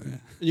in the.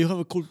 You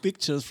have cool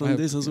pictures from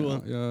this as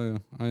well. Yeah.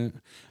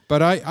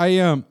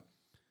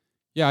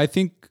 I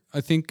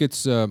think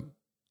it's.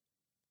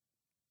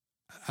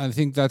 I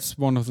think that's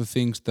one of the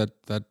things that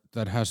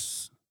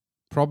has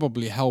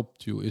probably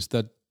helped you is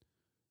that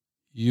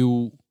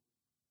you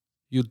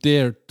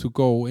dare to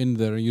go in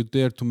there, you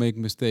dare to make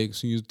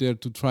mistakes, and you dare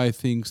to try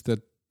things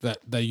that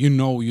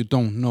you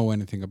don't know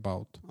anything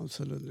about.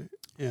 Absolutely,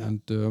 yeah.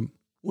 And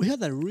we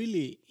had a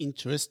really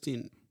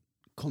interesting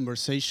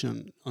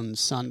conversation on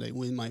Sunday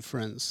with my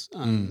friends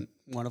and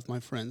one of my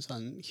friends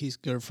and his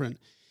girlfriend,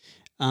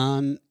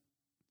 and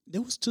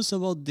there was just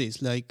about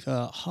this, like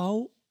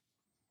how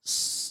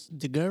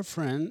the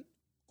girlfriend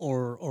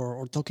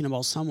or talking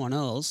about someone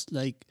else,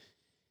 like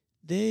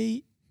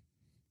they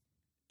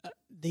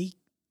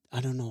I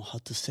don't know how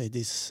to say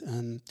this,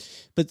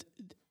 but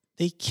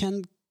they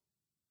can't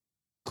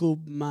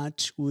cope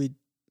much with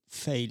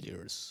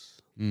failures.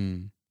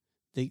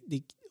 They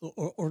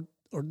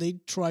they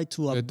try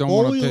to avoid.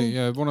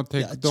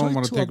 Don't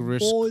want to take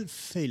risks. Avoid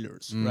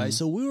failures, right?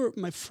 So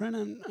my friend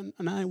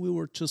and I, we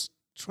were just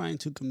trying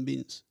to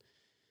convince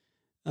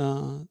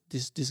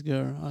this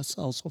girl, as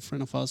also a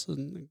friend of us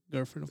and a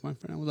girlfriend of my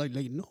friend. I was like,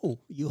 no,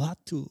 you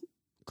have to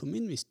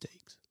commit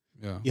mistakes.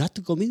 Yeah, you have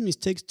to commit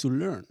mistakes to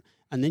learn,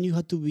 and then you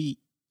have to be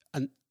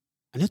and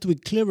you have to be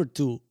clever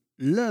to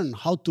learn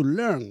how to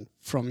learn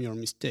from your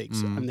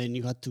mistakes, and then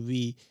you have to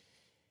be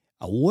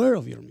aware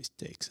of your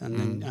mistakes, and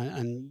then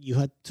and you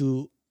had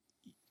to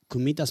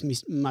commit as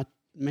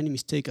many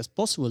mistakes as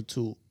possible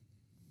to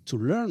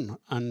learn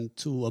and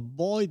to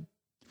avoid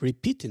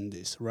repeating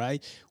this,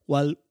 right?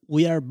 While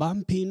we are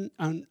bumping,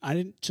 and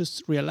I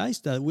just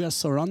realized that we are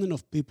surrounded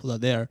of people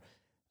that they're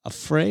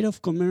afraid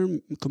of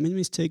commit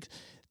mistakes,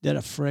 they're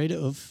afraid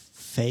of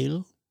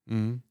fail,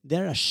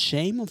 they're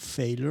ashamed of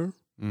failure.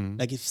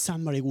 Like if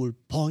somebody will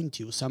point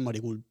you,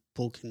 somebody will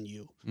poke in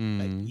you,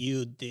 like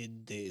you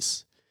did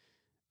this.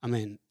 I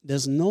mean,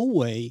 there's no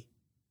way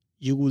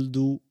you will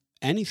do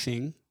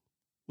anything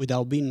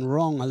without being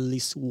wrong at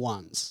least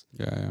once.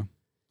 Yeah.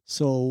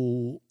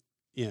 So,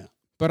 yeah.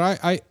 But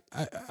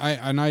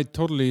I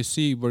totally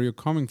see where you're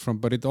coming from,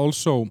 but it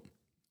also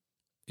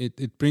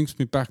it brings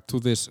me back to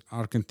this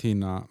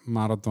Argentina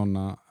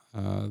Maradona,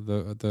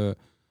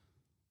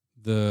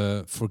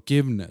 the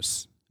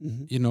forgiveness.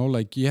 You know,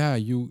 like,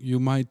 you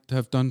might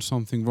have done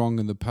something wrong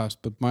in the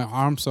past, but my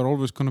arms are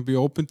always going to be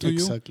open to you.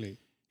 Exactly.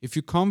 If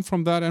you come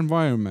from that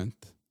environment,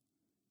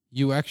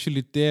 you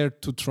actually dare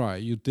to try.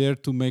 You dare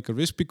to make a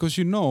risk because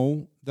you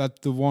know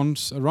that the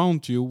ones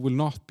around you will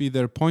not be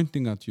there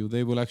pointing at you.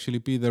 They will actually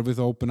be there with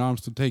open arms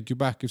to take you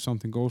back if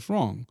something goes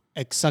wrong.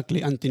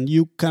 Exactly, until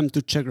you come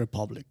to Czech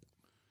Republic.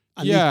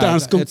 And it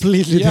turns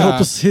completely the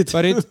opposite.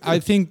 But I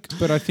think,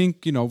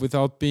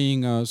 without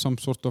being some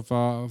sort of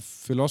a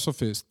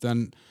philosophist,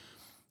 then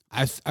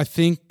I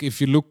think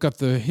if you look at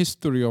the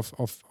history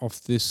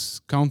of this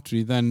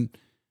country, then,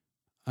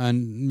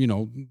 and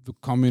the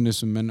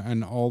communism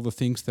and all the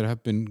things that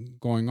have been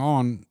going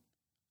on,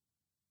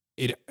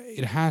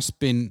 it has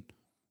been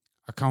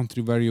a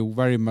country where you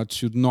very much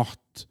should not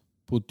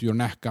put your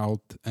neck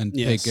out and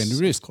take any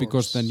risk,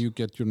 because then you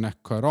get your neck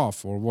cut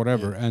off or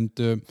whatever. Yeah.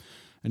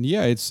 And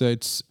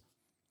it's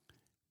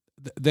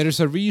there is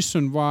a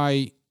reason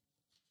why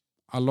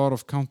a lot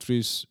of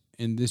countries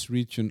in this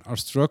region are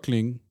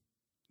struggling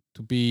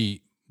to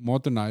be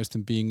modernized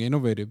and being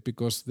innovative,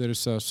 because there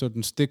is a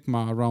certain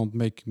stigma around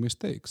making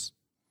mistakes.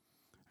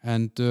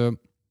 And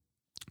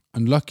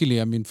luckily,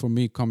 I mean, for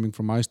me, coming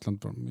from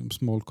Iceland, from a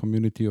small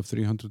community of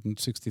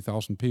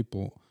 360,000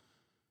 people,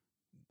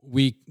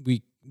 we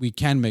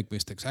can make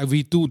mistakes.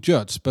 We do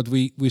judge, but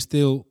we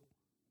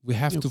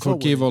have to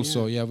forgive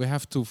also. Yeah, we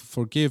have to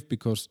forgive,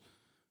 because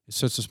it's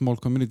such a small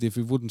community. If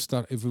we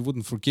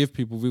wouldn't forgive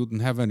people, we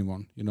wouldn't have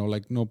anyone.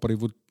 Like nobody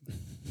would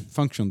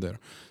function there.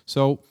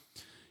 So,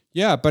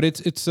 yeah, but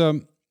it's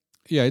an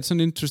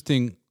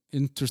interesting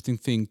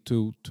thing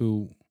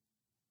to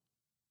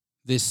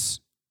this.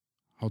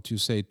 How do you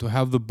say, to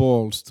have the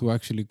balls to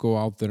actually go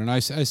out there. And I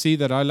see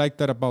that. I like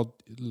that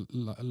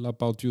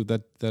about you,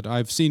 that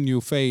I've seen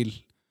you fail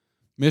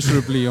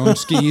miserably on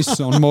skis,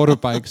 on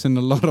motorbikes, and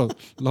a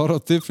lot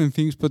of different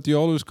things, but you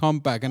always come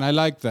back, and I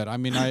like that. I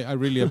mean, I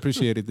really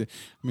appreciate it.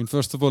 I mean,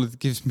 first of all, it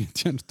gives me a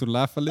chance to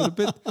laugh a little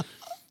bit,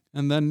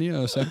 and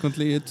then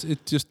secondly,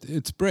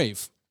 it's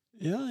brave.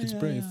 Yeah, it's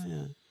brave.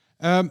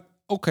 Yeah.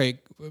 Okay,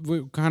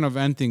 we're kind of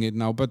ending it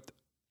now, but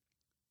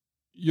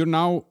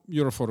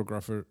you're a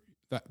photographer.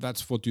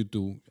 That's what you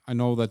do. I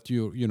know that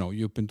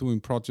you've been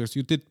doing projects.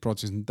 You did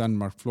projects in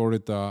Denmark,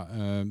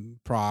 Florida,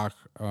 Prague,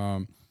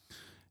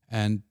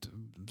 and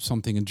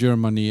something in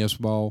Germany as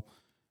well.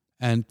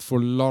 And for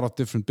a lot of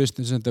different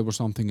businesses, there was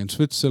something in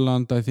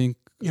Switzerland, I think.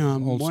 Yeah,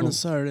 also.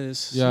 Buenos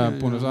Aires. Yeah,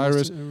 Buenos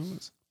Aires.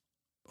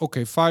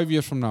 Okay, 5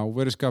 years from now,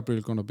 where is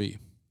Gabriel going to be?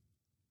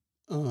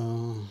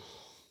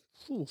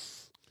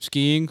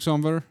 Skiing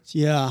somewhere?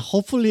 Yeah,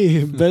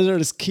 hopefully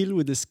better skill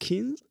with the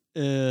skins.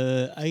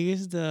 I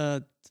guess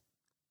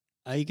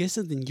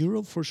that in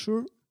Europe for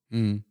sure.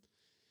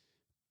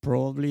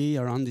 Probably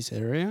around this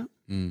area.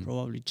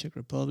 Probably Czech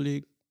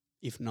Republic.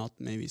 If not,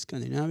 maybe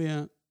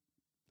Scandinavia.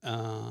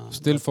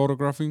 Still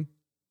photographing?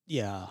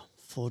 Yeah,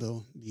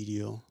 photo,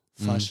 video,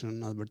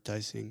 fashion,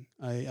 advertising.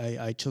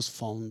 I just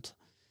found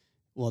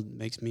what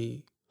makes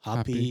me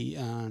happy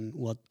and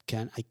what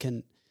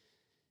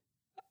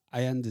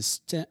I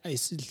understand.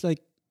 It's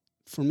like,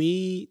 for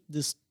me,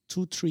 this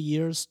 2-3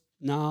 years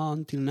now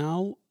until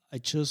now, I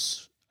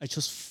just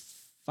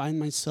find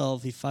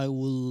myself, if I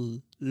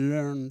will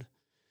learn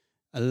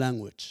a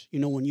language.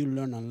 When you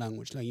learn a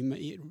language, like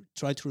you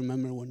try to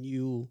remember when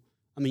you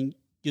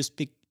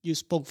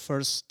spoke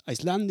first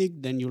Icelandic,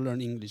 then you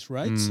learn English,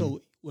 right?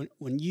 So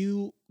when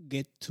you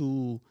get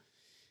to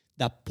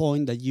that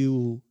point that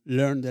you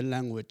learn the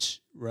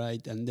language,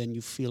 right, and then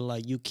you feel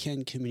like you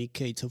can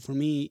communicate. So for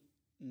me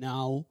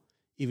now,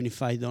 even if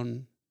I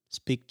don't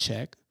speak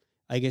Czech,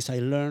 I guess I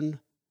learn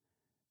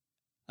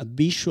a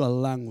visual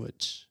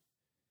language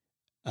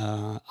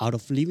out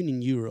of living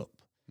in Europe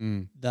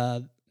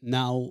that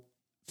now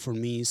for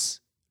me is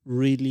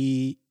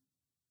really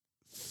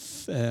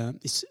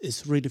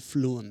it's really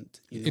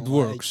fluent. It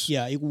works.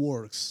 It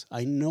works.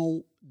 I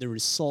know the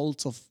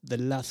results of the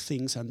last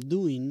things I'm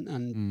doing,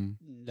 and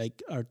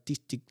like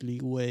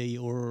artistically way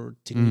or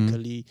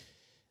technically,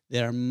 they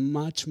are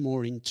much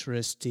more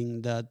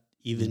interesting than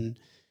even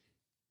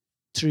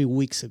 3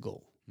 weeks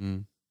ago.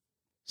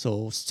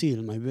 So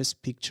still, my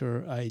best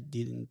picture, I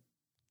didn't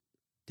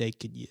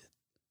take it yet.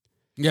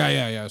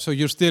 Yeah. So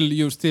you still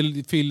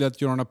feel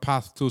that you're on a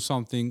path to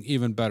something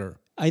even better.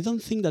 I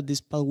don't think that this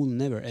path will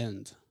never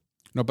end.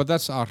 No, but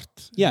that's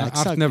art. Yeah,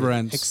 exactly. Art never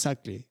ends.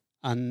 Exactly.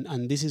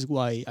 And this is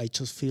why I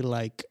just feel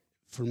like,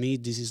 for me,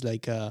 this is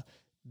like a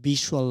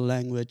visual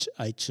language.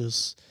 I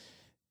just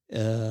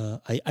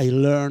I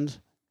learned,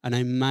 and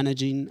I'm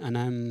managing, and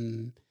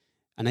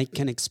I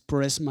can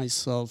express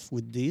myself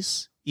with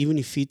this, even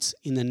if it's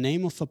in the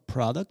name of a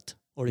product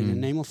or in the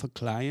name of a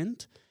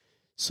client.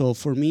 So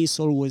for me, it's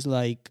always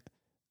like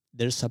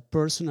there's a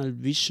personal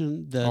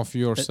vision that of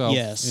yourself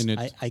in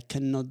it. I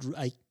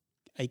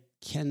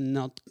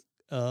cannot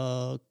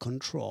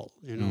control.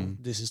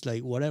 This is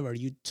like whatever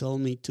you tell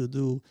me to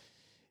do.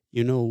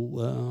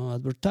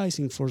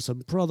 Advertising for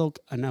some product,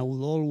 and I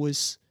will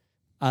always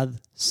add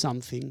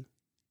something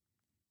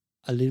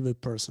a little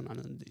bit personal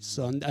in this.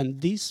 So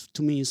and this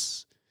to me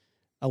is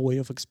a way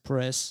of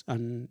express,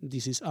 and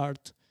this is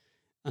art,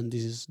 and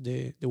this is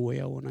the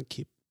way I want to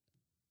keep.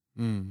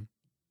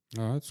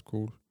 Oh, that's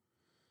cool.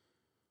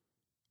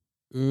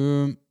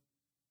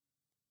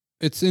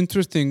 It's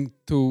interesting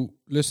to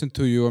listen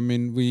to you. I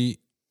mean, we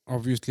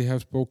obviously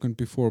have spoken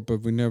before,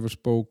 but we never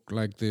spoke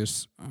like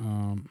this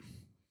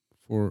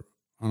for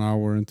an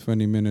hour and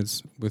 20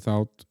 minutes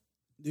without.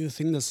 Do you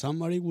think that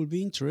somebody will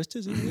be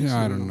interested in this?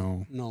 Yeah, I don't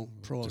know. No,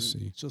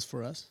 probably just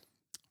for us.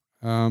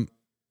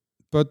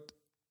 But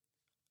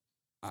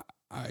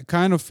I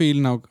kind of feel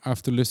now,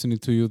 after listening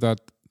to you,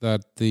 that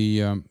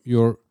the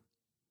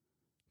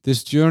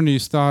this journey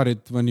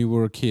started when you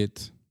were a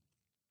kid.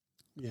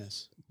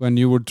 Yes. When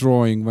you were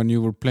drawing, when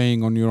you were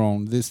playing on your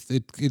own.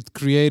 It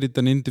created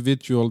an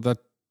individual that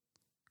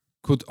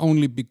could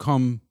only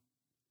become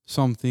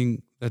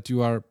something that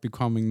you are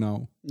becoming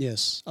now.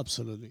 Yes,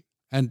 absolutely.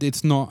 And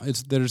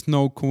there is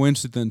no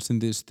coincidence in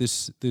this. There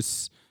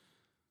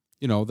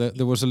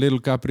was a little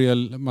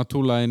Gabriel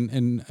Matula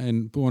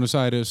in Buenos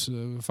Aires,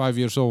 5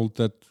 years old,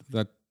 that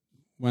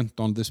went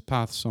on this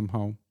path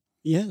somehow.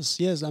 Yes.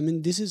 I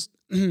mean, this is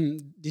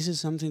this is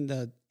something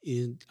that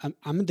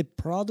I'm the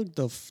product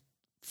of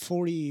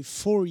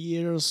 44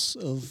 years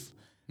of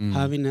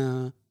having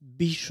a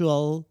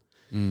visual,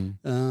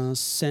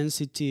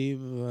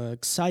 sensitive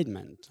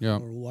excitement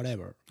or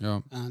whatever.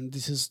 Yeah. And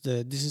this is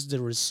the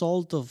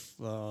result of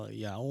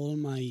all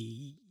my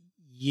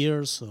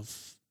years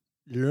of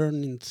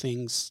learning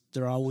things,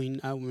 drawing.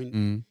 I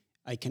mean,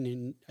 I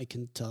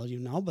can tell you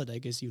now, but I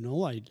guess you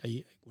know, I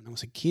when I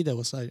was a kid, I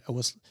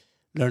was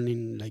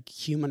learning like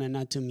human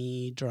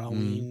anatomy,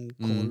 drawing,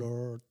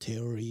 color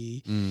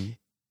theory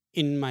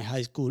in my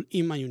high school,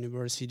 in my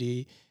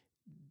university.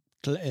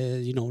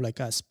 Like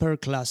spare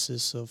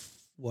classes of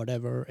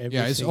whatever. Everything.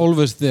 Yeah, it's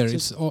always there.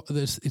 So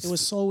it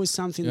was always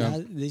something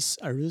that is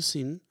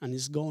arousing and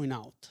is going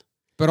out.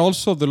 But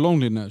also the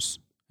loneliness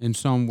in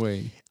some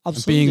way.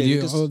 Absolutely.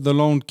 Being the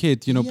lone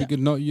kid,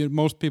 because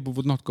most people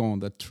would not go on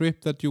that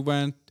trip that you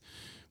went,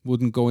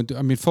 wouldn't go into.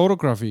 I mean,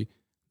 photography,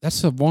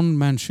 that's a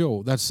one-man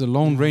show. That's a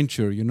lone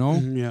ranger,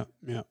 Yeah,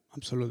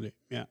 absolutely.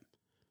 Yeah.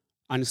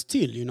 And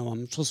still,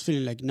 I'm just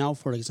feeling like now,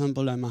 for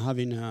example, I'm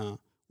having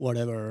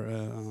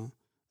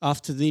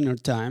after dinner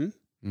time,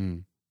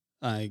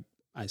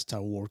 I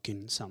start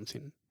working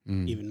something,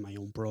 even my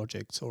own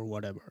projects or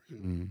whatever.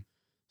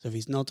 So if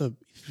it's not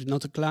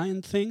a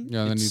client thing,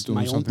 then it's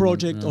my own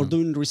project or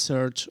doing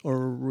research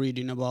or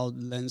reading about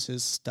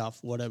lenses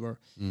stuff, whatever.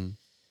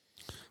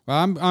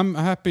 Well, I'm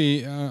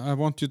happy. I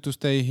want you to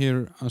stay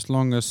here as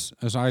long as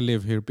I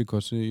live here,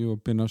 because you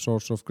have been a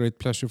source of great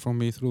pleasure for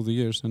me through the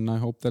years, and I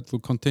hope that will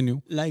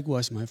continue.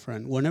 Likewise, my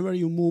friend. Whenever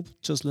you move,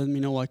 just let me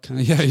know. I can.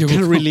 Yeah, you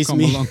can will release come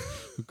me. along.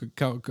 You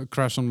could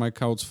crash on my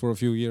couch for a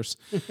few years.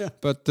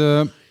 But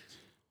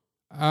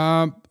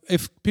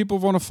if people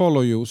want to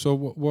follow you, so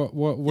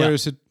where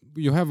is it?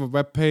 You have a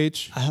web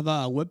page. I have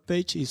a web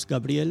page. It's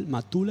Gabriel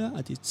Matula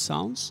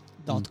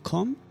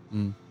 @itsounds.com.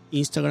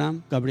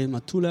 Instagram, Gabriel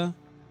Matula.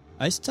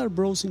 I start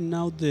browsing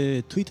now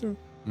the Twitter,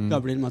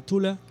 Gabriel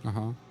Matula.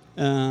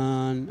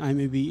 And I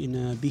may be in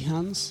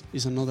Behance,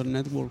 is another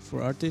network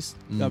for artists,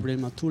 Gabriel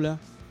Matula.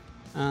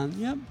 And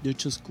you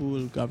just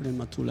Google Gabriel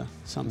Matula.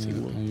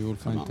 Something will you will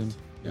come find out.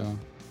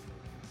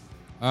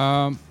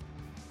 them.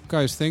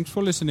 Guys, thanks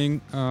for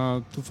listening.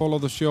 To follow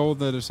the show,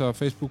 there is a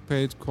Facebook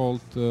page called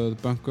The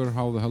Bunker.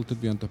 How the hell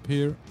did we end up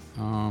here?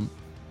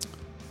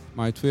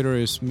 My Twitter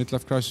is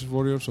Midlife Crisis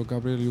Warrior, so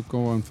Gabriel, you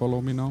go and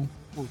follow me now.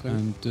 Okay.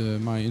 And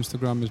my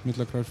Instagram is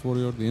Midlife Crisis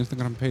Warrior. The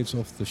Instagram page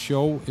of the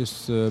show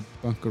is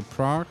Bunker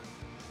Prague.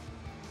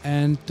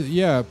 And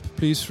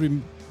please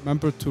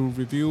remember to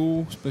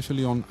review,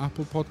 especially on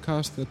Apple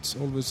Podcast. That's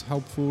always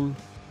helpful.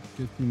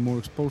 Give me more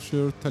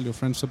exposure. Tell your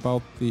friends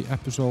about the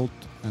episode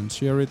and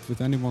share it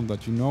with anyone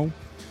that you know.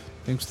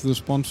 Thanks to the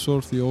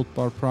sponsors, the Old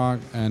Bar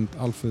Prague and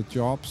Alfred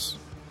Jobs,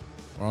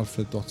 or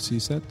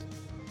alfred.cz.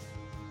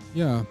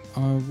 I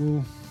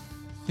will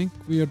think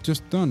we are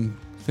just done.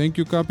 Thank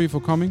you, Gabi, for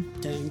coming.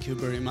 Thank you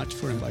very much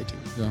for inviting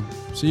me.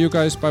 See you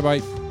guys.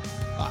 Bye-bye.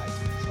 Bye.